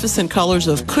magnificent colors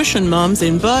of cushion mums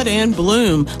in bud and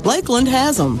bloom. Lakeland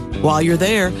has them. While you're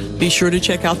there, be sure to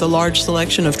check out the large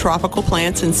selection of tropical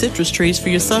plants and citrus trees for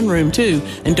your sunroom too.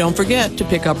 And don't forget to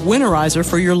pick up winterizer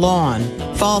for your lawn.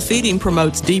 Fall feeding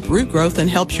promotes deep root growth and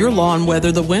helps your lawn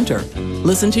weather the winter.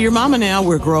 Listen to your mama now.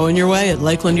 We're growing your way at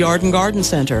Lakeland Yard and Garden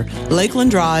Center, Lakeland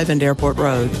Drive and Airport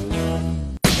Road.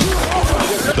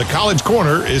 The College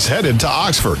Corner is headed to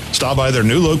Oxford. Stop by their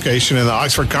new location in the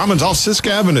Oxford Commons off Sisk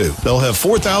Avenue. They'll have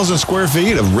 4,000 square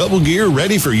feet of Rebel gear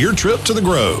ready for your trip to the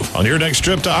Grove. On your next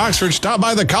trip to Oxford, stop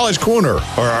by the College Corner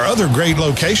or our other great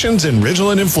locations in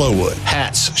Ridgeland and Flowood.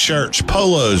 Hats, shirts,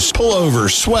 polos,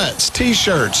 pullovers, sweats,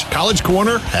 t-shirts. College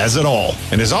Corner has it all.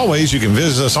 And as always, you can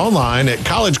visit us online at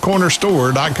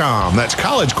collegecornerstore.com. That's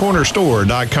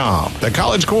collegecornerstore.com. The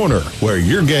College Corner, where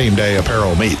your game day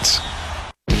apparel meets.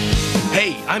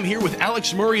 Hey, I'm here with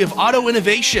Alex Murray of Auto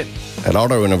Innovation. At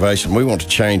Auto Innovation, we want to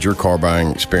change your car buying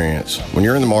experience. When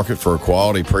you're in the market for a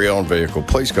quality pre-owned vehicle,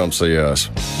 please come see us.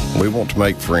 We want to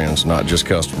make friends, not just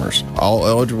customers. All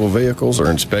eligible vehicles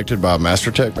are inspected by a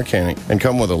MasterTech mechanic and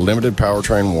come with a limited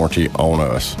powertrain warranty on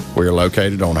us. We are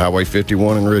located on Highway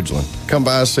 51 in Ridgeland. Come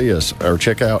by and see us or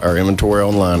check out our inventory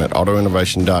online at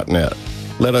autoinnovation.net.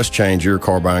 Let us change your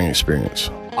car buying experience.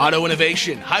 Auto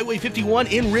Innovation, Highway 51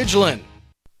 in Ridgeland.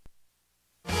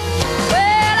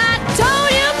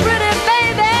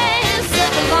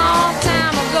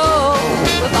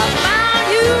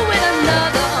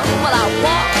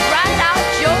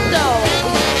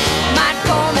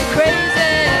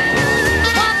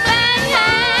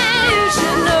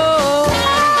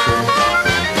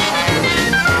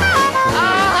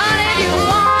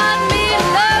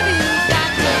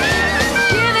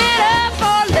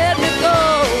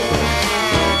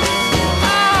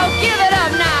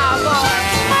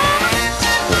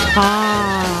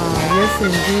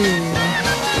 Indeed.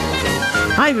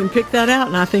 I even picked that out,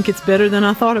 and I think it's better than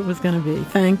I thought it was going to be.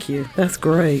 Thank you. That's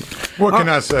great. What can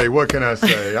I say? What can I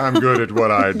say? I'm good at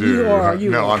what I do. You are.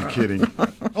 I'm kidding.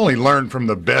 Only learn from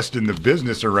the best in the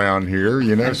business around here,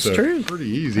 you know. That's so true. It's pretty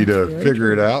easy to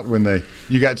figure it out when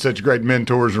you got such great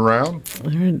mentors around.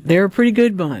 They're a pretty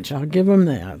good bunch. I'll give them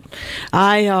that.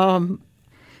 I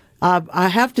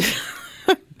have to.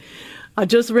 I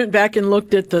just went back and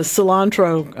looked at the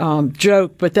cilantro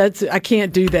joke, but I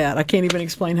can't do that. I can't even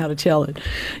explain how to tell it.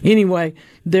 Anyway,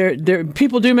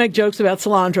 people do make jokes about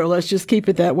cilantro. Let's just keep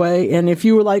it that way. And if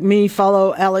you were like me,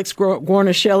 follow Alex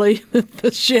Guarnaschelli,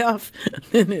 the chef,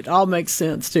 then it all makes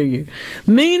sense to you.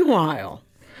 Meanwhile,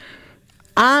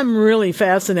 I'm really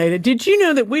fascinated. Did you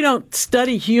know that we don't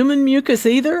study human mucus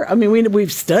either? I mean,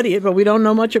 we've studied it, but we don't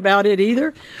know much about it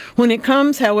either. When it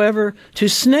comes, however, to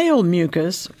snail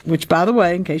mucus, which, by the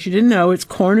way, in case you didn't know, it's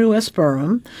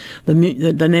Cornuesperum, the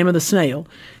name of the snail.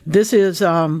 This is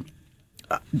the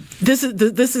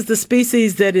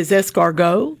species that is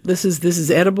escargot. This is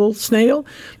edible snail.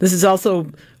 This is also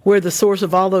where the source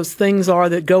of all those things are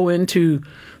that go into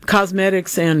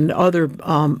cosmetics and other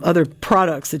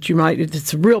products that you might.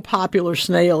 It's a real popular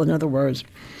snail, in other words.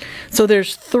 So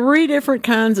there's 3 different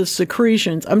kinds of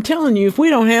secretions. I'm telling you, if we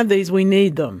don't have these, we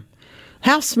need them.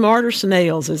 How smart are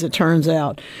snails, as it turns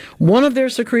out? One of their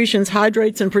secretions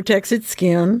hydrates and protects its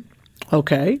skin.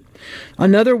 Okay.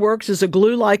 Another works as a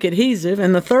glue-like adhesive,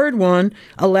 and the third one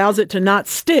allows it to not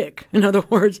stick. In other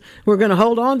words, we're going to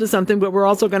hold on to something, but we're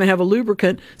also going to have a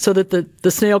lubricant so that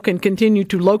the snail can continue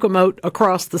to locomote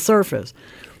across the surface.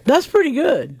 That's pretty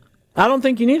good. I don't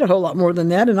think you need a whole lot more than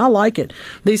that, and I like it.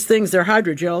 These things, they're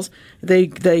hydrogels. They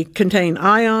contain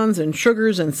ions and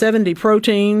sugars and 70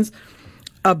 proteins.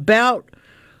 About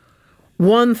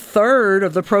 1/3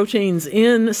 of the proteins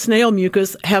in snail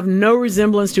mucus have no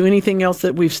resemblance to anything else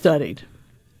that we've studied.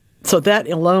 So that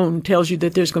alone tells you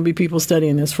that there's going to be people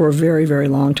studying this for a very, very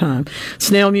long time.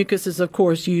 Snail mucus is, of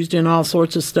course, used in all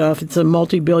sorts of stuff. It's a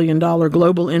multi-billion-dollar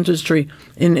global industry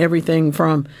in everything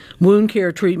from wound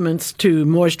care treatments to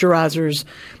moisturizers,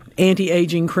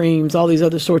 anti-aging creams, all these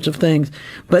other sorts of things.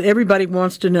 But everybody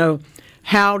wants to know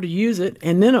how to use it.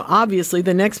 And then, obviously,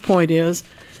 the next point is,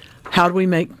 how do we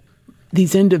make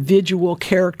these individual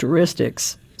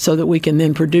characteristics so that we can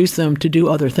then produce them to do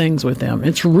other things with them?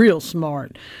 It's real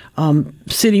smart.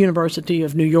 City University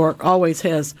of New York always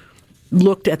has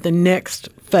looked at the next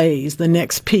phase, the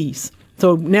next piece.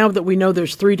 So now that we know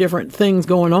there's 3 different things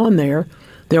going on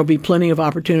there'll be plenty of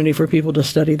opportunity for people to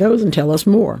study those and tell us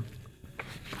more.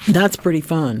 That's pretty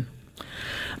fun.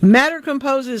 Matter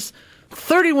composes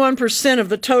 31% of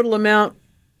the total amount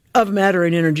of matter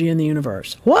and energy in the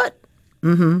universe. What?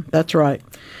 That's right.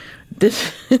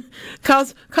 This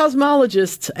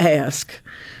cosmologists ask,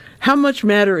 how much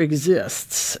matter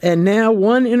exists? And now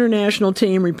one international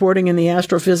team reporting in the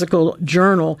Astrophysical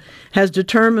Journal has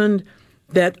determined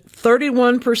that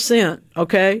 31%,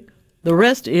 okay, the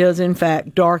rest is, in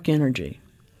fact, dark energy.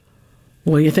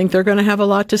 Well, you think they're going to have a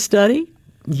lot to study?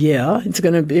 Yeah, it's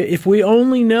going to be. If we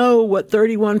only know what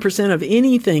 31% of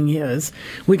anything is,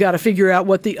 we got to figure out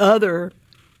what the other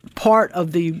part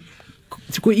of the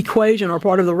equation or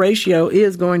part of the ratio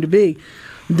is going to be.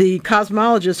 The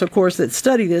cosmologists, of course, that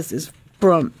study this is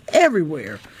from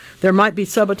everywhere. There might be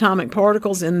subatomic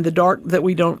particles in the dark that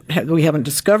we haven't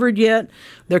discovered yet.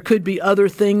 There could be other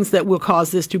things that will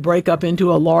cause this to break up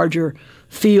into a larger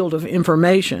field of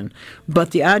information.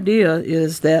 But the idea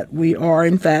is that we are,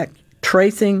 in fact,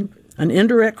 tracing an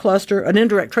indirect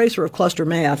tracer of cluster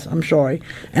mass,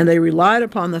 and they relied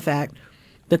upon the fact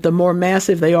that the more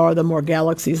massive they are, the more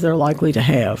galaxies they're likely to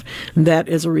have. And that,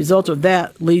 as a result of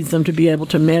that, leads them to be able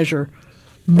to measure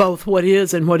both what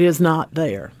is and what is not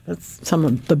there. That's some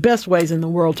of the best ways in the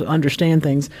world to understand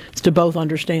things, is to both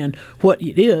understand what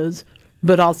it is,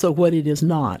 but also what it is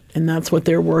not. And that's what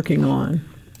they're working on.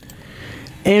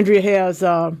 Andrea has,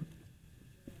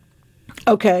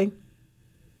 okay.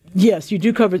 Yes, you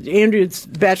do cover Andrea's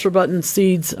bachelor button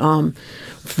seeds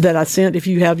that I sent. If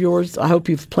you have yours, I hope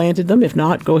you've planted them. If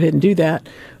not, go ahead and do that.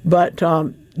 But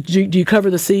do you cover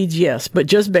the seeds? Yes, but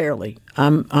just barely.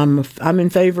 I'm in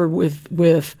favor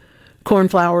with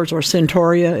cornflowers, or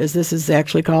centaurea, as this is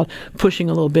actually called, pushing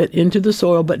a little bit into the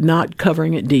soil, but not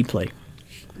covering it deeply.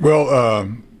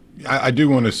 Well, I do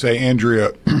want to say,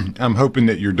 Andrea, I'm hoping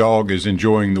that your dog is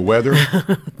enjoying the weather.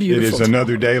 It is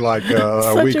another day like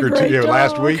a week or two.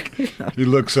 Last week, he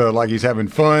looks like he's having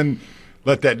fun.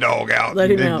 Let that dog out.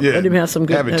 Let him out. Let him have some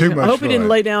good. Having too much I hope fun. he didn't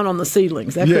lay down on the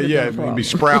seedlings. That He'd be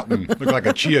sprouting. Look like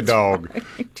a chia dog.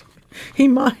 Right. He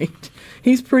might.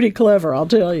 He's pretty clever, I'll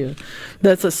tell you.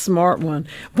 That's a smart one.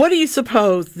 What do you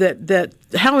suppose that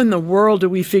how in the world do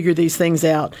we figure these things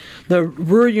out? The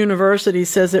Ruhr University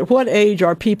says, at what age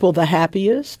are people the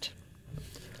happiest?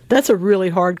 That's a really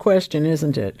hard question,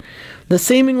 isn't it? The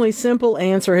seemingly simple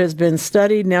answer has been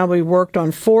studied. Now we worked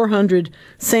on 400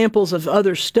 samples of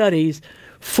other studies,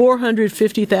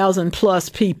 450,000 plus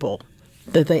people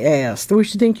that they asked. We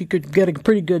should think you could get a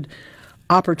pretty good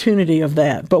opportunity of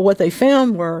that. But what they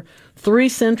found were 3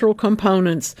 central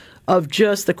components of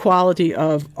just the quality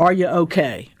of, are you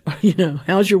okay?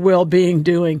 How's your well-being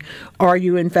doing? Are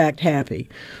you in fact happy?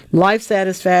 Life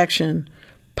satisfaction,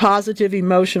 positive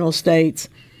emotional states,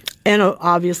 and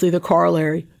obviously the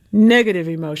corollary, negative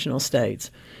emotional states.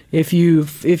 If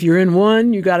you're in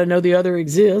one, you got to know the other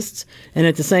exists, and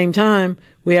at the same time,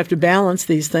 we have to balance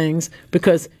these things,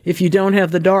 because if you don't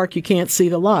have the dark, you can't see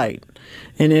the light.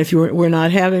 And if we're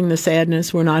not having the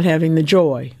sadness, we're not having the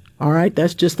joy. All right,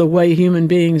 that's just the way human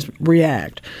beings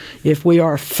react. If we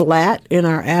are flat in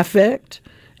our affect,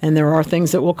 and there are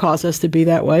things that will cause us to be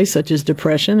that way, such as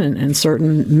depression and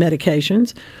certain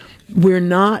medications, we're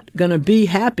not going to be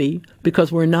happy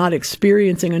because we're not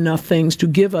experiencing enough things to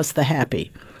give us the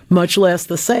happy, much less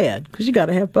the sad, because you got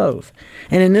to have both.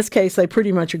 And in this case, they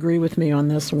pretty much agree with me on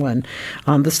this one.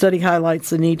 The study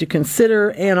highlights the need to consider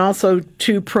and also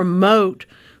to promote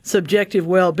subjective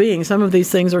well-being. Some of these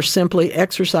things are simply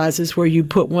exercises where you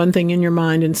put one thing in your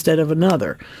mind instead of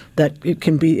another. That it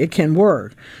can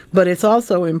work. But it's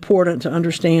also important to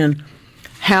understand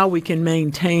how we can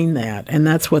maintain that. And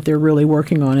that's what they're really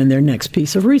working on in their next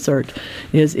piece of research,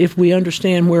 is if we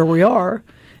understand where we are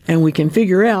and we can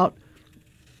figure out,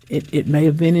 it may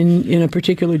have been in a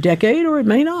particular decade or it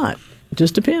may not. It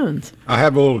just depends. I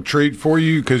have a little treat for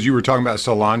you because you were talking about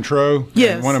cilantro.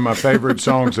 Yes. And one of my favorite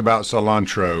songs about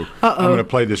cilantro. Uh-oh. I'm going to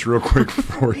play this real quick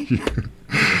for you.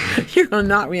 You're going to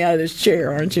knock me out of this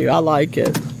chair, aren't you? I like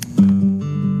it.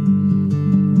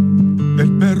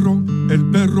 El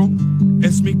perro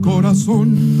es mi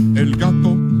corazón. El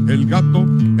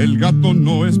gato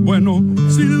no es bueno.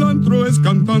 Cilantro es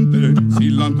cantante,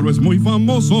 cilantro es muy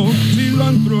famoso.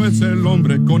 Cilantro es el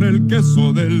hombre con el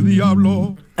queso del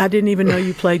diablo. I didn't even know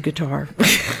you played guitar.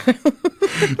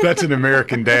 That's an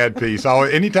American Dad piece.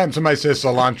 Anytime somebody says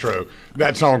cilantro,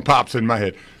 that song pops in my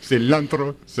head.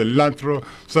 Cilantro, cilantro,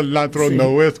 cilantro, Sí.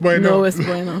 no es bueno. No es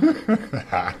bueno.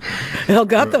 El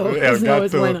gato no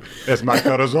es bueno. Es mi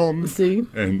corazón. See?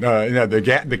 And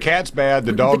the cat's bad,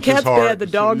 the dog's The cat's hard. bad, the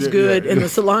dog's good, and the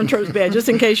cilantro's bad. Just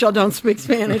in case y'all don't speak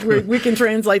Spanish, we can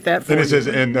translate that for Then you. it says,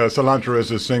 and cilantro is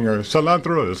a singer.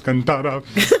 Cilantro is cantada.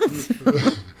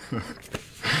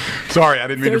 Sorry, I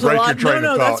didn't mean to break your train of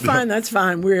thought. No, that's fine. That's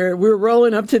fine. We're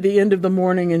rolling up to the end of the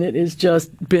morning, and it has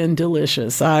just been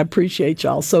delicious. I appreciate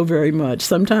y'all so very much.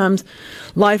 Sometimes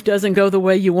life doesn't go the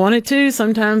way you want it to.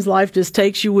 Sometimes life just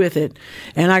takes you with it.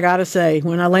 And I got to say,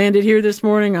 when I landed here this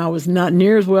morning, I was not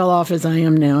near as well off as I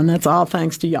am now, and that's all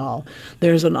thanks to y'all.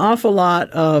 There's an awful lot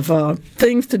of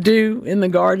things to do in the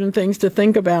garden, things to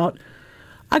think about.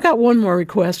 I got one more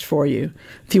request for you.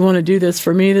 If you want to do this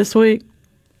for me this week,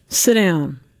 sit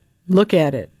down. Look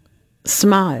at it.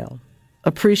 Smile.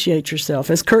 Appreciate yourself.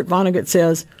 As Kurt Vonnegut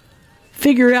says,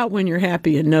 figure out when you're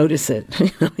happy and notice it.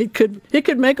 It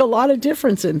could make a lot of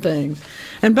difference in things.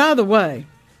 And by the way,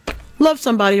 love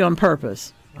somebody on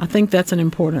purpose. I think that's an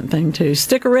important thing too.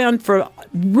 Stick around for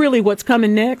really what's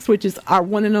coming next, which is our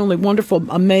one and only wonderful,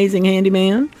 amazing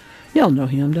handyman. Y'all know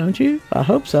him, don't you? I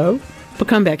hope so. But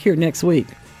come back here next week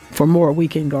for more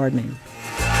Weekend Gardening.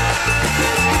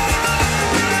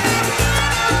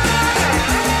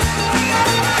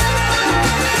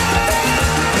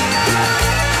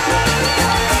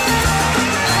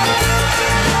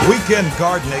 Weekend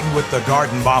Gardening with the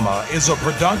Garden Mama is a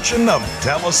production of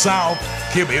TeleSouth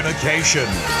Communications.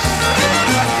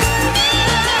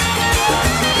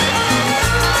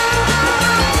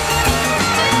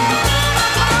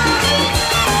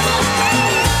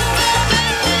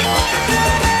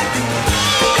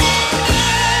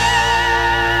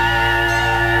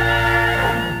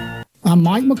 I'm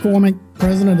Mike McCormick,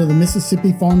 president of the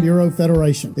Mississippi Farm Bureau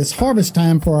Federation. It's harvest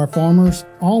time for our farmers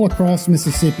all across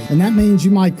Mississippi, and that means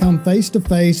you might come face to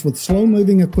face with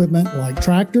slow-moving equipment like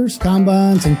tractors,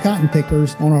 combines, and cotton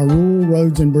pickers on our rural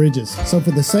roads and bridges. So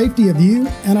for the safety of you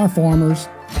and our farmers,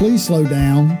 please slow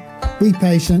down, be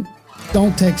patient,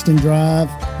 don't text and drive,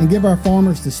 and give our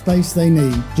farmers the space they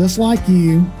need. Just like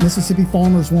you, Mississippi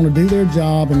farmers want to do their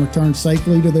job and return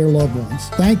safely to their loved ones.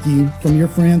 Thank you from your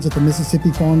friends at the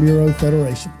Mississippi Farm Bureau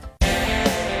Federation.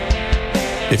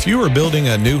 If you are building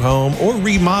a new home or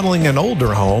remodeling an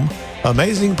older home,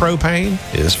 Amazing Propane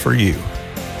is for you.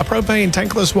 A propane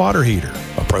tankless water heater,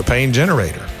 a propane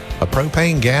generator, a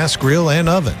propane gas grill and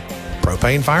oven,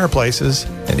 propane fireplaces,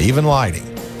 and even lighting.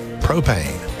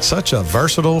 Propane. Such a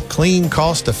versatile, clean,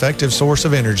 cost-effective source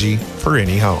of energy for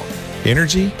any home.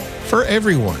 Energy for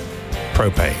everyone.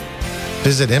 Propane.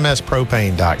 Visit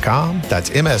mspropane.com. That's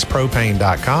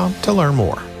mspropane.com to learn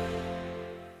more.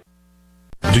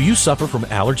 Do you suffer from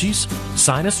allergies,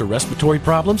 sinus or respiratory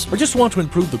problems, or just want to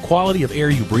improve the quality of air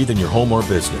you breathe in your home or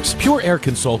business? Pure Air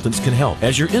Consultants can help.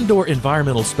 As your indoor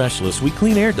environmental specialists, we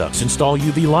clean air ducts, install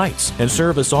UV lights, and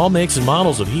service all makes and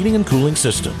models of heating and cooling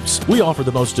systems. We offer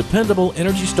the most dependable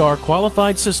Energy Star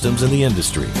qualified systems in the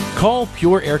industry. Call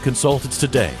Pure Air Consultants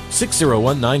today,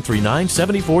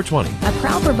 601-939-7420. A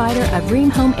proud provider of Rheem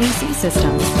Home AC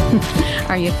systems.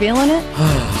 Are you feeling it?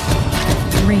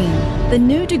 Rheem, the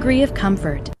new degree of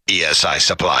comfort.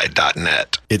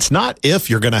 ESISupply.net. It's not if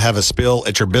you're going to have a spill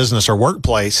at your business or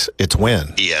workplace, it's when.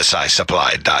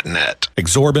 ESISupply.net.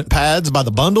 Exorbitant pads by the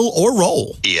bundle or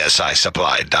roll.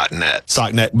 ESISupply.net.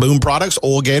 Sockneck boom products,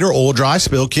 Oil Gator, Oil Dry,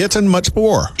 spill kits, and much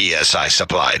more.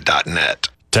 ESISupply.net.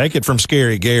 Take it from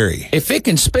Scary Gary. If it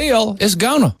can spill, it's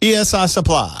gonna. ESI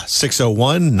Supply,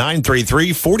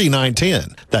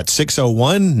 601-933-4910. That's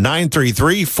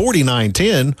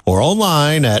 601-933-4910 or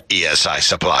online at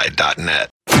ESISupply.net.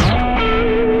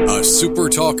 A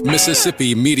SuperTalk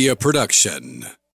Mississippi media production.